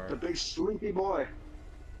 They are. The big sleepy boy.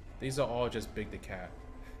 These are all just Big the Cat.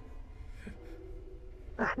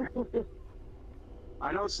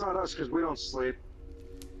 I know it's not us because we don't sleep.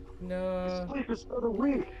 No. Sleep is for the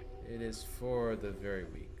weak. It is for the very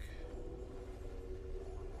weak.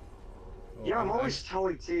 Oh, Yeah, I'm always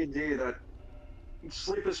telling T&D that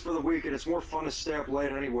sleep is for the weak and it's more fun to stay up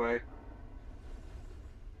late anyway.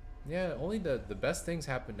 Yeah, only the best things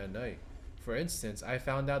happen at night. For instance, I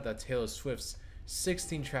found out that Taylor Swift's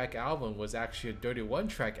 16-track album was actually a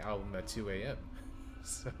 31-track album at 2 a.m.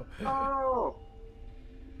 So. Oh!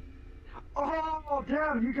 Oh,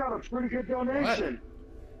 damn, you got a pretty good donation.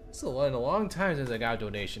 It's been a long time since I got a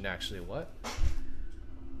donation, actually. What?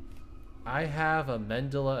 I have a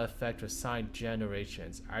Mandela effect with Sonic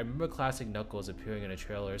Generations. I remember classic Knuckles appearing in the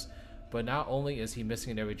trailers, but not only is he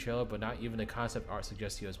missing in every trailer, but not even the concept art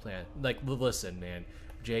suggests he was planned. Like, listen, man.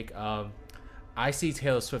 Jake, I see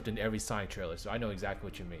Taylor Swift in every Sonic trailer, so I know exactly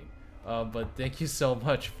what you mean. But thank you so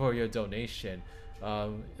much for your donation.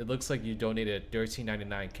 It looks like you donated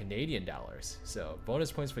 $13.99 Canadian dollars. So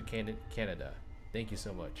bonus points for Canada. Thank you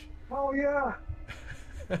so much. Oh yeah.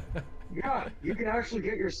 Yeah, you can actually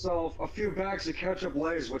get yourself a few bags of ketchup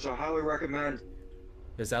Lay's, which I highly recommend.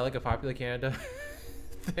 Is that like a popular Canada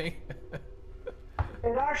thing?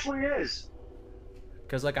 It actually is.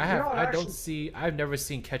 Because like I've never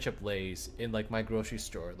seen ketchup Lay's in like my grocery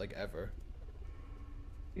store like ever.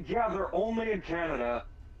 Yeah, they're only in Canada,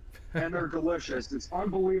 and they're delicious. It's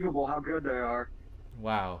unbelievable how good they are.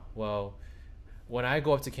 Wow. Well, when I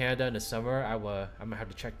go up to Canada in the summer, I'm gonna have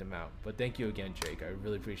to check them out. But thank you again, Jake. I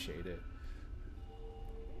really appreciate it.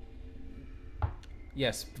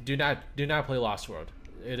 Yes, do not play Lost World.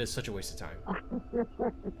 It is such a waste of time.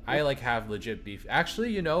 I like have legit beef.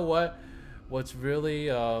 Actually, you know what? What's really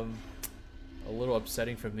a little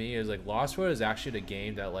upsetting for me is like Lost World is actually the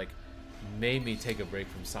game that like made me take a break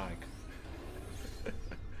from Sonic.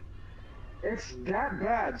 It's that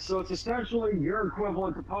bad. So it's essentially your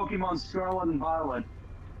equivalent to Pokemon Scarlet and Violet.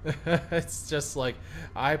 It's just like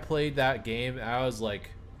I played that game and I was like,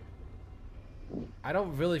 I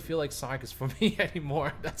don't really feel like Sonic is for me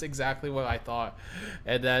anymore. That's exactly what I thought.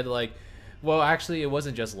 And then like, well, actually it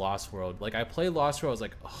wasn't just Lost World. Like I played Lost World, I was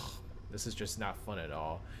like, oh, this is just not fun at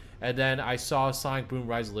all. And then I saw Sonic Boom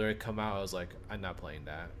Rise Lyric come out. I was like, I'm not playing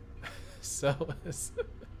that. So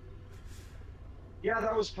yeah,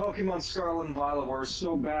 that was Pokemon Scarlet and Violet, where it was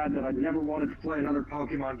so bad that I never wanted to play another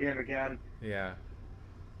Pokemon game again. Yeah.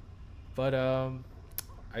 But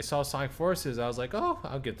I saw Sonic Forces. I was like, oh,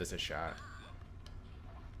 I'll give this a shot.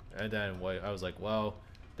 And then I was like, well,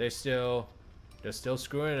 they're still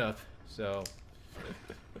screwing it up. So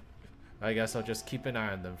I guess I'll just keep an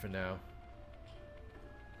eye on them for now.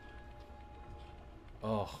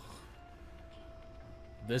 Oh,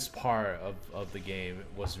 this part of the game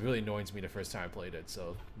was really annoying to me the first time I played it.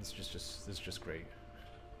 So this is just great.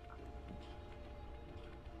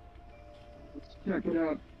 Let's check it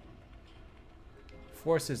out.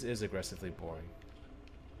 Forces is aggressively boring.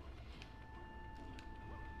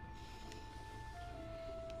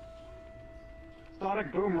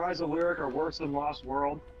 Sonic Boom Rise of Lyric are worse than Lost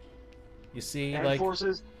World. You see, And like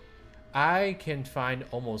Forces. I can find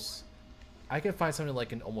something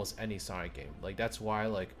like in almost any Sonic game. Like that's why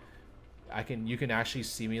like you can actually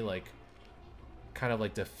see me like kind of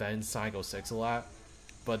like defend Sonic 06 a lot.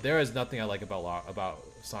 But there is nothing I like about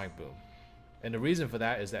Sonic Boom. And the reason for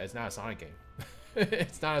that is that it's not a Sonic game.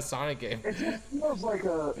 It's not a Sonic game. It just feels like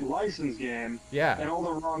a licensed game. Yeah. In all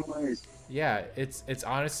the wrong ways. Yeah, it's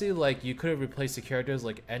honestly like you could have replaced the characters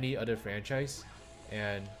like any other franchise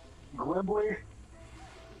and Glibbly?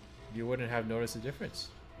 You wouldn't have noticed a difference.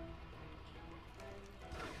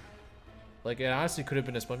 Like it honestly could have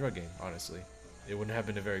been a SpongeBob game, honestly. It wouldn't have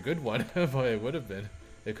been a very good one, but it would have been.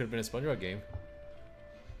 It could have been a SpongeBob game.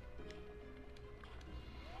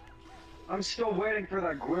 I'm still waiting for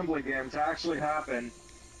that Glimbly game to actually happen.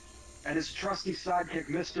 And his trusty sidekick,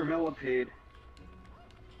 Mr. Millipede.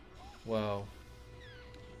 Well,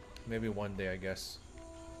 maybe one day, I guess.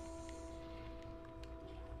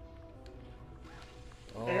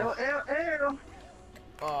 Oh. Ew, ew, ew.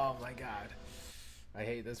 Oh my god. I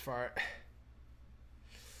hate this part.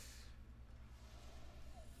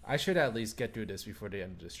 I should at least get through this before the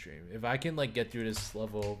end of the stream. If I can like get through this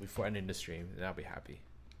level before ending the stream, then I'll be happy.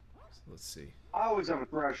 So let's see. I always have a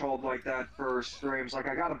threshold like that for streams. Like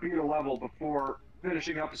I gotta beat a level before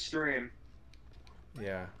finishing up a stream.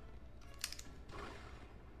 Yeah.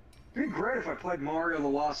 It'd be great if I played Mario the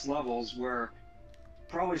Lost Levels, where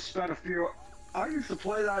probably spent a few... I used to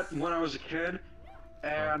play that when I was a kid,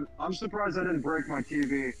 and I'm surprised I didn't break my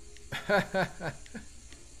TV.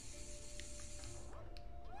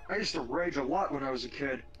 I used to rage a lot when I was a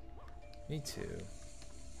kid. Me too.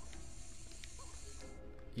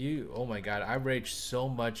 Oh my god, I raged so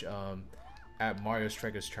much at Mario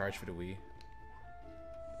Strikers Charge for the Wii.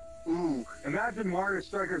 Ooh, imagine Mario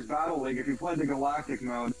Strikers Battle League if you played the Galactic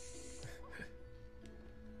mode.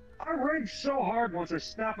 I raged so hard once I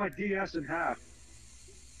snapped my DS in half.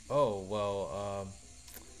 Oh, well,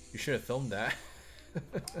 you should have filmed that.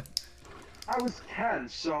 I was 10,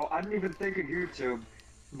 so I didn't even think of YouTube.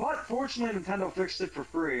 But fortunately, Nintendo fixed it for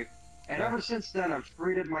free. And ever since then, I've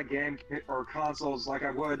treated my game or consoles like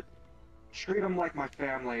I would treat them like my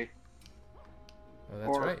family. Oh,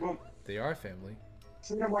 that's right. Well, they are family.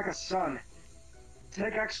 Treat them like a son.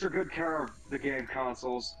 Take extra good care of the game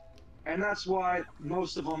consoles. And that's why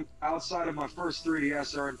most of them, outside of my first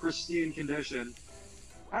 3DS, are in pristine condition.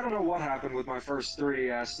 I don't know what happened with my first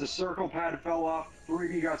 3DS. The circle pad fell off,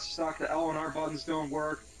 3D got stuck, the L and R buttons don't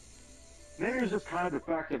work. Maybe it was just kind of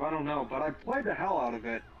defective, I don't know, but I played the hell out of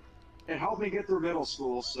it. It helped me get through middle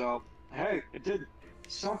school, so hey, it did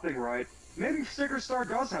something right. Maybe Sticker Star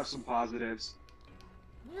does have some positives.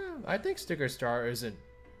 Yeah, I think Sticker Star isn't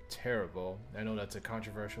terrible. I know that's a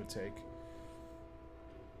controversial take.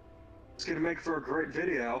 It's gonna make for a great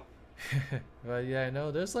video. But yeah, I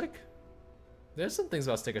know there's some things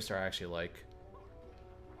about Sticker Star I actually like.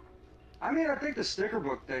 I mean, I think the sticker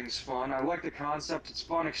book thing's fun. I like the concept. It's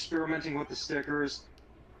fun experimenting with the stickers.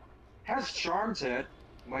 Has charm to it.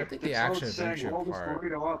 I Like think the the toad action saying, adventure "Hold this part.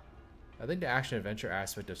 burrito up." I think the action adventure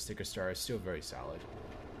aspect of Sticker Star is still very solid.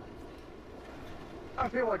 I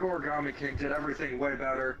feel like Origami King did everything way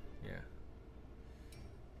better. Yeah.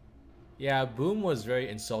 Yeah, Boom was very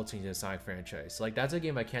insulting to the Sonic franchise. Like, that's a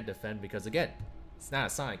game I can't defend because, again, it's not a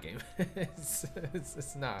Sonic game.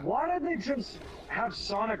 it's not. Why did they just have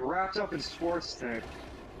Sonic wrapped up in sports tape?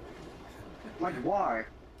 Like, why?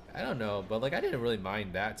 I don't know, but, like, I didn't really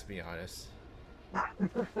mind that, to be honest.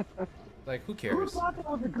 Like, who Who cares? thought that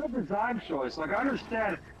was a good design choice? Like, I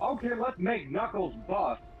understand, okay, let's make Knuckles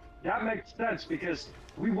buff. That makes sense because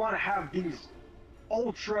we want to have these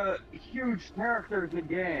ultra huge characters in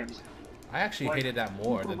games. I actually Like, hated that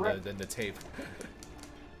more super than the tape.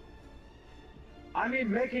 I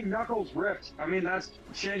mean, making Knuckles ripped, I mean, that's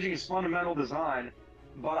changing his fundamental design.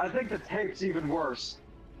 But I think the tape's even worse.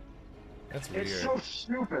 That's weird. It's so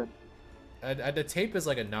stupid. The tape is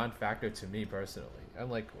like a non-factor to me personally. I'm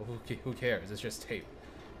like, well, who cares? It's just tape.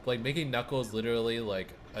 Like making Knuckles literally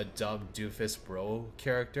like a dumb doofus bro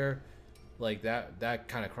character, like that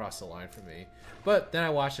kind of crossed the line for me. But then I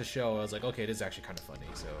watched the show. I was like, okay, this is actually kind of funny,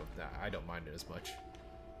 so I don't mind it as much.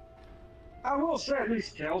 I will say at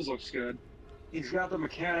least Tails looks good. He's got the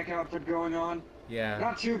mechanic outfit going on. Yeah.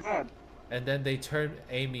 Not too bad. And then they turned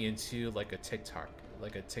Amy into like a TikTok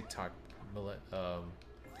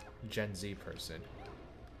Gen Z person.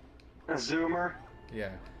 A zoomer.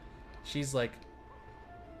 Yeah. She's like,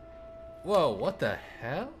 whoa, what the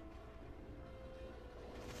hell?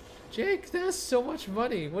 Jake, that's so much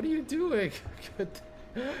money. What are you doing?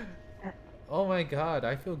 Oh my god,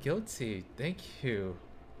 I feel guilty. Thank you.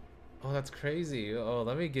 Oh, that's crazy. Oh,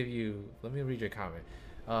 let me read your comment.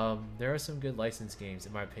 There are some good licensed games,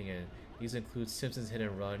 in my opinion. These include Simpsons Hit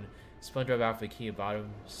and Run, SpongeBob Alpha Bikini Bottom,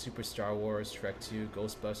 Super Star Wars, Shrek 2,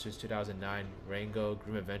 Ghostbusters 2009, Rango,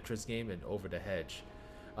 Grim Adventures game, and Over the Hedge.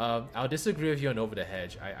 I'll disagree with you on Over the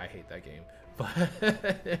Hedge. I hate that game. But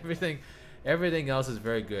everything else is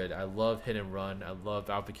very good. I love Hit and Run. I love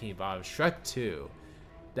Alpha Bikini Bottom. Shrek 2,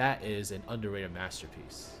 that is an underrated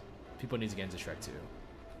masterpiece. People need to get into Shrek 2.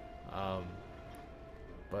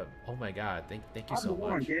 But oh my god, thank you so much.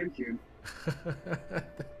 On GameCube.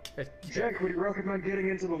 Jake, would you recommend getting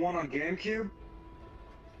into the one on GameCube?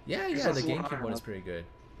 Yeah, the GameCube one is pretty good.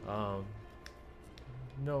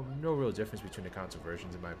 No real difference between the console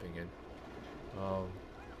versions in my opinion.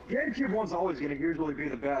 GameCube one's always going to usually be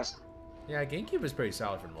the best. Yeah, GameCube is pretty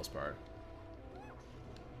solid for the most part.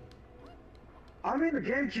 I mean, the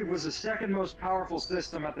GameCube was the second most powerful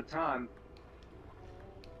system at the time.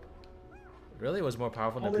 Really, it was more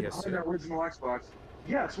powerful than the PS2. The original Xbox.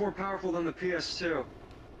 Yeah, it's more powerful than the PS2.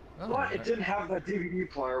 Oh, but it didn't have that DVD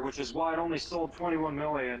player, which is why it only sold 21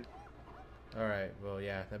 million. Alright, well,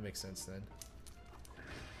 yeah, that makes sense then.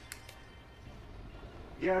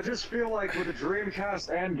 Yeah, I just feel like with the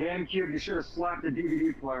Dreamcast and GameCube, you should have slapped a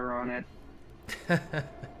DVD player on it.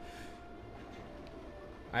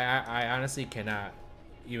 I honestly cannot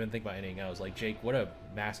even think about anything else. Like, Jake, what a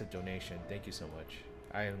massive donation. Thank you so much.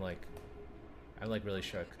 I'm like really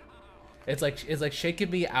shook. It's like shaking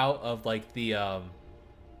me out of like the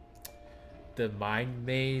mind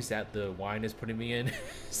maze that the wine is putting me in.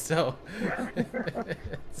 So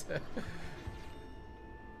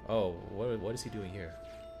oh, what is he doing here?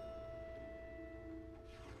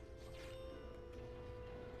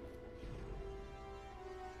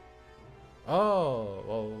 Oh,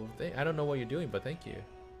 well, I don't know what you're doing, but thank you.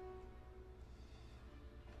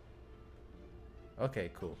 Okay,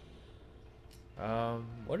 cool.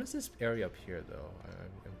 What is this area up here, though?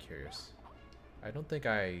 I'm curious. I don't think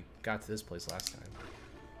I got to this place last time.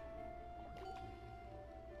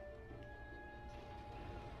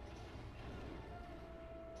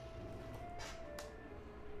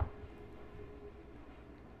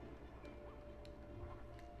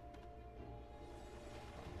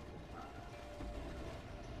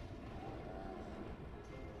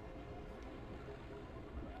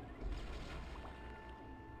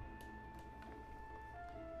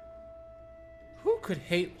 Who could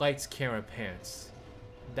hate lights, camera, pants?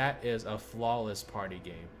 That is a flawless party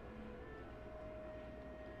game.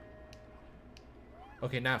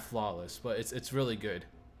 Okay, not flawless, but it's really good.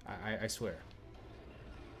 I swear.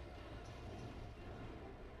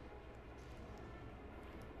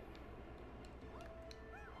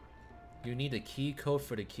 You need a key code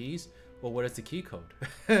for the keys? Well, what is the key code?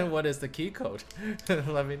 What is the key code?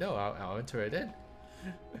 Let me know. I'll enter it in.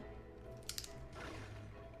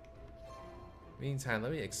 Meantime,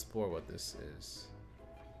 let me explore what this is.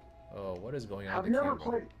 Oh, what is going on? Have you ever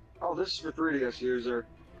played? Oh, this is for 3DS user.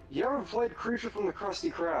 You ever played Creature from the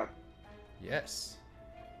Krusty Krab? Yes.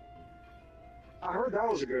 I heard that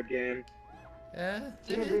was a good game.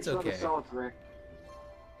 It's okay.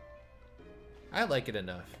 I like it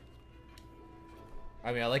enough.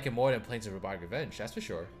 I mean, I like it more than Planes of Robotic Revenge, that's for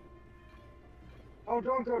sure. Oh,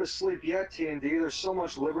 don't go to sleep yet, TND. There's so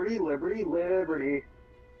much liberty, liberty, liberty.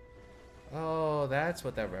 Oh, that's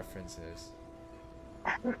what that reference is.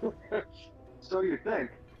 So you think.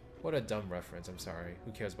 What a dumb reference, I'm sorry.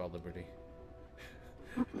 Who cares about liberty?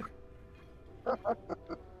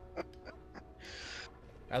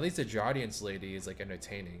 At least the Jardiance lady is like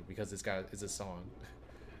entertaining because it's a song.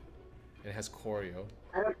 It has choreo.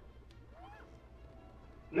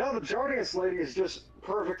 No, the Jardiance lady is just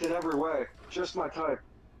perfect in every way. Just my type.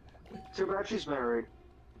 Too bad she's married.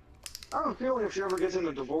 I have a feeling if she ever gets in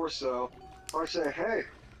a divorce, though, I say, hey,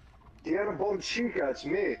 Diana Bon Chica, it's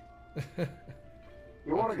me.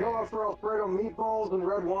 You want to go out for Alfredo meatballs and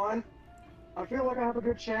red wine? I feel like I have a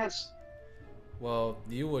good chance. Well,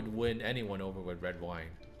 you would win anyone over with red wine.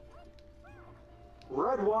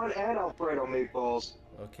 Red wine and Alfredo meatballs.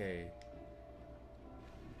 Okay.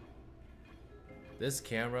 This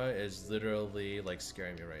camera is literally like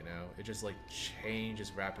scaring me right now. It just like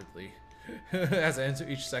changes rapidly as I enter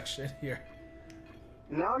each section here.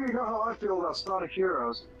 Now you know how I feel about Sonic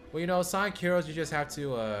Heroes. Well, you know, Sonic Heroes, you just have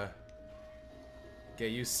to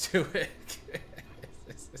get used to it.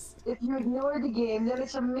 If you ignore the game, then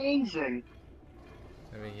it's amazing.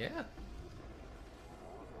 I mean, yeah.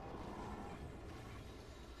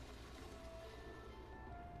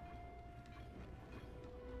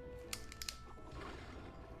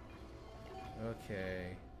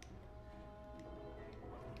 Okay.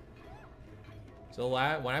 So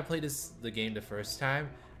when I played the game the first time,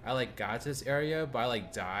 I like got to this area, but I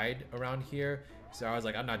like died around here. So I was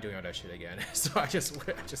like, I'm not doing all that shit again. So I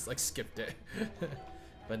just like skipped it.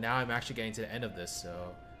 But now I'm actually getting to the end of this,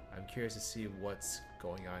 so I'm curious to see what's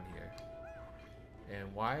going on here.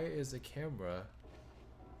 And why is the camera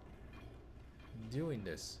doing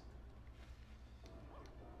this?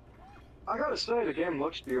 I gotta say, the game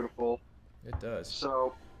looks beautiful. It does.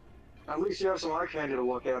 So, at least you have some eye candy to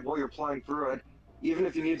look at while you're playing through it, even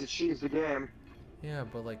if you need to cheese the game. Yeah,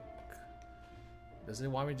 but like, does it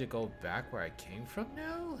want me to go back where I came from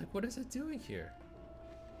now? Like, what is it doing here?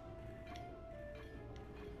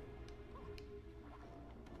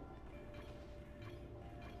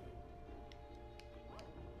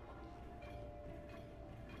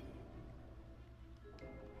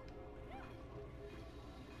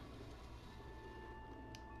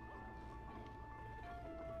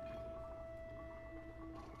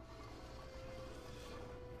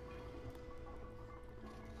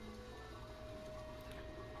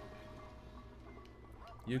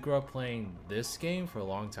 You grew up playing this game for a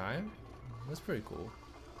long time? That's pretty cool.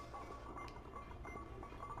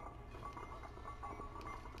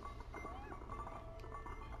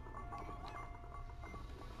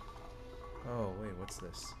 Oh, wait, what's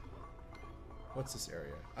this? What's this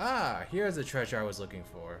area? Ah, here's the treasure I was looking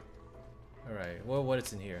for. Alright, well, what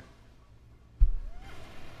is in here?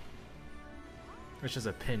 It's just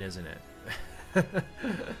a pin, isn't it?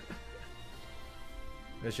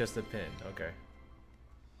 It's just a pin, okay.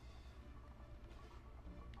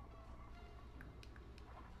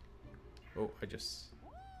 Oh, I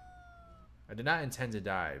did not intend to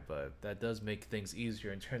die, but that does make things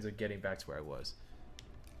easier in terms of getting back to where I was.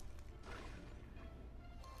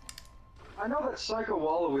 I know that Psycho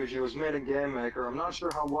Waluigi was made in Game Maker. I'm not sure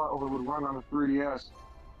how well it would run on a 3DS.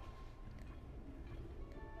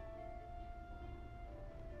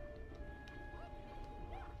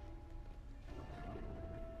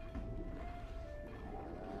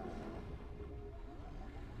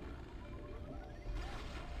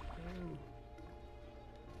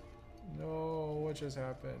 No, what just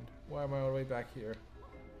happened? Why am I all the way back here?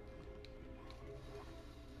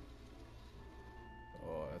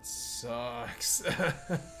 Oh, that sucks.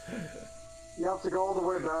 You have to go all the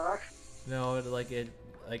way back? No, I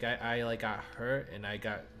like got hurt and I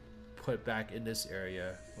got put back in this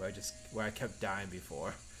area where I kept dying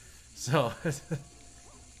before. So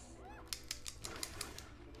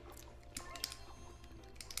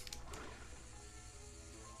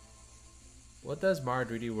what does Mario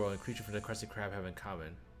 3D World and Creature from the Krusty Krab have in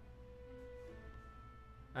common?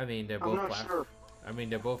 I mean, they're both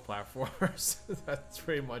platformers. That's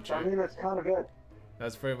pretty much it. I mean, that's kind of it.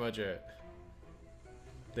 That's pretty much it.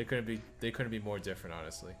 They couldn't be more different,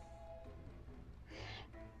 honestly.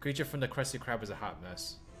 Creature from the Krusty Krab is a hot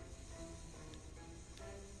mess.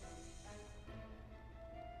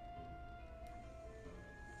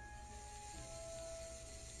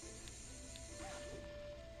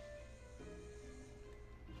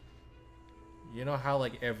 You know how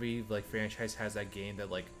like every like franchise has that game that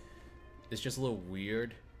like it's just a little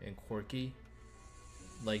weird and quirky?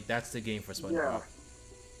 Like that's the game for SpongeBob. Yeah.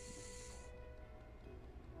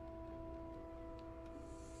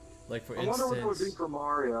 Like for I instance, wonder what it would be for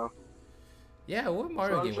Mario. yeah, what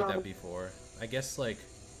Mario game would Sunshine? that be for? I guess like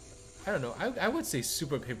I don't know. I would say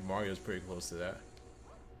Super Paper Mario is pretty close to that.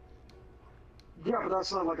 Yeah, but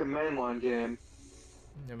that's not like a mainline game.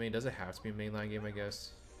 I mean, does it have to be a mainline game? I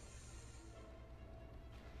guess.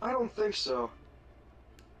 I don't think so.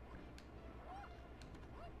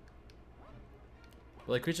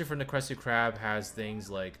 But like Creature from the Krusty Krab has things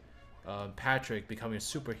like Patrick becoming a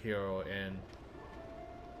superhero and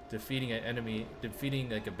defeating an enemy, defeating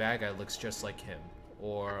like a bad guy looks just like him,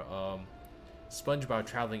 or SpongeBob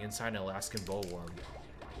traveling inside an Alaskan bowworm,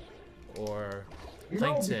 or You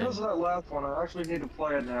know, Plankton. because of that last one, I actually need to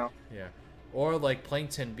play it now. Yeah, or like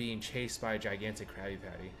Plankton being chased by a gigantic Krabby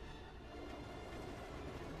Patty.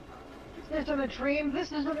 This isn't a dream,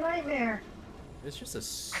 this is a nightmare. It's just a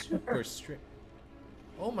super string.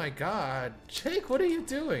 Oh my God, Jake, what are you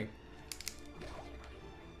doing?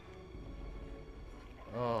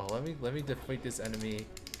 Oh, let me defeat this enemy,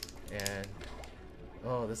 and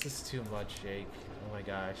oh, this is too much, Jake. Oh my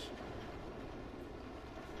gosh.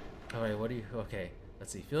 All right, what do you? Okay,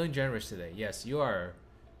 let's see. Feeling generous today. Yes, you are.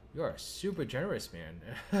 You are super generous, man.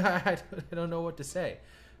 I don't know what to say.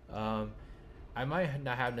 I might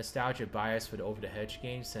not have nostalgia bias for the Over the Hedge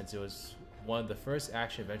game since it was one of the first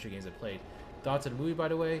action adventure games I played. Thoughts on the movie, by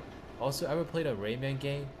the way? Also, I ever played a Rayman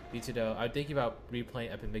game? I'm thinking about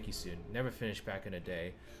replaying Epic Mickey soon. Never finished back in the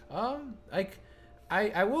day. Like,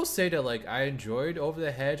 I will say that like I enjoyed Over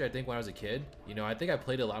the Hedge. I think when I was a kid, you know, I think I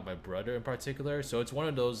played a lot with my brother in particular. So it's one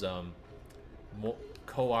of those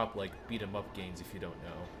co-op like beat 'em up games if you don't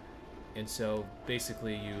know. And so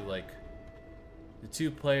basically you like the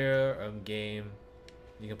two-player game.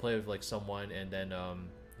 You can play with like someone, and then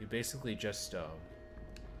you basically just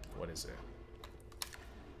what is it?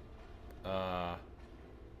 I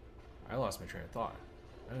lost my train of thought.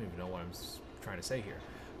 I don't even know what I'm trying to say here.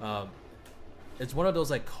 It's one of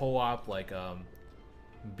those like co-op like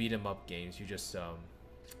beat 'em up games. You just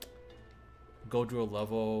go through a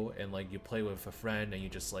level and like you play with a friend and you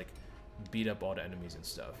just like beat up all the enemies and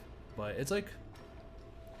stuff. But it's like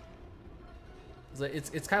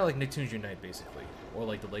it's kind of like Nicktoons Unite basically, or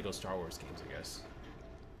like the Lego Star Wars games, I guess.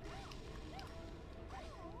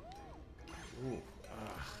 Ooh,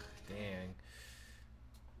 dang.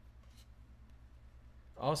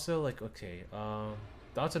 Also, like, okay,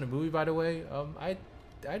 thoughts on the movie, by the way. I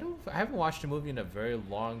haven't watched the movie in a very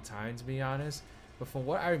long time, to be honest. But from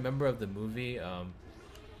what I remember of the movie, I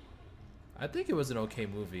think it was an okay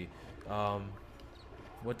movie.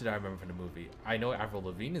 What did I remember from the movie? I know Avril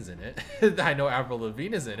Lavigne is in it. I know Avril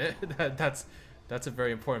Lavigne is in it. That's a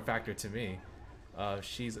very important factor to me.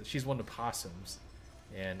 She's one of the possums,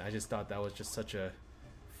 and I just thought that was just such a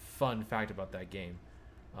fun fact about that game,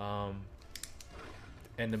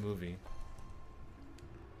 and the movie.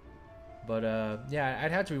 But yeah,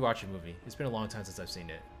 I'd have to rewatch the movie. It's been a long time since I've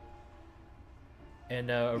seen it.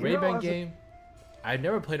 And a Rayman game. I've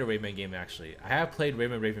never played a Rayman game actually. I have played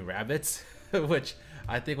Rayman Raving Rabbids, which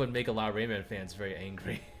I think would make a lot of Rayman fans very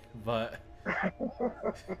angry. But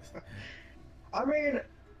I mean,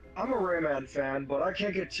 I'm a Rayman fan, but I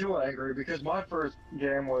can't get too angry because my first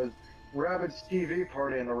game was Rabbids TV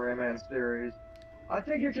Party in the Rayman series. I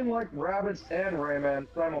think you can like Rabbids and Rayman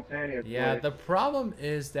simultaneously. yeah, the problem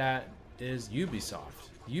is Ubisoft.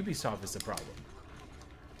 Ubisoft is the problem.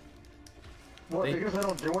 What, because they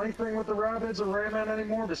don't do anything with the Rabbids or Rayman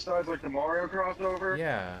anymore besides like the Mario crossover?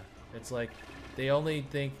 Yeah, it's like they only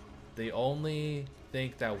think that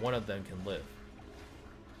one of them can live,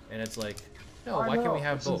 and it's like, no, why can't we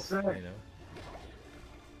have both? Insane. You know.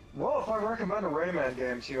 Well, if I recommend a Rayman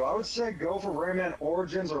game to you, I would say go for Rayman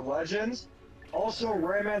Origins or Legends. Also,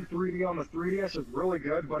 Rayman 3D on the 3DS is really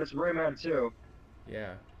good, but it's Rayman 2.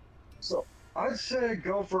 Yeah. So, I'd say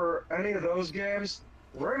go for any of those games.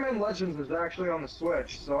 Rayman Legends is actually on the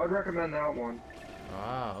Switch, so I'd recommend that one.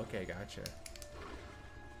 Ah, okay, gotcha.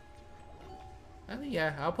 I mean,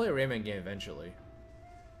 yeah, I'll play a Rayman game eventually.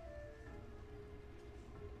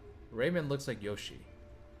 Rayman looks like Yoshi.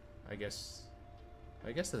 I guess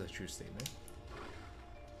that's a true statement.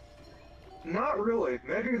 Not really.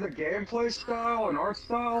 Maybe the gameplay style and art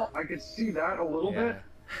style, I could see that a little bit.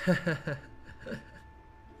 Yeah.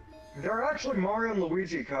 There are actually Mario and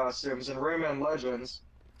Luigi costumes in Rayman Legends.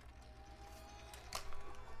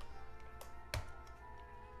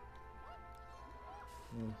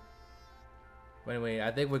 But anyway,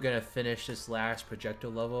 I think we're gonna finish this last projector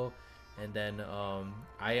level, and then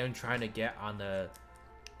I am trying to get on the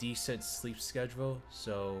decent sleep schedule,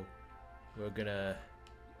 so we're gonna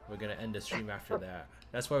end the stream after that.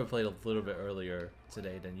 That's why we played a little bit earlier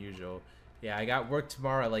today than usual. Yeah, I got work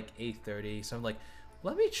tomorrow at like 8:30, so I'm like,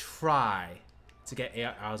 let me try to get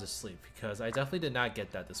 8 hours of sleep, because I definitely did not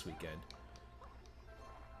get that this weekend.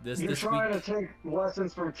 You're trying to take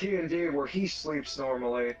lessons from T&D where he sleeps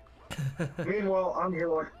normally. Meanwhile, I'm here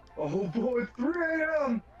like, oh boy, 3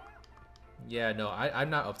 a.m. Yeah, no, I'm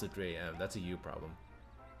not up to 3 a.m. That's a you problem.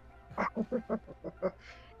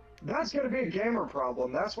 That's gonna be a gamer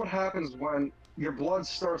problem. That's what happens when your blood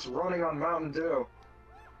starts running on Mountain Dew.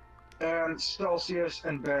 And Celsius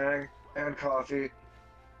and Bang and coffee.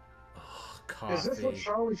 Oh, coffee. Is this what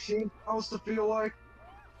Charlie Sheen's supposed to feel like?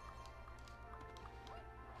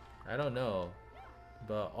 I don't know.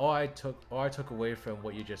 But all I took away from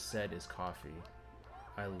what you just said is coffee.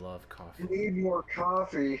 I love coffee. Need more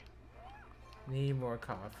coffee. Need more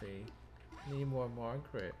coffee. Need more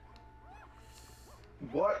Margaret.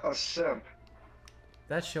 What a simp.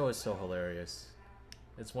 That show is so hilarious.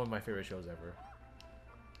 It's one of my favorite shows ever.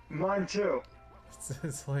 Mine too.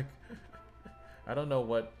 It's like, I don't know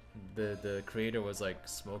what the creator was like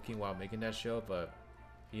smoking while making that show, but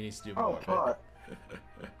he needs to do more. Oh, pot.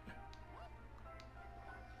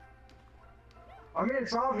 I mean,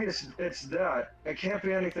 it's obvious it's that. It can't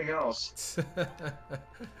be anything else.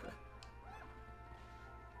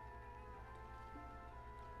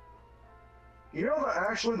 You know that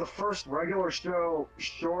actually the first regular show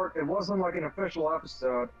short, it wasn't like an official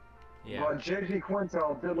episode. Yeah. But JG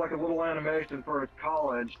Quintel did like a little animation for his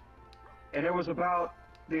college, and it was about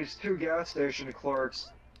these two gas station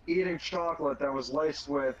clerks eating chocolate that was laced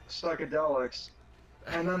with psychedelics,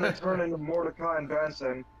 and then they turn into Mordecai and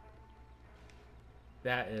Benson.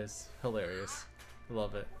 That is hilarious.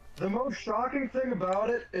 Love it. The most shocking thing about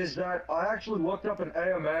it is that I actually looked up an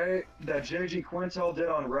AMA that JG Quintel did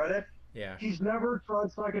on Reddit. Yeah. He's never tried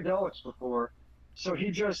psychedelics before, so he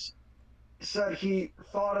just said he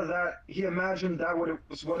thought of that, he imagined that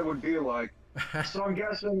was what it would be like. So I'm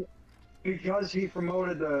guessing because he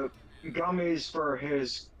promoted the gummies for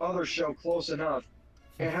his other show Close Enough,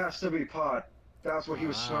 it has to be pot. That's what he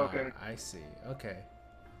was smoking. I see. Okay.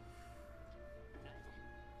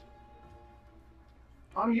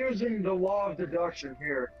 I'm using the law of deduction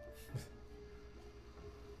here.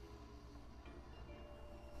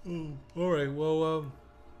 Alright, well,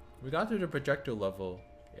 we got through the projector level,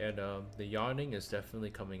 and the yawning is definitely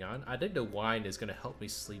coming on. I think the wine is going to help me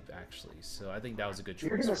sleep, actually, so I think that was a good choice.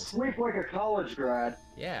 You're gonna sleep like a college grad.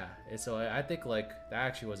 Yeah, and so I think, like, that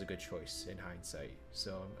actually was a good choice in hindsight,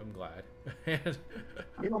 so I'm glad.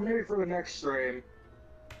 You know, maybe for the next stream.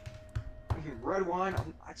 Red wine,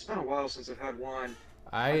 it's been a while since I've had wine.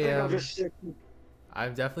 I think I'll just stick.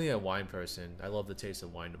 I'm definitely a wine person. I love the taste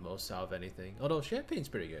of wine the most out of anything. Although champagne's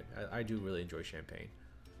pretty good. I do really enjoy champagne.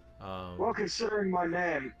 Well, considering my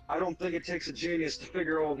name, I don't think it takes a genius to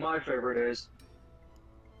figure out what my favorite is.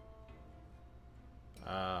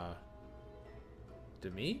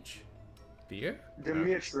 Dimitri? Beer?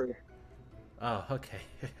 Dimitri. Oh, okay.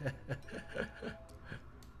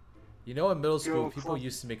 You know, in middle school, people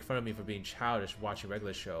used to make fun of me for being childish watching a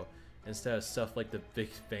regular show instead of stuff like the Big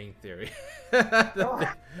Bang Theory.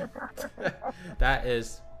 That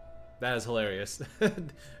is hilarious.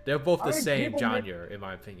 They're both the same genre, in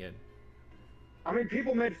my opinion. I mean,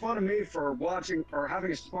 people made fun of me for watching or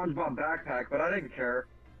having a SpongeBob backpack, but I didn't care.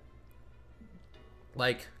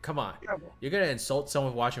 Like, come on. You're gonna insult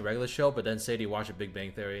someone watching a regular show, but then say they watch a Big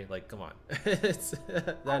Bang Theory? Like, come on. That is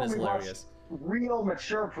hilarious. Real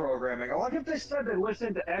mature programming. Like if they said they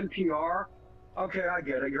listened to NPR, okay, I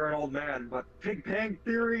get it. You're an old man, but Big Bang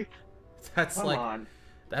Theory. Come on.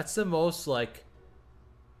 That's the most like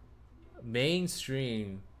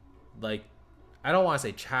mainstream, like I don't want to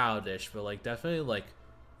say childish, but like definitely like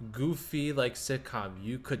goofy like sitcom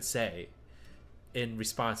you could say in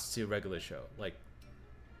response to a regular show. Like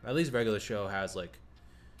at least regular show has like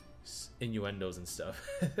innuendos and stuff.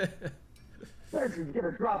 He's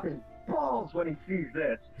gonna drop his balls when he sees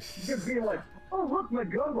this. He's gonna be like, oh look, my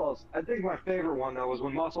gumballs. I think my favorite one though was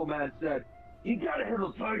when Muscle Man said, you gotta have a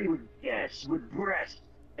party with guests with breasts,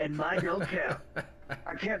 and mine don't count.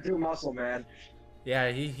 I can't do Muscle Man.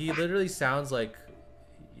 Yeah, he literally sounds like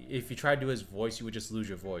if you try to do his voice, you would just lose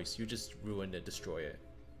your voice. You just ruin it, destroy it.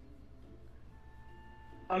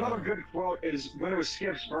 Another good quote is when it was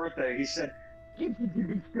Skip's birthday, he said, "Skip is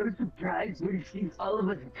gonna be so surprised when he sees all of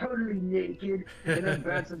us totally naked." And then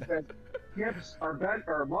Benson says, "Skip's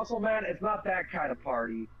or Muscle Man, it's not that kind of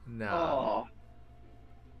party." No. Oh.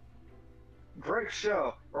 Great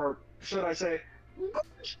show, or should I say, good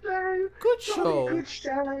show. Good show. Good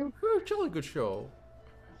show. Jolly good show.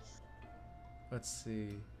 Let's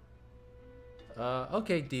see.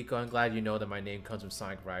 Okay, Deco, I'm glad you know that my name comes from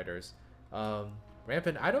Sonic Riders.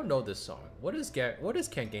 Rampant, I don't know this song. What is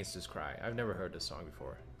Can Gangsters Cry? I've never heard this song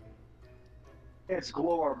before. It's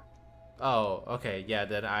Glorb. Oh, okay, yeah,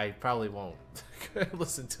 then I probably won't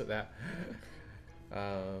listen to that.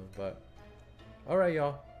 But alright,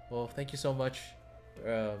 y'all. Well, thank you so much.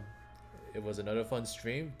 It was another fun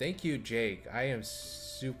stream. Thank you, Jake. I am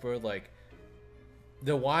super, like...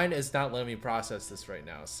 The wine is not letting me process this right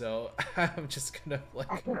now, so I'm just gonna,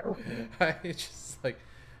 like... I just, like...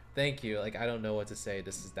 Thank you. Like, I don't know what to say.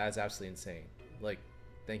 That's absolutely insane. Like,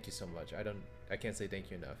 thank you so much. I can't say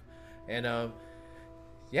thank you enough. And,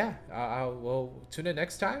 yeah, we'll tune in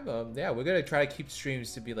next time. Yeah, we're gonna try to keep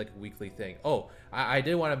streams to be like a weekly thing. Oh, I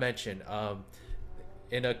did want to mention,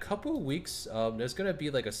 in a couple of weeks, there's gonna be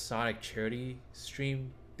like a Sonic charity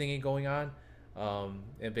stream thingy going on,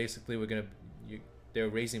 and basically they're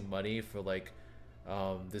raising money for like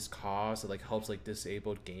this cause that like helps like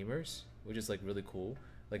disabled gamers, which is like really cool,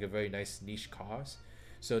 like a very nice niche cause.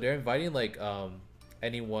 So they're inviting like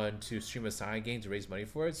anyone to stream a Sonic game to raise money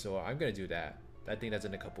for it. So I'm gonna do that. I think that's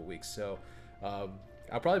in a couple weeks. So I'll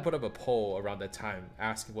probably put up a poll around that time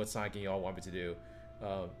asking what Sonic game y'all want me to do.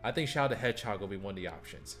 I think Shadow the Hedgehog will be one of the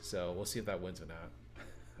options, so we'll see if that wins or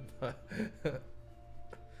not.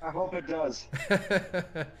 I hope it does.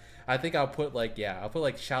 I think I'll put like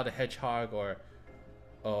Shadow the Hedgehog, or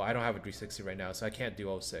I don't have a 360 right now, so I can't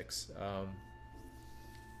do 06.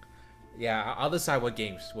 Yeah, I'll decide what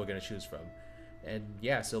games we're gonna choose from, and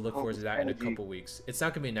yeah, so look forward to that in a couple weeks. It's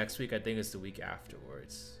not gonna be next week. I think it's the week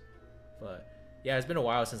afterwards. But yeah, it's been a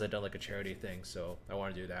while since I've done like a charity thing, so I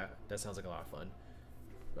want to do that. That sounds like a lot of fun.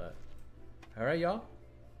 But all right, y'all,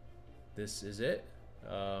 this is it.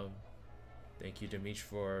 Thank you, Dimitri,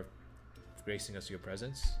 for gracing us with your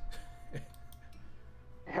presence.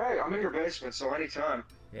 Hey, I'm in your basement, so anytime.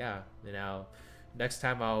 Yeah, now next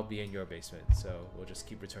time I'll be in your basement, so we'll just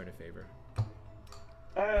keep returning favor.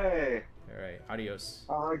 Hey. All right, adios.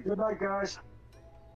 Good night, guys.